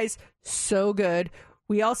 fries. So good.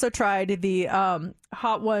 We also tried the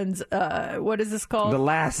Hot Ones, what is this called? The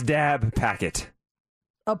Last Dab packet.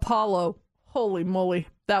 Apollo. Holy moly.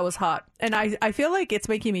 That was hot. And I feel like it's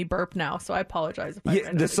making me burp now, so I apologize if I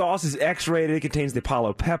ran the out. sauce is X-rated. It contains the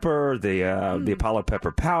Apollo pepper, the Apollo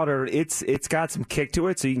pepper powder. It's got some kick to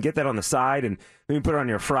it, so you can get that on the side and maybe put it on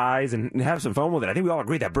your fries and have some fun with it. I think we all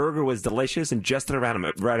agree that burger was delicious and just the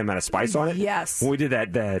right amount of spice on it. Yes. When we did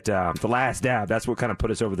that the Last Dab, that's what kind of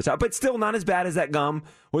put us over the top. But still not as bad as that gum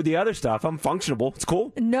or the other stuff. I'm functionable. It's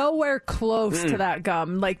cool. Nowhere close to that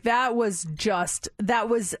gum. Like that was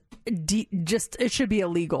it should be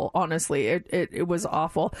illegal, honestly. It was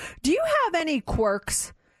awful. Do you have any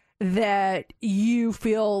quirks that you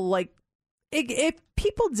feel like if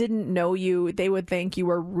people didn't know you, they would think you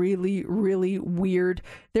were really, really weird?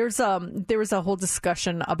 There was a whole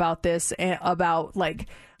discussion about this, about like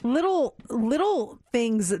little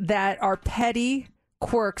things that are petty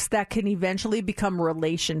quirks that can eventually become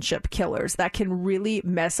relationship killers, that can really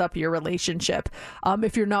mess up your relationship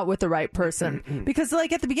if you're not with the right person. Because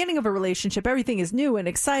like at the beginning of a relationship, everything is new and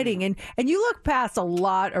exciting, and you look past a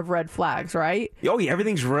lot of red flags, right? Oh, yeah,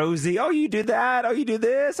 everything's rosy. Oh, you do that. Oh, you do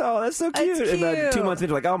this. Oh, that's so cute. It's And then cute. 2 months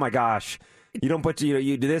into, like, oh my gosh, you don't put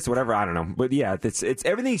you do this, whatever. I don't know, but yeah, it's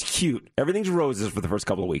everything's cute. Everything's roses for the first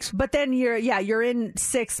couple of weeks. But then you're in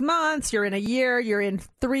 6 months, you're in a year, you're in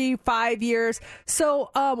 3-5 years. So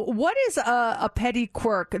what is a petty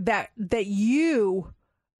quirk that you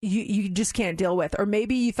just can't deal with? Or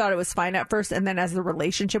maybe you thought it was fine at first, and then as the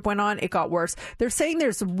relationship went on, it got worse. They're saying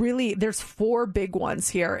there's 4 big ones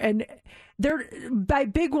here, and by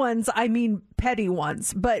big ones I mean petty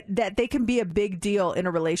ones, but that they can be a big deal in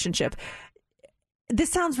a relationship. This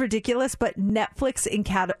sounds ridiculous, but Netflix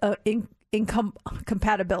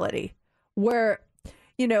incompatibility, where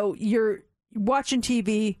you're watching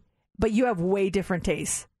TV, but you have way different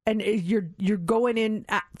tastes, and you're going in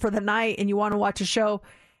for the night and you want to watch a show,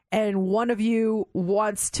 and one of you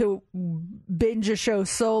wants to binge a show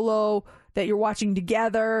solo that you're watching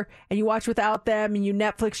together, and you watch without them, and you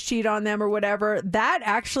Netflix cheat on them or whatever. That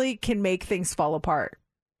actually can make things fall apart.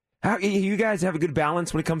 How, you guys have a good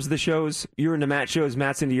balance when it comes to the shows? You're into Matt's shows,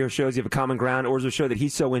 Matt's into your shows. You have a common ground, or is there a show that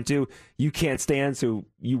he's so into you can't stand, so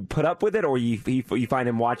you put up with it, or you find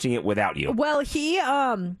him watching it without you? Well, he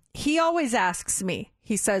always asks me.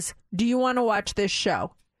 He says, "Do you want to watch this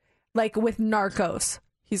show?" Like with Narcos.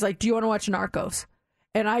 He's like, "Do you want to watch Narcos?"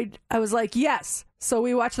 And I was like, "Yes." So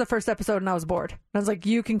we watched the first episode, and I was bored. And I was like,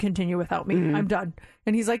 "You can continue without me. I'm done."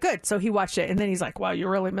 And he's like, "Good." So he watched it, and then he's like, "Wow, you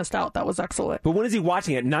really missed out. That was excellent." But when is he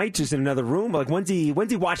watching at night, just in another room? Like when's he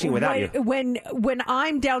watching it without you? When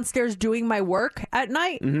I'm downstairs doing my work at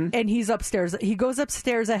night, and he's upstairs, he goes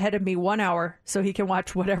upstairs ahead of me 1 hour so he can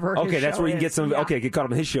watch whatever. Okay, his that's show where you can is. get some. Yeah. Okay, get caught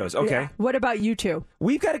up in his shows. Okay. Yeah. What about you two?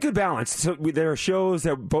 We've got a good balance. So there are shows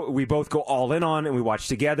that we both go all in on and we watch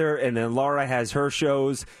together, and then Laura has her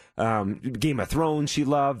shows. Game of Thrones she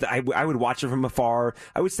loved. I would watch it from afar.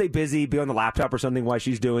 I would stay busy, be on the laptop or something while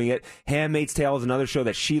she's doing it. Handmaid's Tale is another show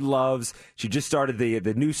that she loves. She just started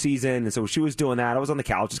the new season, and so she was doing that. I was on the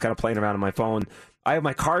couch just kind of playing around on my phone. I have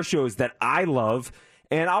my car shows that I love,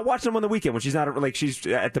 and I'll watch them on the weekend when she's not, like, she's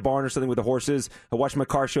at the barn or something with the horses. I watch my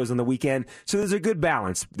car shows on the weekend. So there's a good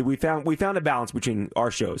balance. We found a balance between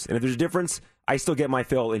our shows, and if there's a difference, I still get my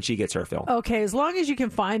fill and she gets her fill. Okay, as long as you can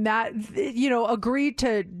find that, agree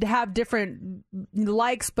to have different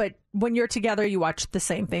likes, but when you're together, you watch the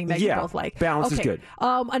same thing that you both like. Balance is good.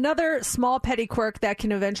 Another small petty quirk that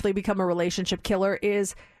can eventually become a relationship killer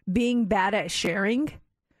is being bad at sharing.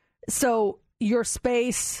 So your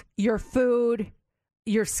space, your food,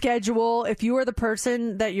 your schedule, if you are the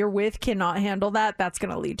person that you're with cannot handle that, that's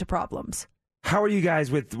going to lead to problems. How are you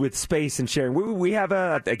guys with space and sharing? We have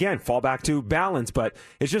again, fall back to balance, but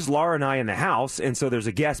it's just Laura and I in the house, and so there's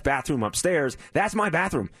a guest bathroom upstairs. That's my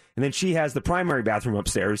bathroom. And then she has the primary bathroom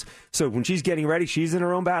upstairs. So when she's getting ready, she's in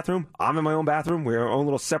her own bathroom. I'm in my own bathroom. We're our own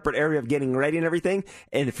little separate area of getting ready and everything.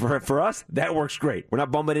 And for us, that works great. We're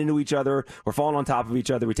not bumping into each other. We're falling on top of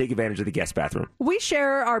each other. We take advantage of the guest bathroom. We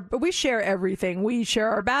share everything. We share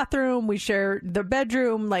our bathroom. We share the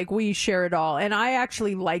bedroom. Like, we share it all. And I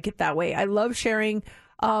actually like it that way. I love sharing.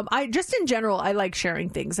 In general, I like sharing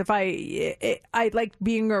things. If I like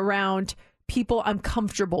being around people I'm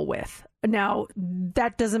comfortable with. Now,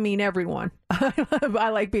 that doesn't mean everyone. I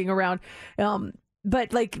like being around.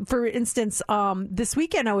 But like, for instance, this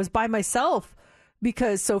weekend I was by myself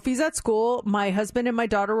because Sophie's at school. My husband and my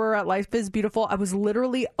daughter were at Life is Beautiful. I was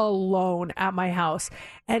literally alone at my house.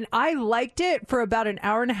 And I liked it for about an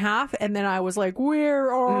hour and a half. And then I was like,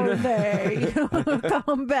 where are they?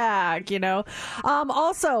 Come back,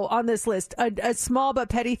 Also on this list, a small but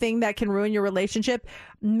petty thing that can ruin your relationship,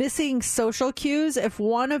 missing social cues. If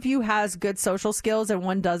one of you has good social skills and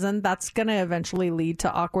one doesn't, that's going to eventually lead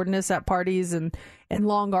to awkwardness at parties and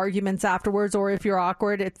long arguments afterwards. Or if you're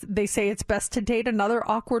awkward, they say it's best to date another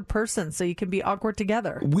awkward person so you can be awkward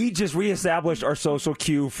together. We just reestablished our social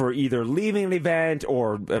cue for either leaving an event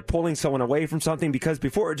or pulling someone away from something, because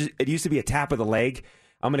before it used to be a tap of the leg.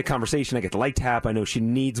 I'm in a conversation, I get the leg tap, I know she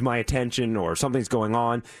needs my attention or something's going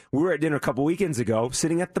on. We were at dinner a couple weekends ago,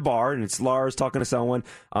 sitting at the bar, and it's Lars talking to someone.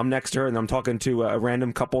 I'm next to her, and I'm talking to a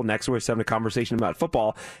random couple next to us having a conversation about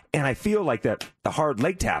football, and I feel like the hard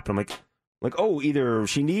leg tap. I'm like, oh, either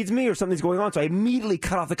she needs me or something's going on. So I immediately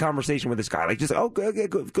cut off the conversation with this guy. Like, just,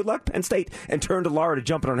 good luck, Penn State. And turned to Laura to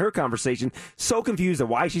jump in on her conversation. So confused at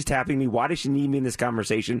why she's tapping me. Why does she need me in this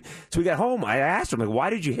conversation? So we got home. I asked her, why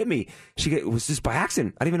did you hit me? It was just by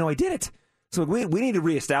accident. I didn't even know I did it. So we need to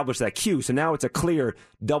reestablish that cue. So now it's a clear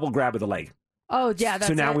double grab of the leg. Oh, yeah, that's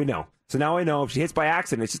So now it. we know. So now I know if she hits by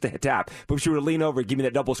accident, it's just a tap. But if she were to lean over and give me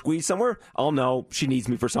that double squeeze somewhere, I'll know she needs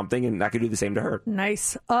me for something, and I can do the same to her.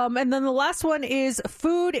 Nice. And then the last one is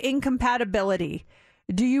food incompatibility.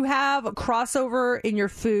 Do you have a crossover in your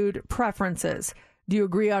food preferences? Do you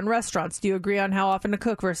agree on restaurants? Do you agree on how often to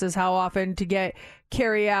cook versus how often to get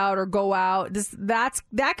carry out or go out?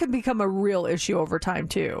 That could become a real issue over time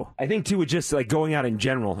too. I think too, with just like going out in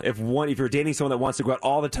general. If you're dating someone that wants to go out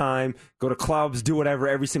all the time, go to clubs, do whatever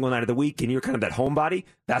every single night of the week, and you're kind of that homebody,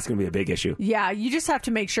 that's going to be a big issue. Yeah, you just have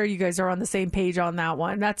to make sure you guys are on the same page on that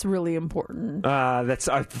one. That's really important. I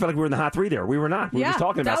felt like we were in the hot three there. We were not. We were just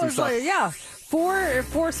talking about some stuff.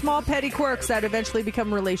 Four small petty quirks that eventually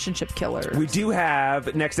become relationship killers. We do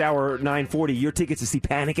have next hour 9:40 your tickets to see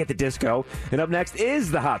Panic at the Disco, and up next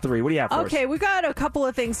is the Hot 3. What do you have for us? Okay, we got a couple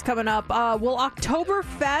of things coming up. Will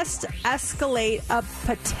Oktoberfest escalate a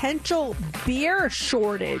potential beer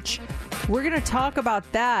shortage? We're going to talk about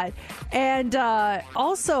that. And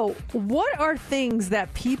also, what are things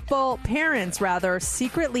that parents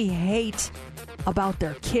secretly hate about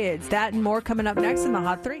their kids? That and more coming up next in the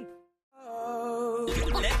Hot 3.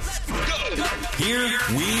 Here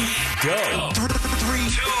we go. 3,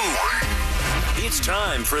 2, 1. It's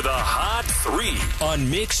time for the Hot 3 on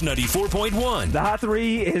Mix 94.1. The Hot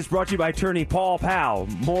 3 is brought to you by attorney Paul Powell.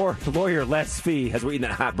 More lawyer, less fee, as we're eating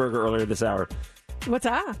that hot burger earlier this hour. What's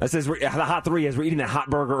that? That says the Hot 3 as we're eating that hot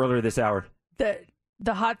burger earlier this hour.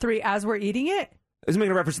 The Hot 3 as we're eating it? I was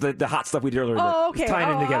making a reference to the hot stuff we did earlier. Oh, okay.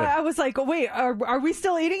 Tying in together. I was like, wait, are we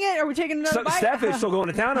still eating it? Are we taking another bite? Steph is still going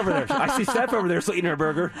to town over there. I see Steph over there still eating her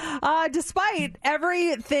burger. Despite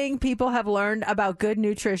everything people have learned about good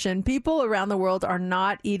nutrition, people around the world are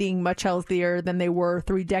not eating much healthier than they were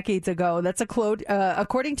 3 decades ago. That's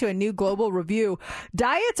according to a new global review.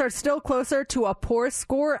 Diets are still closer to a poor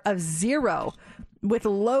score of 0. With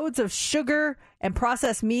loads of sugar and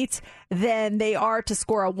processed meats than they are to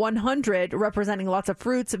score a 100, representing lots of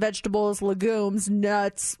fruits, vegetables, legumes,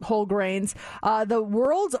 nuts, whole grains. The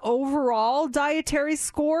world's overall dietary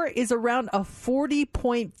score is around a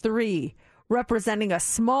 40.3, representing a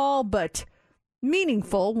small but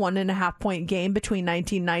meaningful 1.5 point gain between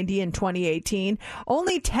 1990 and 2018.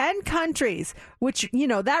 Only 10 countries, which,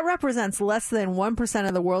 that represents less than 1%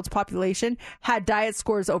 of the world's population, had diet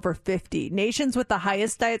scores over 50. Nations with the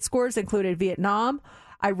highest diet scores included Vietnam,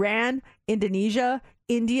 Iran, Indonesia,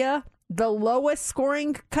 India. The lowest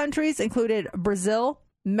scoring countries included Brazil,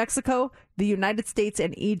 Mexico, the United States,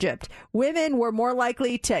 and Egypt. Women were more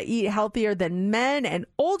likely to eat healthier than men, and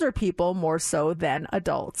older people more so than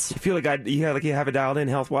adults. You feel like you have it dialed in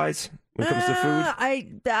health-wise when it comes to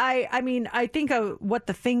food? I mean, I think what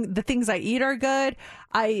the things I eat are good.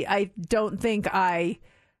 I don't think I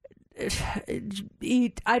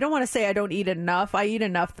eat. I don't want to say I don't eat enough. I eat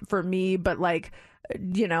enough for me, but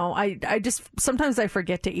I just sometimes I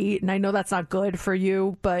forget to eat, and I know that's not good for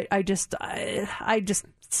you, but I just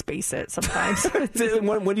space it sometimes.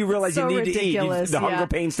 when you realize so you need ridiculous. to eat, the hunger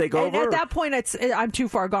pains take over. And at that point, I'm too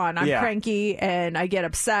far gone. I'm cranky, and I get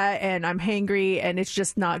upset, and I'm hangry, and it's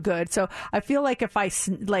just not good. So I feel like if I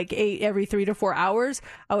ate every 3 to 4 hours,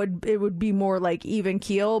 it would be more like even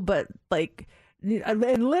keel, but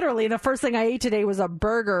and literally the first thing I ate today was a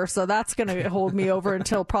burger, so that's going to hold me over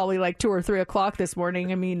until probably 2 or 3 o'clock this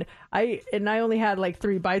morning. I mean, I only had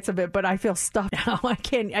 3 bites of it, but I feel stuffed now.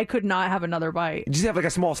 I could not have another bite. You just have a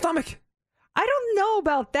small stomach. I don't know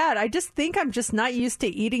about that. I just think I'm just not used to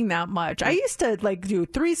eating that much. I used to do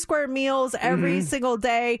 3 square meals every single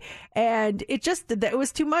day, and it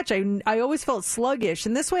was too much. I always felt sluggish,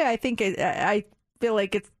 and this way I think I feel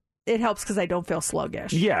like it helps because I don't feel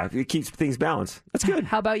sluggish. Yeah, it keeps things balanced. That's good.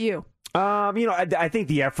 How about you? I think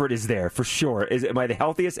the effort is there for sure. Am I the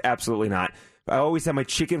healthiest? Absolutely not. I always have my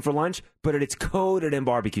chicken for lunch, but it's coated in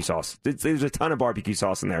barbecue sauce. There's a ton of barbecue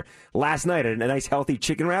sauce in there. Last night, I had a nice healthy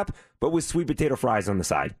chicken wrap, but with sweet potato fries on the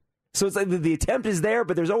side. So it's the attempt is there,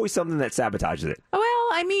 but there's always something that sabotages it. Well,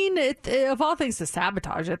 I mean, of all things to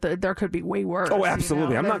sabotage it, there could be way worse. Oh,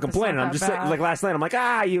 absolutely. I'm not complaining. I'm just saying, last night, I'm like,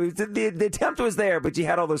 the attempt was there, but you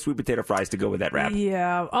had all those sweet potato fries to go with that wrap.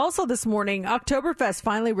 Yeah. Also this morning, Oktoberfest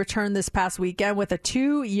finally returned this past weekend with a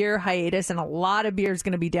 2-year hiatus, and a lot of beer is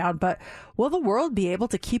going to be down. But will the world be able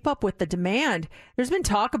to keep up with the demand? There's been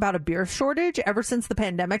talk about a beer shortage ever since the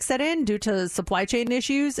pandemic set in due to supply chain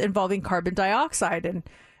issues involving carbon dioxide, and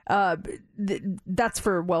that's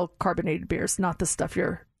for carbonated beers, not the stuff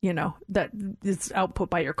you're that it's output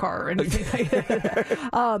by your car or anything like that.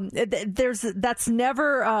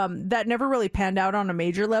 That never really panned out on a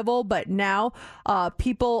major level, but now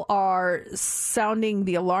people are sounding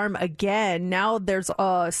the alarm again. Now there's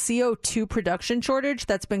a CO2 production shortage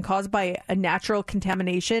that's been caused by a natural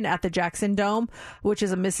contamination at the Jackson Dome, which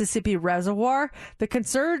is a Mississippi reservoir. The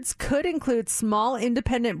concerns could include small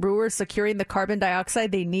independent brewers securing the carbon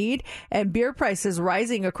dioxide they need and beer prices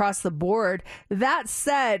rising across the board. That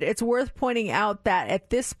said, it's worth pointing out that at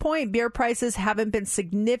this point, beer prices haven't been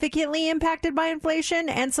significantly impacted by inflation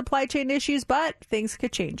and supply chain issues, but things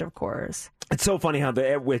could change, of course. It's so funny how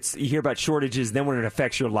you hear about shortages, then when it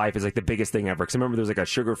affects your life is like the biggest thing ever. Because I remember there was like a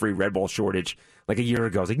sugar-free Red Bull shortage like a year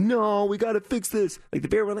ago. I was like, no, we got to fix this. Like the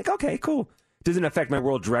beer, we're like, okay, cool. Doesn't affect my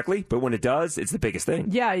world directly, but when it does, it's the biggest thing.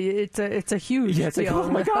 Yeah, it's a huge deal. It's like, oh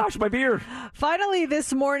my gosh, my beer. Finally,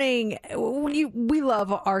 this morning, we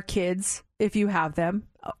love our kids if you have them,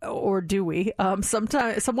 or do we?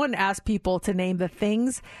 Sometimes someone asks people to name the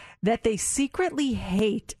things that they secretly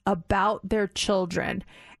hate about their children.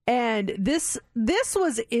 And this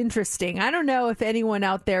was interesting. I don't know if anyone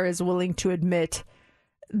out there is willing to admit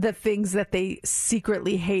the things that they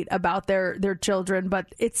secretly hate about their children,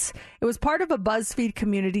 but it was part of a BuzzFeed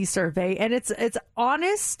community survey, and it's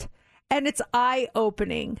honest and it's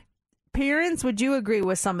eye-opening. Parents, would you agree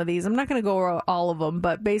with some of these? I'm not going to go over all of them,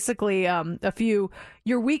 but basically a few.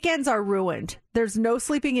 Your weekends are ruined. There's no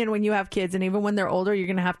sleeping in when you have kids, and even when they're older, you're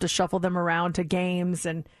going to have to shuffle them around to games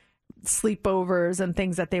and sleepovers and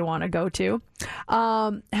things that they want to go to.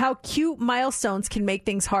 How cute milestones can make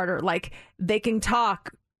things harder, like they can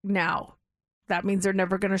talk now. That means they're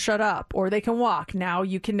never going to shut up. Or they can walk. Now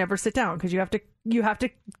you can never sit down because you have to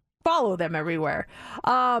follow them everywhere.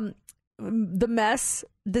 The mess.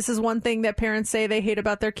 This is one thing that parents say they hate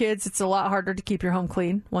about their kids. It's a lot harder to keep your home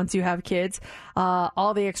clean once you have kids.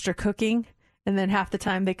 All the extra cooking, and then half the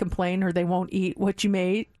time they complain or they won't eat what you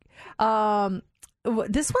made.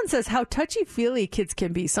 This one says how touchy-feely kids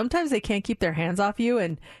can be. Sometimes they can't keep their hands off you,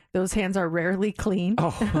 and those hands are rarely clean.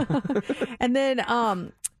 Oh. And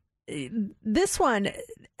then this one,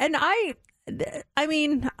 and I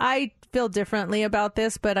mean, I feel differently about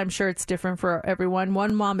this, but I'm sure it's different for everyone.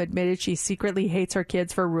 One mom admitted she secretly hates her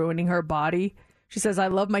kids for ruining her body. She says, I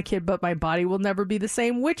love my kid, but my body will never be the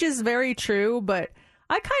same, which is very true, but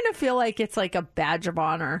I kind of feel like it's like a badge of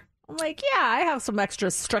honor. I'm like, yeah, I have some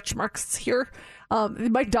extra stretch marks here.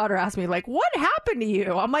 My daughter asked me, like, what happened to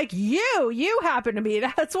you? I'm like, you happened to me.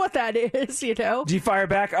 That's what that is, you know? Do you fire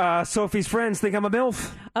back? Sophie's friends think I'm a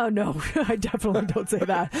MILF. Oh, no, I definitely don't say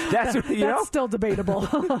that. That's still debatable.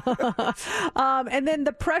 And then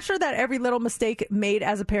the pressure that every little mistake made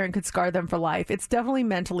as a parent could scar them for life. It's definitely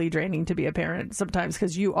mentally draining to be a parent sometimes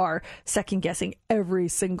because you are second guessing every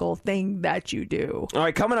single thing that you do. All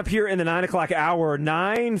right, coming up here in the 9 o'clock hour,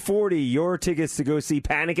 9:40, your tickets to go see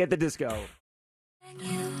Panic at the Disco.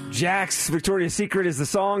 Jack's Victoria's Secret is the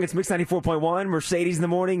song. It's Mix 94.1. Mercedes in the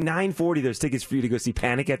morning, 9:40. There's tickets for you to go see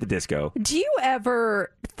Panic at the Disco. Do you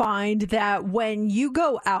ever find that when you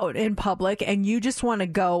go out in public and you just want to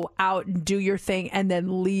go out and do your thing and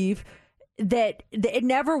then leave, that it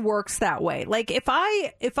never works that way? Like if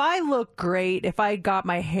I look great, if I got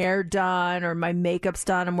my hair done or my makeup's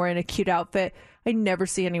done, I'm wearing a cute outfit, I never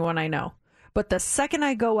see anyone I know. But the second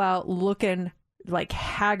I go out looking like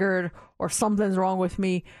haggard or something's wrong with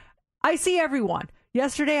me, I see everyone.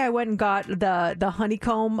 Yesterday I went and got the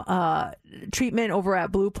honeycomb treatment over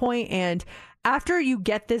at Blue Point, and after you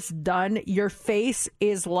get this done, your face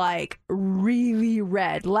is like really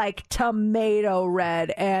red, like tomato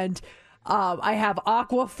red, and I have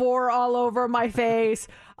Aquaphor all over my face.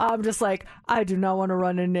 I'm just like, I do not want to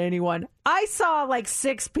run into anyone. I saw like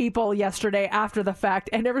 6 people yesterday after the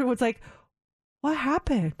fact, and everyone's like, what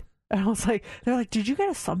happened? And I was like, they're like, did you get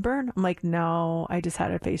a sunburn? I'm like, no, I just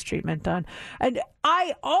had a face treatment done. And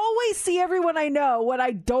I always see everyone I know when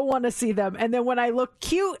I don't want to see them. And then when I look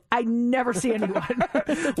cute, I never see anyone.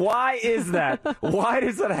 Why is that? Why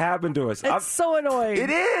does that happen to us? It's so annoying. It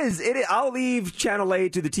is. I'll leave Channel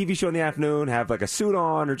 8 to the TV show in the afternoon, have like a suit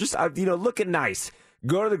on or just, looking nice.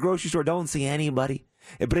 Go to the grocery store, don't see anybody.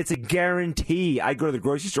 But it's a guarantee. I go to the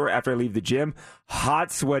grocery store after I leave the gym.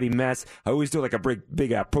 Hot, sweaty mess. I always do like a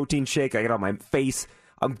big protein shake. I get on my face.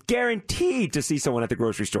 I'm guaranteed to see someone at the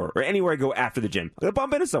grocery store or anywhere I go after the gym. I'm going to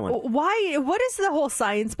bump into someone. Why? What is the whole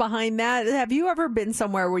science behind that? Have you ever been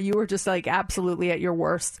somewhere where you were just like absolutely at your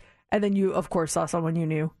worst and then you, of course, saw someone you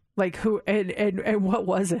knew? Like who and what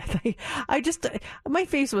was it? I just my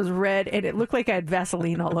face was red and it looked like I had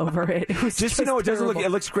Vaseline all over it. It was just so you know, it doesn't look.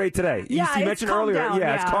 It looks great today. Yeah, you mentioned earlier. Down,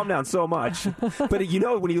 it's calmed down so much. But you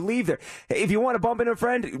know, when you leave there, if you want to bump into a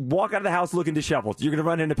friend, walk out of the house looking disheveled. You're going to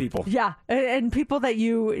run into people. Yeah, and people that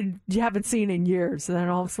you haven't seen in years, and then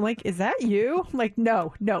all of a sudden, like, is that you? I'm like,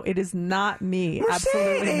 no, it is not me. Mercedes,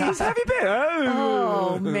 absolutely not. have you been?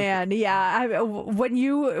 Oh man, yeah.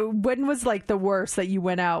 When was like the worst that you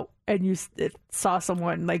went out and you saw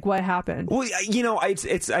someone? Like, what happened? Well, you know, I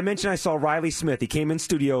mentioned I saw Riley Smith. He came in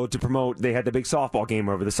studio to promote. They had the big softball game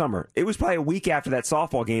over the summer. It was probably a week after that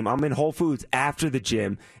softball game. I'm in Whole Foods after the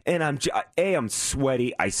gym, and I'm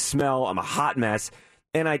sweaty. I smell. I'm a hot mess.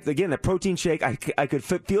 And the protein shake, I could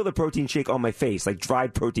feel the protein shake on my face, like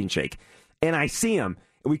dried protein shake. And I see him.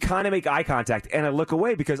 We kind of make eye contact, and I look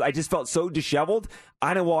away because I just felt so disheveled.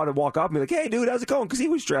 I didn't want to walk up and be like, hey, dude, how's it going? Because he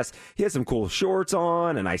was dressed. He had some cool shorts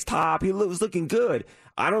on, a nice top. He was looking good.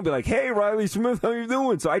 I don't be like, hey, Riley Smith, how you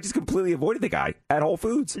doing? So I just completely avoided the guy at Whole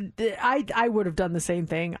Foods. I would have done the same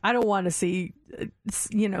thing. I don't want to see,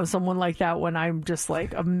 someone like that when I'm just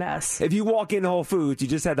like a mess. If you walk into Whole Foods, you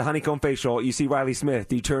just had the honeycomb facial, you see Riley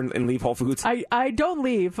Smith, you turn and leave Whole Foods. I don't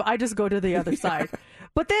leave. I just go to the other side.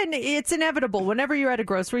 But then it's inevitable. Whenever you're at a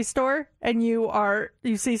grocery store and you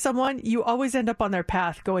see someone, you always end up on their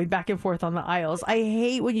path going back and forth on the aisles. I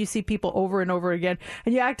hate when you see people over and over again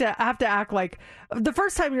and you have to act like the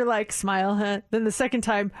first time you're like, smile, huh? Then the second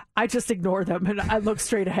time I just ignore them and I look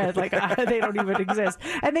straight ahead like they don't even exist.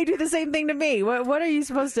 And they do the same thing to me. What are you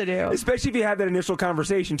supposed to do? Especially if you have that initial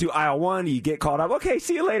conversation to aisle 1, you get caught up. Okay,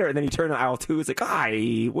 see you later. And then you turn to aisle 2. It's like,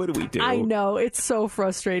 hi, what do we do? I know. It's so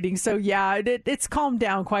frustrating. So yeah, it's calmed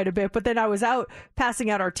down quite a bit. But then I was out passing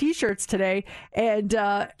out our T-shirts today, and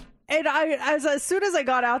as soon as I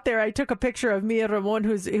got out there, I took a picture of me and Ramon,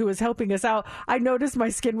 who was helping us out. I noticed my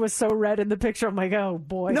skin was so red in the picture. I'm like, oh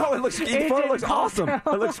boy. No, it looks awesome. It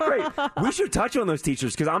looks great. We should touch on those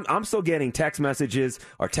T-shirts because I'm still getting text messages.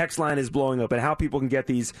 Our text line is blowing up, and how people can get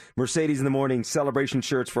these Mercedes in the Morning celebration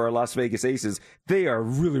shirts for our Las Vegas Aces. They are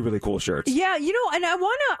really, really cool shirts. Yeah, and I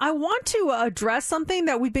want to address something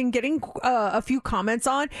that we've been getting a few comments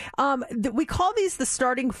on. We call these the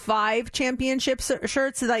starting 5 championship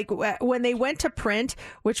shirts. Like when they went to print,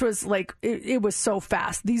 which was like it was so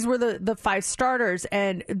fast. These were the 5 starters,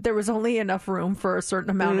 and there was only enough room for a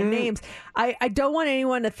certain amount of names. I don't want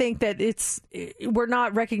anyone to think that we're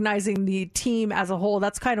not recognizing the team as a whole.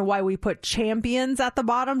 That's kind of why we put champions at the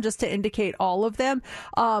bottom, just to indicate all of them.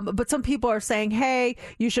 But some people are saying, hey,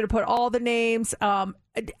 you should have put all the names.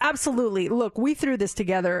 Absolutely. Look, we threw this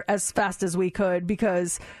together as fast as we could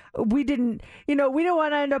because we didn't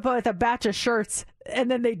want to end up with a batch of shirts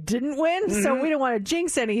and then they didn't win. Mm-hmm. So we didn't want to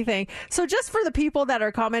jinx anything. So just for the people that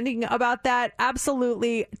are commenting about that,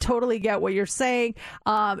 absolutely, totally get what you're saying.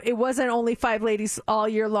 It wasn't only 5 ladies all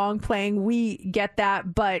year long playing. We get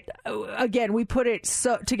that. But again, we put it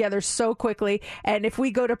together so quickly. And if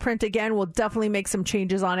we go to print again, we'll definitely make some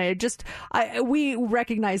changes on it. We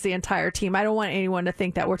recognize the entire team. I don't want anyone to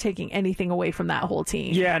think that we're taking anything away from that whole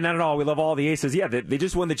team. Yeah, not at all. We love all the Aces. Yeah, they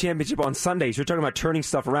just won the championship on Sunday. So you're talking about turning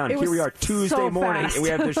stuff around. Here we are Tuesday morning, and we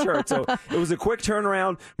have this shirt. So it was a quick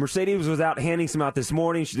turnaround. Mercedes was out handing some out this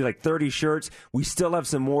morning. She did like 30 shirts. We still have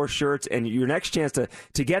some more shirts, and your next chance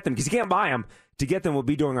to get them, because you can't buy them, to get them will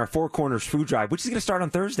be during our Four Corners food drive, which is going to start on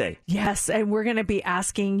Thursday. Yes, and we're going to be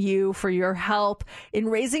asking you for your help in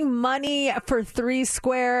raising money for 3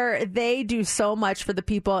 Square. They do so much for the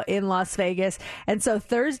people in Las Vegas. And so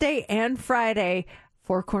Thursday and Friday,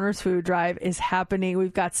 Four Corners Food Drive is happening.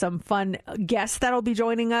 We've got some fun guests that'll be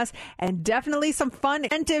joining us and definitely some fun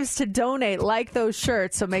incentives to donate, like those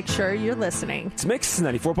shirts. So make sure you're listening. It's Mix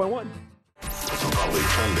 94.1. Probably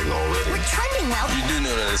trending already. We're trending well. You do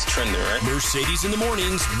know that it's trending, right? Mercedes in the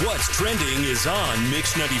Mornings. What's trending is on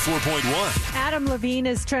Mix 94.1. Adam Levine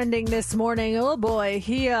is trending this morning. Oh boy,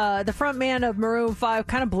 he the front man of Maroon 5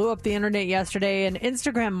 kind of blew up the internet yesterday. An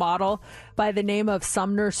Instagram model by the name of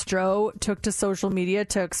Sumner Stroh took to social media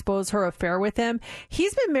to expose her affair with him.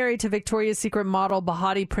 He's been married to Victoria's Secret model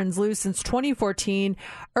Bahati Prinsloo since 2014.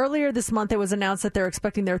 Earlier this month, it was announced that they're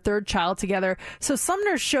expecting their 3rd child together. So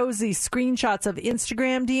Sumner shows these screenshots of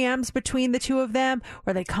Instagram DMs between the two of them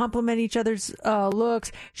where they compliment each other's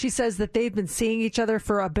looks. She says that they've been seeing each other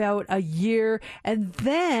for about a year. And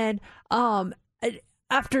then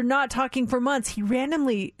after not talking for months, he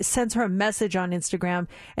randomly sends her a message on Instagram,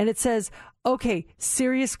 and it says, okay,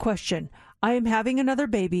 serious question. I am having another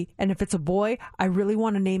baby, and if it's a boy, I really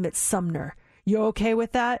want to name it Sumner. You okay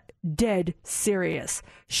with that? Dead serious.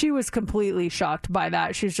 She was completely shocked by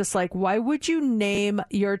that. She's just like, why would you name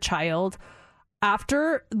your child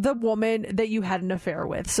after the woman that you had an affair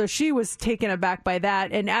with. So she was taken aback by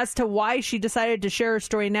that. And as to why she decided to share her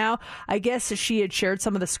story now, I guess she had shared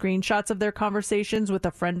some of the screenshots of their conversations with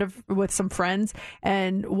some friends,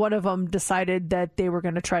 and one of them decided that they were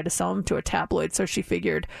going to try to sell them to a tabloid. So she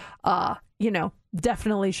figured,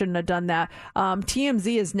 definitely shouldn't have done that.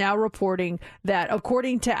 TMZ is now reporting that,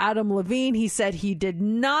 according to Adam Levine, he said he did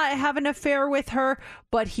not have an affair with her,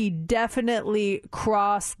 but he definitely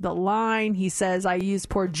crossed the line. He says, I used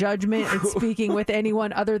poor judgment in speaking with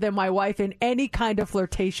anyone other than my wife in any kind of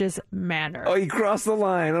flirtatious manner. Oh, you crossed the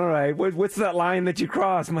line. All right. What's that line that you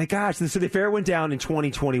crossed? My gosh. So the affair went down in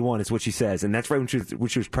 2021 is what she says. And that's right when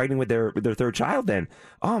she was pregnant with their third child then.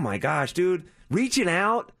 Oh, my gosh, dude. Reaching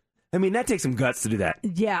out. I mean, that takes some guts to do that.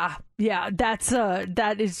 Yeah,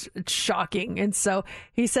 that is shocking. And so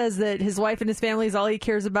he says that his wife and his family is all he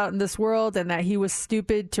cares about in this world, and that he was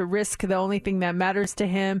stupid to risk the only thing that matters to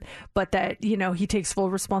him, but that, he takes full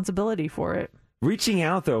responsibility for it. Reaching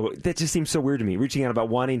out, though, that just seems so weird to me. Reaching out about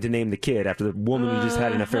wanting to name the kid after the woman you just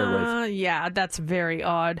had an affair with. Yeah, that's very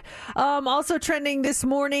odd. Also trending this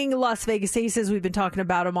morning, Las Vegas Aces. We've been talking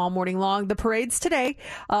about them all morning long. The parades today,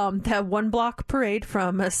 the one-block parade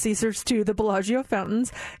from Caesars to the Bellagio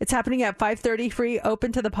Fountains. It's happening at 5:30, free,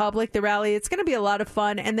 open to the public, the rally. It's going to be a lot of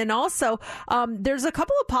fun. And then also, there's a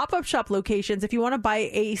couple of pop-up shop locations. If you want to buy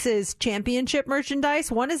Aces championship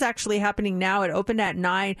merchandise, one is actually happening now. It opened at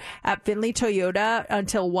 9 at Findlay Toyota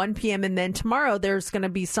until 1 p.m. And then tomorrow there's going to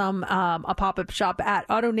be a pop-up shop at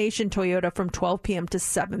AutoNation Toyota from 12 p.m. to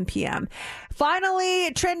 7 p.m.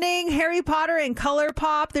 Finally, trending, Harry Potter and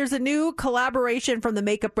ColourPop. There's a new collaboration from the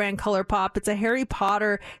makeup brand ColourPop. It's a Harry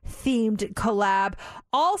Potter themed collab.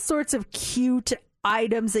 All sorts of cute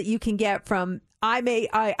items that you can get, from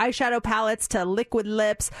eyeshadow palettes to liquid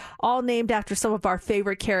lips, all named after some of our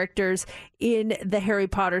favorite characters in the Harry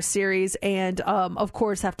Potter series. And of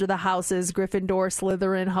course, after the houses, Gryffindor,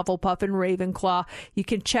 Slytherin, Hufflepuff, and Ravenclaw. You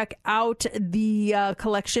can check out the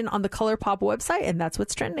collection on the ColourPop website, and that's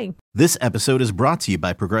what's trending. This episode is brought to you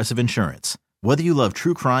by Progressive Insurance. Whether you love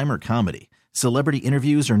true crime or comedy, celebrity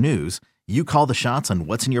interviews or news, you call the shots on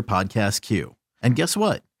what's in your podcast queue. And guess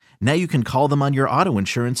what? Now you can call them on your auto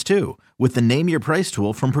insurance too, with the Name Your Price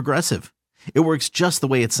tool from Progressive. It works just the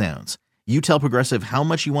way it sounds. You tell Progressive how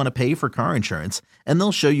much you want to pay for car insurance, and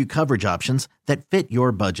they'll show you coverage options that fit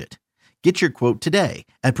your budget. Get your quote today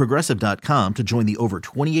at Progressive.com to join the over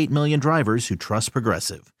 28 million drivers who trust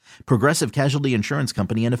Progressive. Progressive Casualty Insurance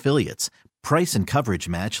Company and Affiliates. Price and coverage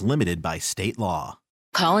match limited by state law.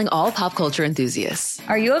 Calling all pop culture enthusiasts.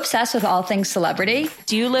 Are you obsessed with all things celebrity?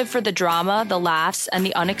 Do you live for the drama, the laughs, and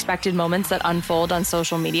the unexpected moments that unfold on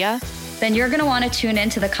social media? Then you're going to want to tune in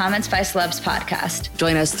to the Comments by Celebs podcast.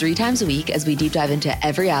 Join us 3 times a week as we deep dive into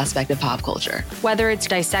every aspect of pop culture. Whether it's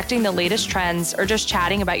dissecting the latest trends or just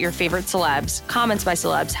chatting about your favorite celebs, Comments by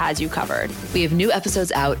Celebs has you covered. We have new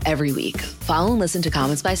episodes out every week. Follow and listen to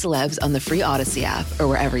Comments by Celebs on the free Odyssey app or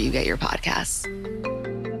wherever you get your podcasts.